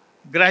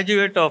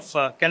graduate of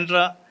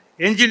Canara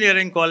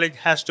Engineering College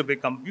has to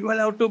become. You will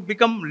have to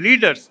become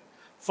leaders.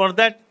 For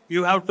that,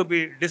 you have to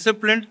be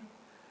disciplined.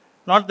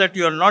 Not that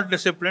you are not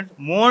disciplined,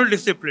 more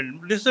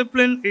disciplined.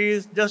 Discipline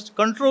is just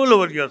control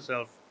over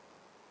yourself.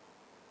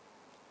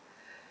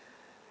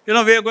 We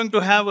are going to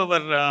have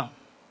our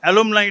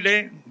Alumni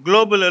Day,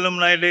 Global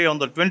Alumni Day on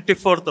the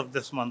 24th of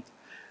this month.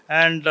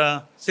 And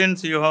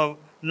since you have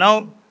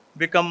now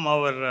become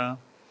our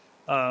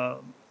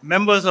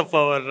members of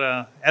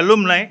our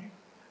alumni,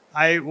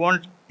 I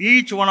want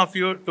each one of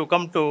you to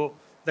come to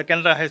the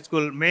Canara High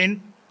School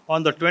main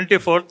on the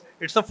 24th.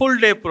 It's a full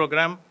day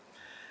program.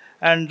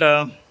 And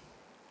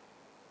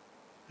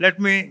let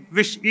me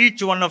wish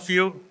each one of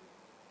you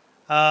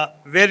a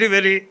very,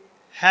 very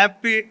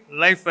happy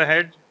life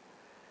ahead,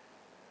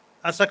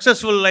 a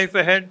successful life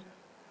ahead.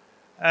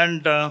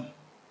 And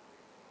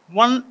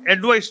one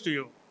advice to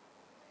you,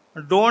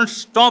 don't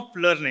stop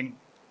learning.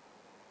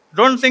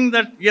 Don't think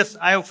that, yes,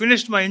 I have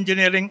finished my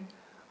engineering,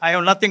 I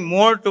have nothing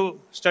more to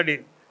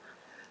study.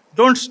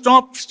 Don't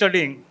stop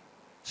studying.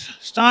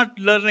 Start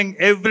learning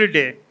every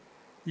day.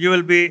 You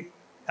will be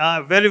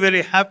a very,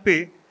 very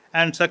happy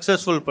and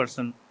successful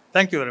person.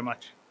 Thank you very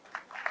much.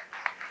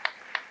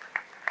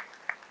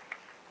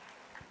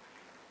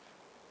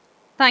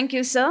 Thank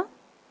you, sir.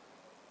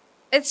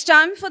 It's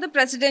time for the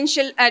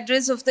presidential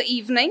address of the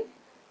evening.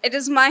 It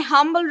is my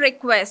humble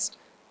request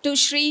to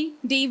Shri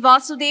D.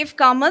 Vasudev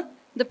Kamath,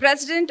 the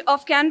President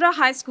of Canara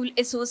High School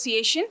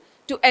Association,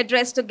 to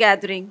address the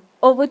gathering.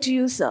 Over to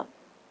you, sir.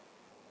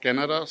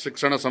 Canara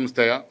ಶಿಕ್ಷಣ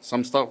ಸಂಸ್ಥೆಯ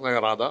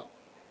ಸಂಸ್ಥಾಪಕರಾದ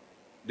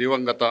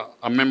ದಿವಂಗತ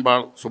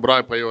ಅಮ್ಮೆಂಬಾಳ್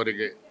Subraya pi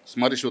ಅವರಿಗೆ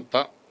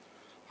ಸ್ಮರಿಸುತ್ತಾ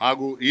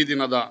ಹಾಗೂ ಈ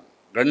ದಿನದ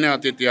ಗಣ್ಯ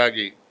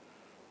ಅತಿಥಿಯಾಗಿ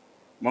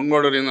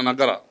ಮಂಗಳೂರಿನ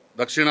ನಗರ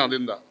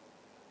ದಕ್ಷಿಣದಿಂದ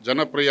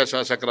ಜನಪ್ರಿಯ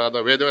ಶಾಸಕರಾದ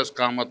ವೇದವ್ಯಾಸ್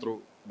ಕಾಮತ್ರು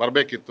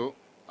ಬರಬೇಕಿತ್ತು.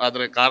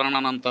 ಆದರೆ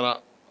ಕಾರಣಾನಂತರ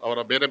ಅವರ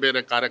ಬೇರೆ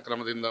ಬೇರೆ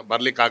ಕಾರ್ಯಕ್ರಮದಿಂದ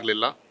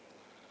ಬರಲಿಕ್ಕಾಗಲಿಲ್ಲ.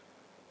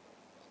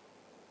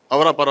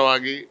 ಅವರ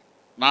ಪರವಾಗಿ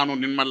ನಾನು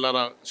ನಿಮ್ಮೆಲ್ಲರ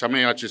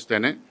ಕ್ಷಮೆ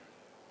ಯಾಚಿಸ್ತೇನೆ.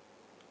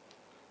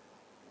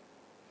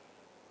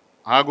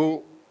 ಹಾಗೂ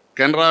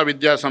ಕೆನರಾ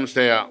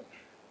ವಿದ್ಯಾಸಂಸ್ಥೆಯ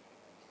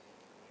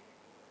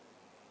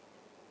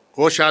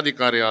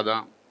ಕೋಶಾಧಿಕಾರಿಯಾದ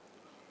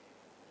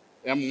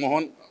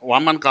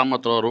ವಾಮನ್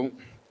ಕಾಮತ್ ಅವರು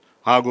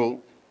ಹಾಗೂ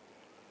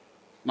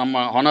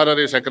ನಮ್ಮ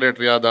ಹಾನರರಿ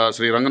ಸೆಕ್ರೆಟರಿಯಾದ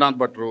ಶ್ರೀ ರಂಗನಾಥ್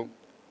ಭಟ್ರು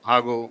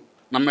ಹಾಗೂ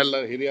ನಮ್ಮೆಲ್ಲ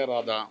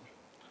ಹಿರಿಯರಾದ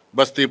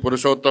ಬಸ್ತಿ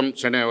ಪುರುಷೋತ್ತಮ್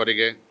ಶೆಣೆ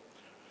ಅವರಿಗೆ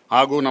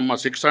ಹಾಗೂ ನಮ್ಮ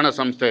ಶಿಕ್ಷಣ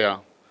ಸಂಸ್ಥೆಯ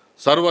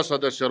ಸರ್ವ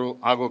ಸದಸ್ಯರು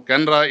ಹಾಗೂ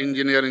ಕೆನರಾ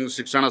ಇಂಜಿನಿಯರಿಂಗ್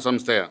ಶಿಕ್ಷಣ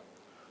ಸಂಸ್ಥೆಯ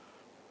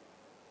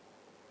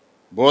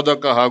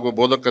ಬೋಧಕ ಹಾಗೂ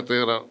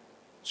ಬೋಧಕತೆಯರ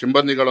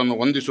ಸಿಬ್ಬಂದಿಗಳನ್ನು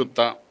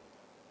ವಂದಿಸುತ್ತಾ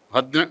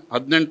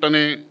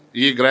 18ನೇ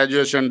ಈ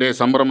ಗ್ರ್ಯಾಜುಯೇಷನ್ ಡೇ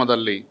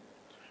ಸಂಭ್ರಮದಲ್ಲಿ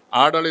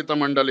ಆಡಳಿತ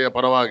ಮಂಡಳಿಯ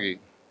ಪರವಾಗಿ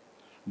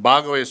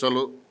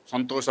ಭಾಗವಹಿಸಲು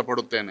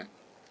ಸಂತೋಷಪಡುತ್ತೇನೆ.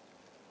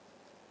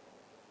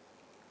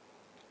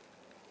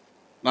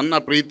 ನನ್ನ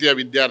ಪ್ರೀತಿಯ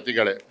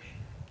ವಿದ್ಯಾರ್ಥಿಗಳೇ,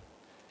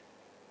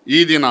 ಈ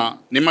ದಿನ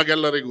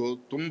ನಿಮಗೆಲ್ಲರಿಗೂ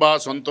ತುಂಬ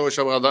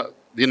ಸಂತೋಷವಾದ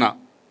ದಿನ.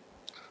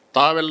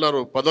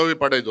 ತಾವೆಲ್ಲರೂ ಪದವಿ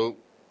ಪಡೆದು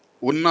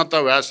ಉನ್ನತ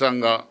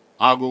ವ್ಯಾಸಂಗ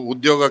ಹಾಗೂ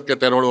ಉದ್ಯೋಗಕ್ಕೆ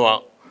ತೆರಳುವ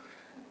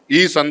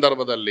ಈ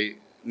ಸಂದರ್ಭದಲ್ಲಿ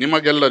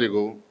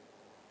ನಿಮಗೆಲ್ಲರಿಗೂ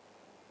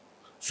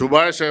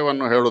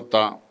ಶುಭಾಶಯವನ್ನು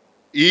ಹೇಳುತ್ತಾ,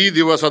 ಈ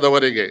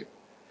ದಿವಸದವರೆಗೆ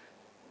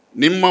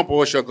ನಿಮ್ಮ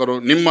ಪೋಷಕರು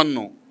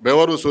ನಿಮ್ಮನ್ನು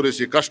ಬೆವರು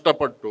ಸುರಿಸಿ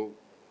ಕಷ್ಟಪಟ್ಟು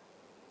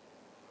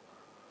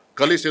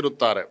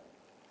ಕಲಿಸಿರುತ್ತಾರೆ.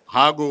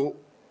 ಹಾಗೂ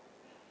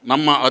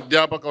ನಮ್ಮ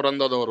ಅಧ್ಯಾಪಕ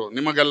ವೃಂದದವರು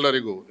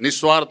ನಿಮಗೆಲ್ಲರಿಗೂ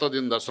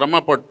ನಿಸ್ವಾರ್ಥದಿಂದ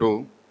ಶ್ರಮಪಟ್ಟು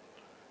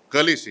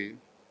ಕಲಿಸಿ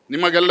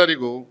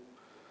ನಿಮಗೆಲ್ಲರಿಗೂ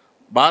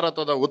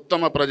ಭಾರತದ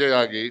ಉತ್ತಮ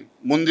ಪ್ರಜೆಯಾಗಿ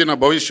ಮುಂದಿನ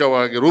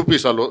ಭವಿಷ್ಯವಾಗಿ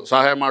ರೂಪಿಸಲು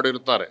ಸಹಾಯ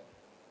ಮಾಡಿರುತ್ತಾರೆ.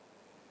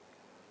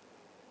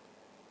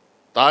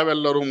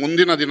 ತಾವೆಲ್ಲರೂ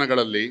ಮುಂದಿನ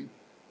ದಿನಗಳಲ್ಲಿ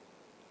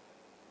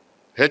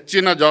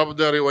ಹೆಚ್ಚಿನ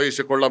ಜವಾಬ್ದಾರಿ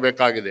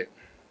ವಹಿಸಿಕೊಳ್ಳಬೇಕಾಗಿದೆ.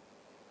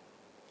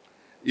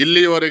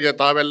 ಇಲ್ಲಿಯವರೆಗೆ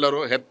ತಾವೆಲ್ಲರೂ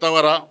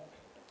ಹೆತ್ತವರ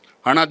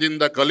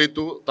ಹಣದಿಂದ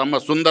ಕಲಿತು ತಮ್ಮ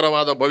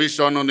ಸುಂದರವಾದ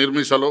ಭವಿಷ್ಯವನ್ನು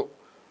ನಿರ್ಮಿಸಲು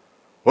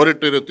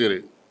ಹೊರಟಿರುತ್ತೀರಿ.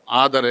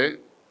 ಆದರೆ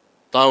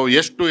ತಾವು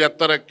ಎಷ್ಟು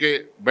ಎತ್ತರಕ್ಕೆ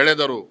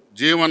ಬೆಳೆದರೂ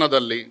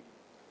ಜೀವನದಲ್ಲಿ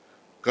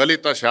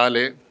ಕಲಿತ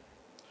ಶಾಲೆ,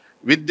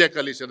 ವಿದ್ಯೆ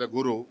ಕಲಿಸಿದ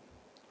ಗುರು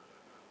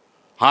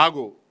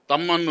ಹಾಗೂ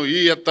ತಮ್ಮನ್ನು ಈ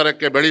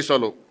ಎತ್ತರಕ್ಕೆ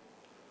ಬೆಳೆಸಲು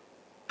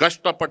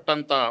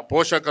ಕಷ್ಟಪಟ್ಟಂಥ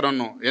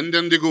ಪೋಷಕರನ್ನು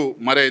ಎಂದೆಂದಿಗೂ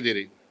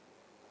ಮರೆಯದಿರಿ.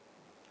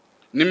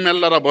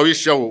 ನಿಮ್ಮೆಲ್ಲರ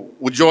ಭವಿಷ್ಯವು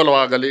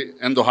ಉಜ್ವಲವಾಗಲಿ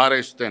ಎಂದು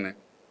ಹಾರೈಸುತ್ತೇನೆ.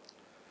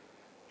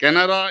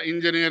 ಕೆನರಾ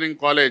ಇಂಜಿನಿಯರಿಂಗ್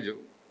ಕಾಲೇಜು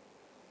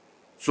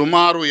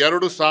ಸುಮಾರು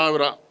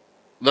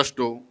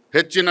 2,000ದಷ್ಟು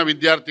ಹೆಚ್ಚಿನ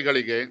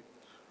ವಿದ್ಯಾರ್ಥಿಗಳಿಗೆ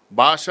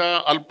ಭಾಷಾ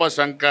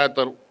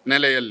ಅಲ್ಪಸಂಖ್ಯಾತರ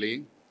ನೆಲೆಯಲ್ಲಿ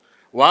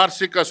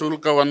ವಾರ್ಷಿಕ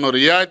ಶುಲ್ಕವನ್ನು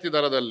ರಿಯಾಯಿತಿ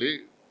ದರದಲ್ಲಿ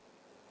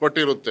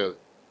ಕೊಟ್ಟಿರುತ್ತೇವೆ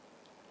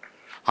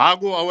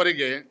ಹಾಗೂ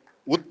ಅವರಿಗೆ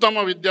ಉತ್ತಮ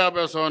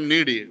ವಿದ್ಯಾಭ್ಯಾಸವನ್ನು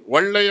ನೀಡಿ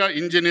ಒಳ್ಳೆಯ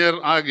ಇಂಜಿನಿಯರ್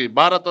ಆಗಿ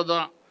ಭಾರತದ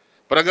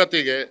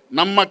ಪ್ರಗತಿಗೆ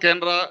ನಮ್ಮ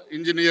ಕೆನರಾ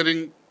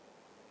ಇಂಜಿನಿಯರಿಂಗ್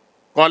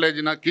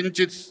ಕಾಲೇಜಿನ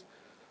ಕಿಂಚಿತ್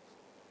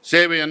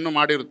ಸೇವೆಯನ್ನು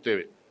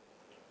ಮಾಡಿರುತ್ತೇವೆ.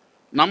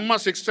 ನಮ್ಮ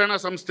ಶಿಕ್ಷಣ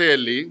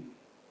ಸಂಸ್ಥೆಯಲ್ಲಿ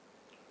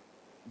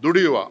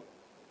ದುಡಿಯುವ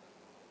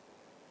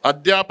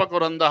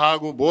ಅಧ್ಯಾಪಕರಿಂದ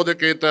ಹಾಗೂ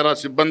ಬೋಧಕೇತರ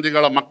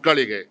ಸಿಬ್ಬಂದಿಗಳ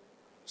ಮಕ್ಕಳಿಗೆ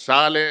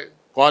ಶಾಲೆ,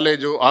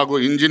 ಕಾಲೇಜು ಹಾಗೂ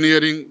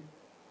ಇಂಜಿನಿಯರಿಂಗ್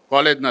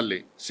ಕಾಲೇಜಿನಲ್ಲಿ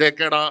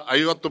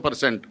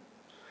 50%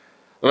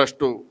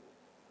 ರಷ್ಟು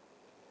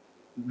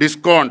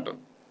ಡಿಸ್ಕೌಂಟ್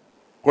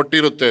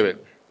ಕೊಟ್ಟಿರುತ್ತೇವೆ.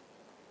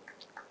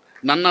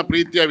 ನನ್ನ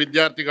ಪ್ರೀತಿಯ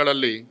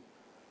ವಿದ್ಯಾರ್ಥಿಗಳಲ್ಲಿ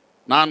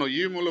ನಾನು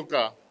ಈ ಮೂಲಕ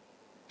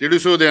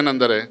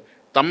ತಿಳಿಸುವುದೇನೆಂದರೆ,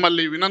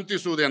 ತಮ್ಮಲ್ಲಿ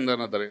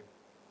ವಿನಂತಿಸುವುದೇನೆಂದರೆ,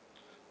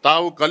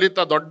 ತಾವು ಕಲಿತ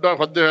ದೊಡ್ಡ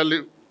ಹುದ್ದೆಯಲ್ಲಿ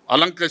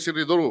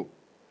ಅಲಂಕರಿಸಿದರೂ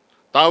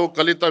ತಾವು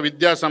ಕಲಿತ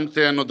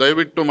ವಿದ್ಯಾಸಂಸ್ಥೆಯನ್ನು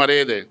ದಯವಿಟ್ಟು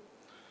ಮರೆಯದೆ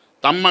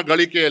ತಮ್ಮ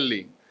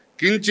ಗಳಿಕೆಯಲ್ಲಿ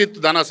ಕಿಂಚಿತ್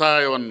ಧನ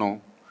ಸಹಾಯವನ್ನು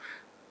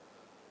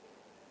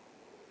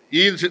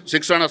ಈ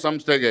ಶಿಕ್ಷಣ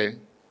ಸಂಸ್ಥೆಗೆ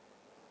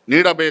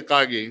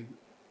ನೀಡಬೇಕಾಗಿ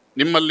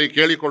ನಿಮ್ಮಲ್ಲಿ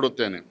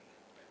ಕೇಳಿಕೊಳ್ಳುತ್ತೇನೆ.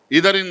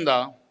 ಇದರಿಂದ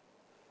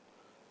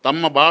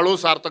ತಮ್ಮ ಬಾಳು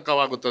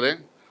ಸಾರ್ಥಕವಾಗುತ್ತದೆ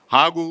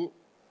ಹಾಗೂ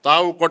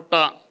ತಾವು ಕೊಟ್ಟ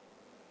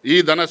ಈ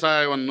ಧನ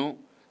ಸಹಾಯವನ್ನು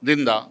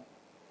ದಿಂದ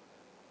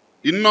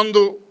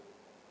ಇನ್ನೊಂದು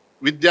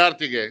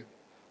ವಿದ್ಯಾರ್ಥಿಗೆ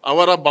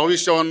ಅವರ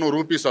ಭವಿಷ್ಯವನ್ನು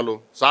ರೂಪಿಸಲು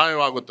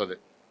ಸಹಾಯವಾಗುತ್ತದೆ.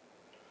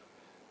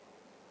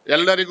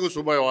 ಎಲ್ಲರಿಗೂ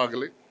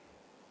ಶುಭವಾಗಲಿ.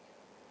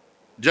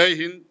 ಜೈ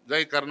ಹಿಂದ್,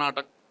 ಜೈ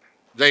ಕರ್ನಾಟಕ,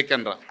 ಜೈ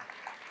Canara.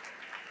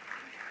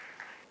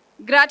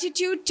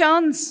 Gratitude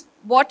turns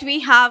what we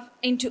have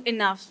into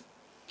enough.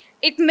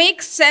 It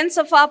makes sense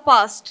of our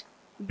past,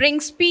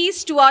 brings peace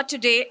to our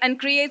today, and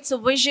creates a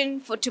vision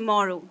for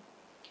tomorrow.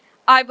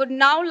 I would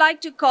now like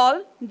to call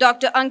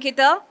Dr.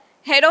 Ankita,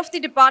 Head of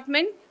the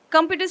Department,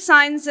 Computer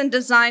Science and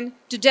Design,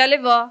 to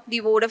deliver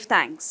the vote of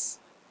thanks.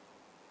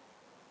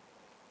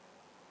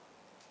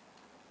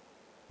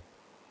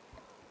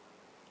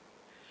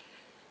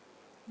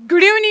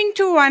 Good evening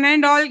to one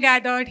and all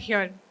gathered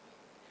here.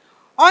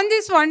 On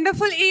this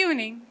wonderful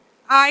evening,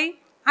 I,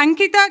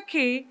 Ankita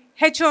K.,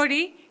 HOD,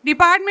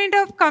 Department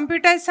of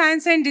Computer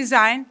Science and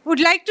Design,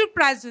 would like to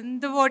present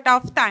the vote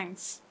of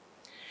thanks.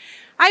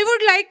 I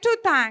would like to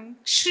thank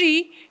Shri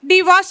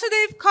D.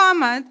 Vasudev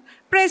Kamath,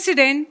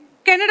 President,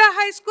 Canara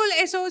High School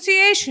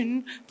Association,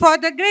 for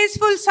the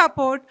graceful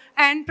support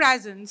and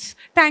presence.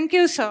 Thank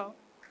you, sir.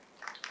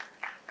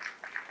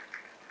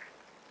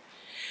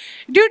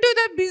 Due to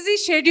the busy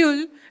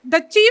schedule,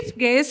 the chief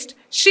guest,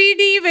 Shri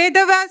D.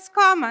 Vedavas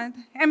Kamath,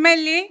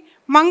 MLA,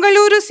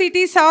 Mangaluru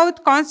City South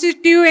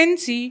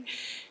Constituency,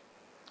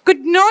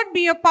 could not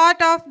be a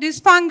part of this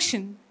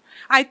function.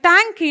 I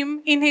thank him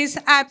in his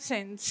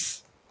absence.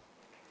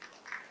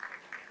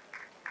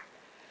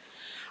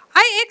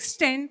 I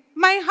extend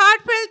my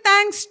heartfelt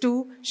thanks to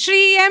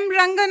Shri M.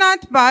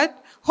 Ranganath Bhatt,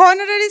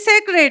 Honorary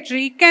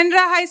Secretary,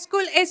 Canara High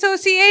School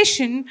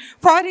Association,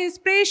 for his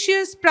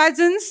precious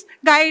presence,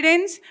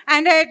 guidance,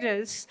 and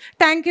address.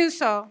 Thank you,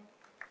 sir.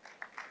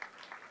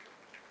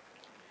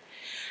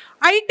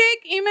 I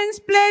take immense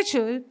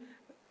pleasure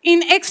in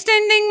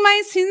extending my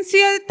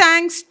sincere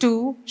thanks to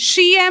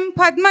Shri M.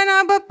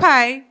 Padmanabha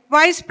Pai,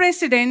 Vice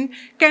President,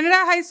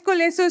 Canara High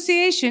School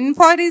Association,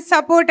 for his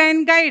support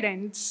and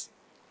guidance.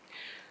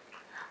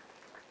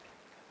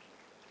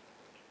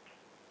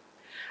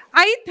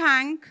 I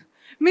thank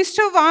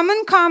Mr. Vaman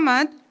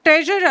Kamath,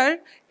 Treasurer,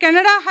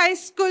 Canara High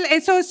School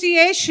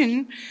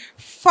Association,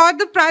 for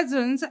the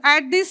presence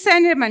at this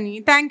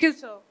ceremony. Thank you,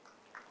 sir.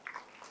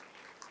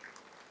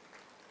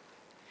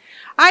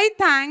 I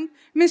thank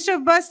Mr.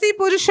 Basti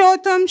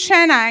Purushottam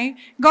Shenai,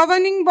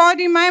 Governing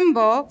Body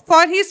Member,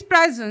 for his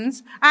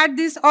presence at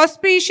this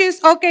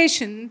auspicious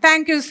occasion.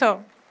 Thank you, sir.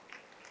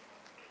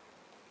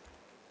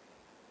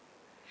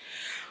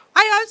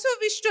 I also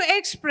wish to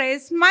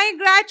express my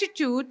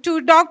gratitude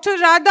to Dr.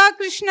 Radha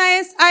Krishna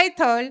S.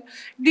 Aithal,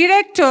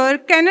 Director,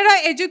 Canara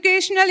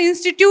Educational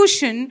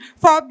Institution,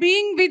 for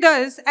being with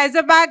us as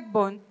a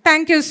backbone.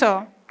 Thank you,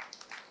 sir.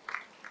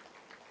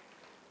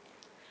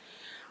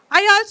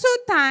 I also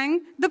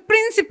thank the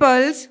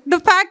principals, the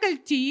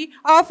faculty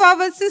of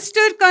our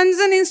sister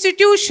concern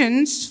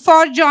institutions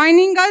for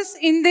joining us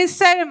in this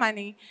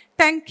ceremony.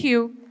 Thank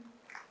you.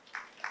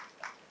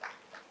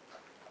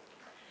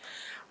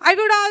 I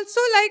would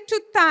also like to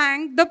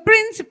thank the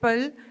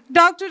principal,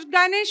 Dr.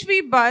 Ganesh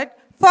V. Bhatt,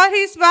 for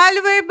his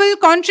valuable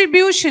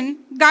contribution,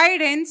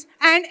 guidance,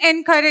 and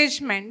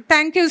encouragement.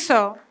 Thank you,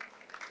 sir.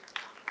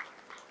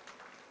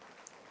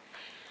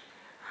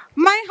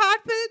 My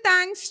heartfelt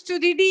thanks to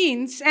the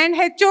deans and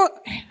heads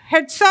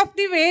of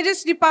the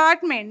various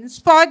departments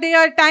for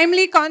their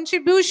timely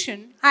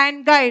contribution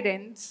and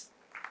guidance.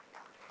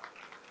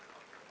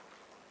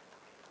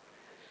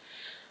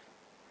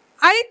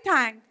 I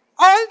thank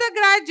all the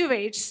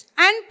graduates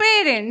and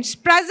parents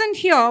present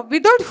here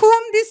without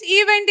whom this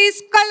event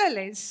is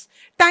colorless.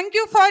 Thank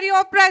you for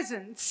your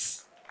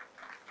presence.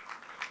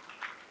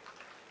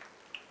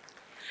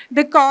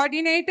 The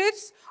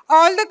coordinators,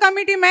 all the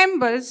committee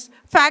members,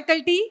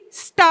 faculty,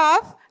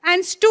 staff,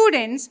 and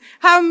students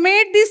have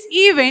made this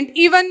event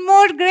even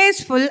more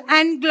graceful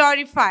and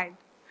glorified.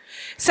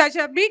 Such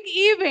a big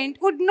event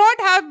would not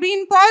have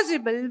been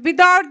possible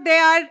without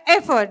their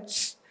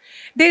efforts.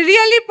 They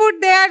really put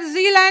their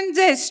zeal and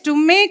zest to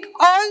make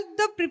all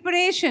the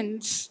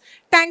preparations.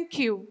 Thank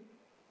you.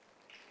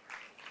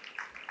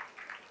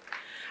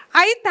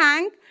 I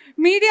thank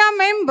media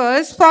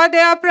members for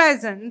their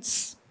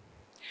presence.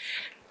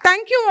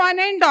 Thank you one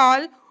and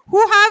all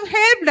who have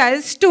helped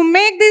us to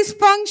make this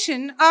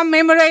function a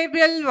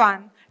memorable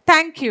one.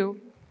 Thank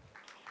you.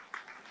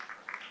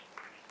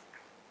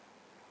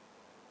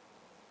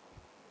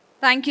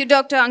 Thank you,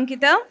 Dr.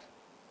 Ankita.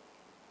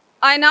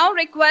 I now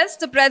request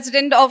the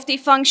president of the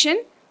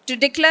function to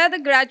declare the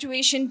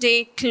graduation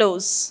day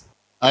close.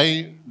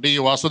 I, D.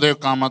 Vasudev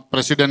Kamath,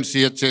 President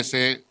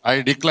CHSA,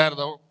 I declare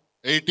the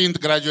 18th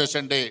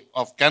graduation day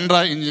of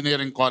Canara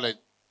Engineering College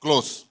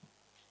close.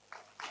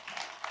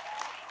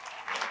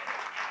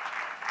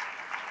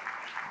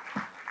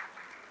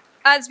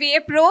 As we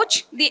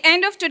approach the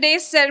end of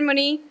today's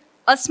ceremony,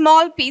 a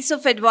small piece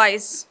of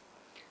advice.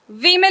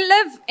 We may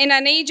live in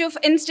an age of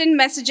instant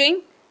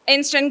messaging,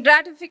 instant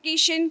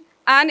gratification,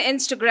 and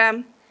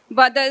Instagram,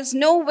 but there is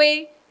no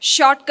way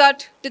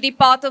shortcut to the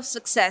path of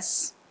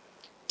success.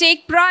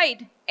 Take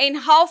pride in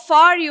how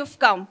far you've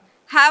come.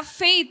 Have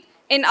faith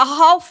in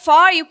how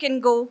far you can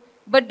go,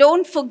 but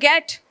don't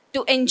forget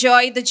to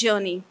enjoy the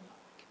journey.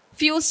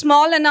 Few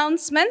small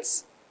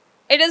announcements.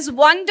 It is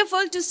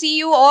wonderful to see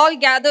you all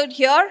gathered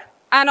here,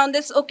 and on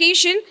this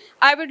occasion,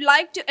 I would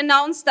like to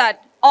announce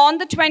that on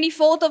the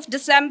 24th of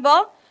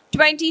December,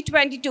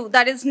 2022,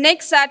 that is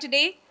next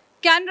Saturday,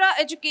 Canara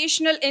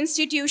Educational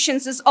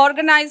Institutions is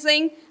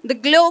organizing the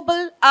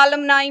Global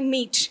Alumni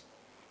Meet.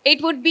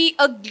 It would be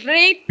a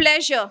great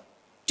pleasure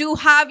to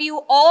have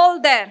you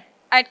all there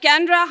at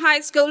Canara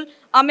High School,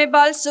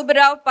 Amibal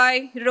Subbarao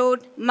Pai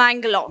Road,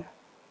 Mangalore.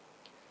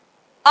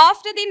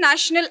 After the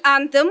national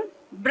anthem,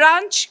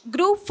 branch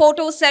group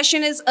photo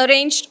session is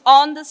arranged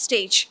on the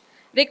stage.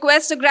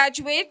 Request the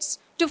graduates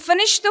to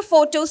finish the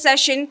photo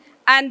session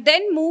and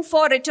then move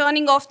for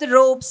returning of the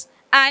robes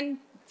and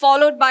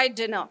followed by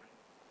dinner.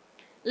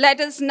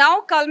 Let us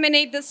now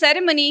culminate the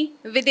ceremony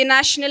with the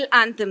national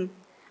anthem.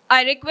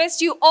 I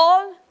request you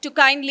all to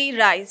kindly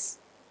rise.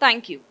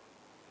 Thank you.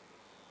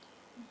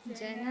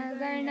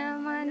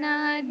 जनगणमनाधिनायक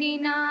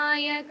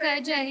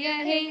जय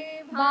हे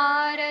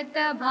भारत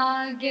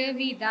भाग्य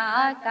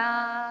विधाता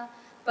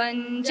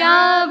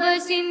पंजाब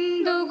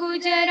सिंधु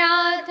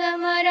गुजरात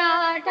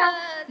मराठा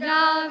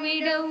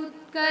द्राविड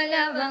उत्कल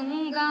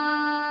गंगा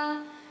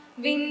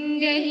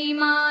विंध्य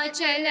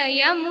हिमाचल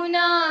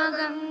यमुना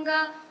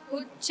गंगा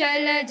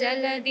उच्चल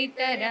जलधि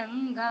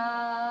तरंगा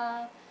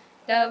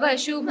तव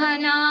शुभ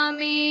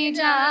नामे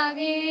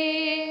जागे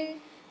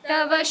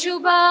तव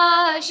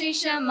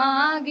शुभाशिष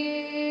मागे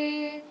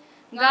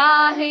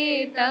गाहे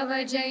तव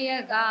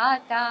जय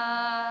गाता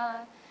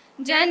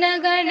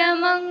जनगण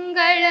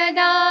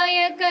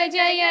मंगलदायक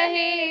जय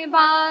हे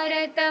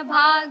भारत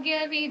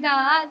भाग्य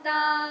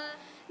विधाता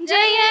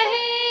जय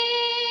हे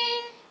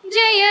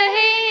जय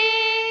हे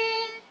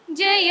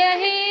जय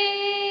हे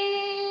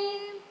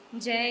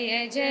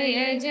जय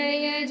जय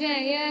जय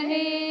जय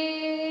हे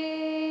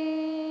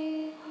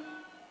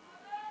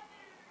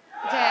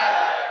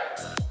जय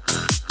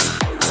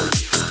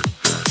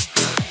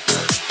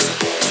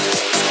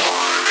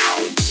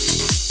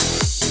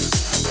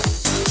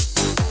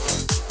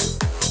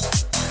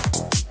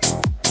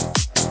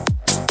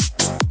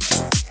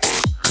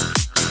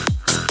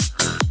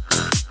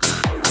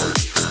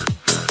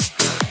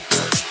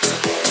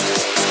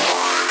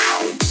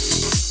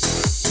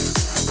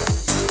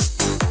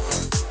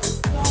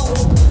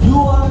You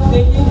are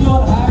taking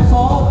your hats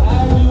off.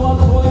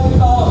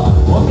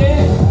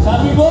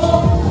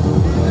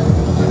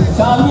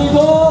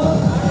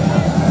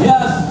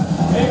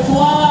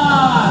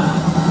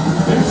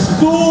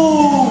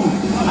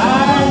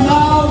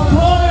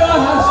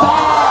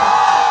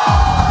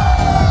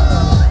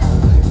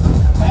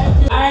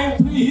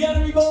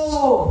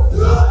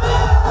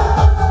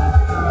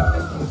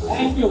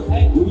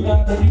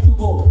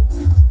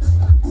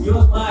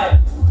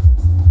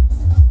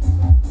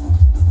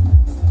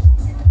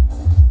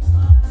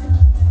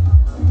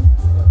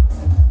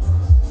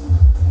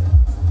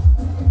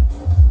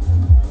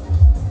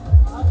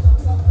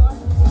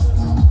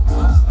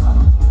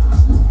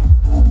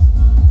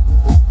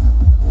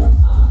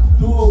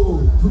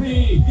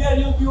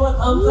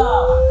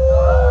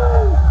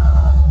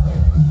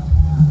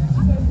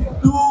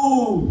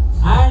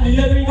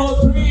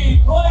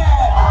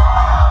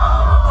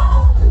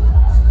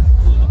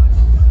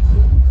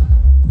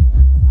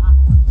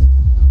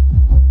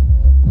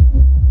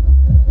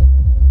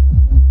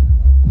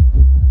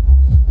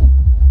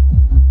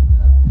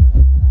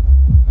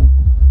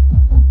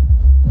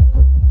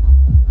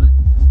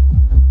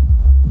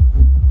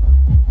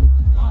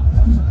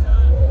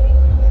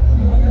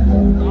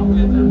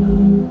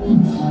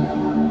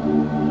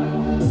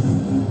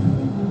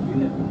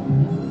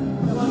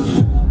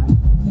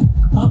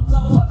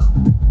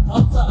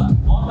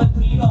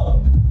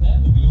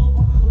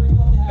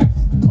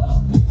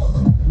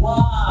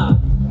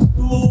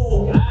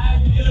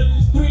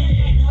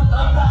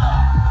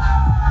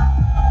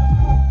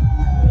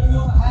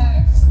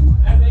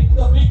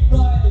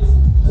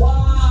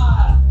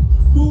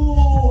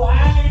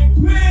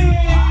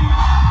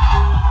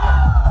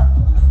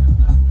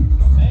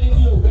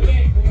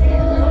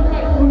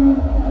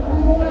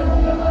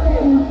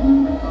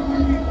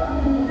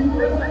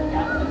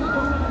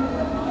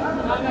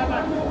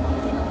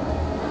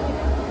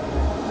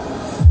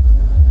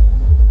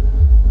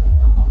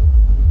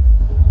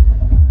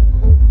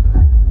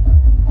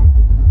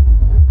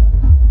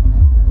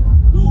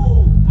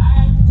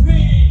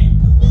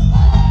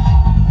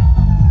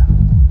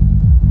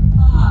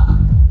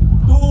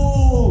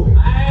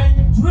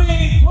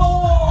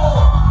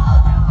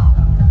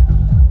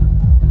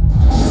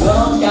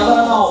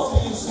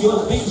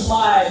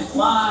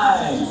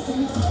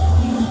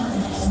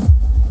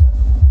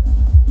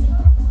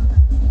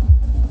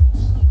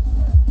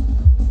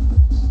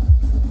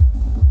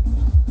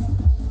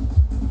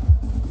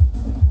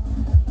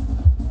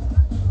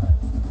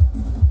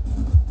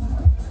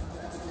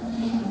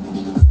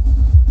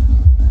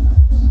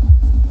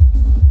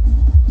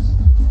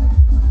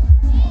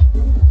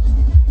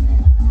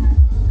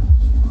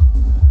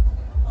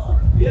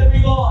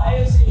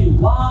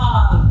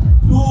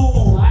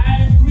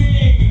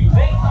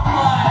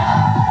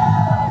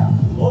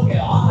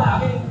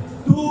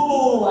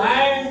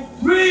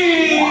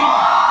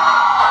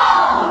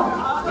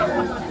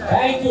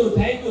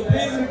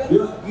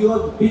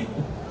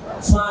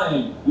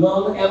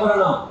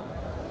 बरोबर.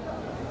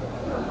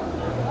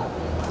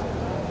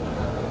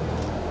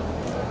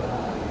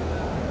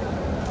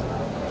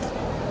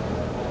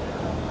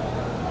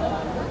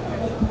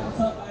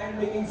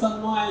 Making some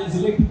noise,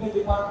 electrical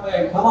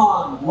department. Come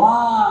on,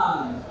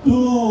 1,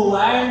 2,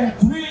 and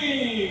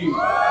 3.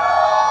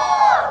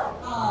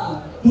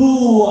 1,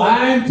 2,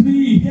 and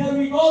 3. Here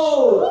we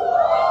go.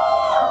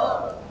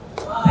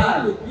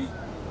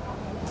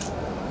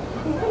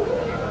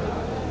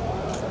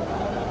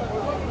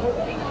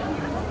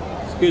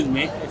 Excuse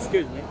me.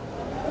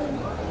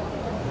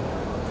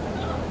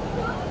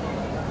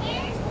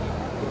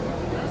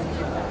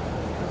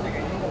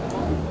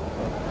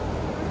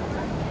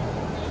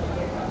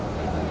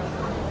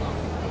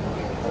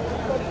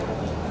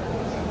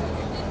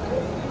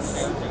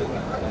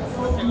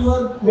 You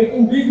are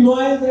making big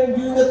noise and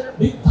giving a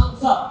big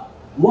thumbs up.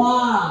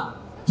 1,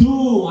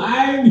 2,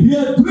 and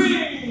here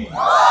 3.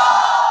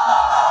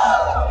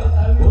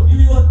 I will give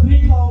you a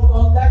 3 count.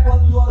 On that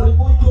one, you are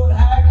removing your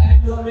hat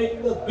and you are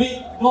making a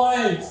big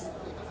noise.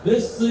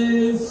 This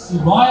is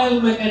Royal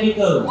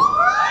Mechanical.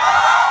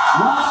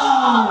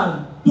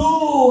 1,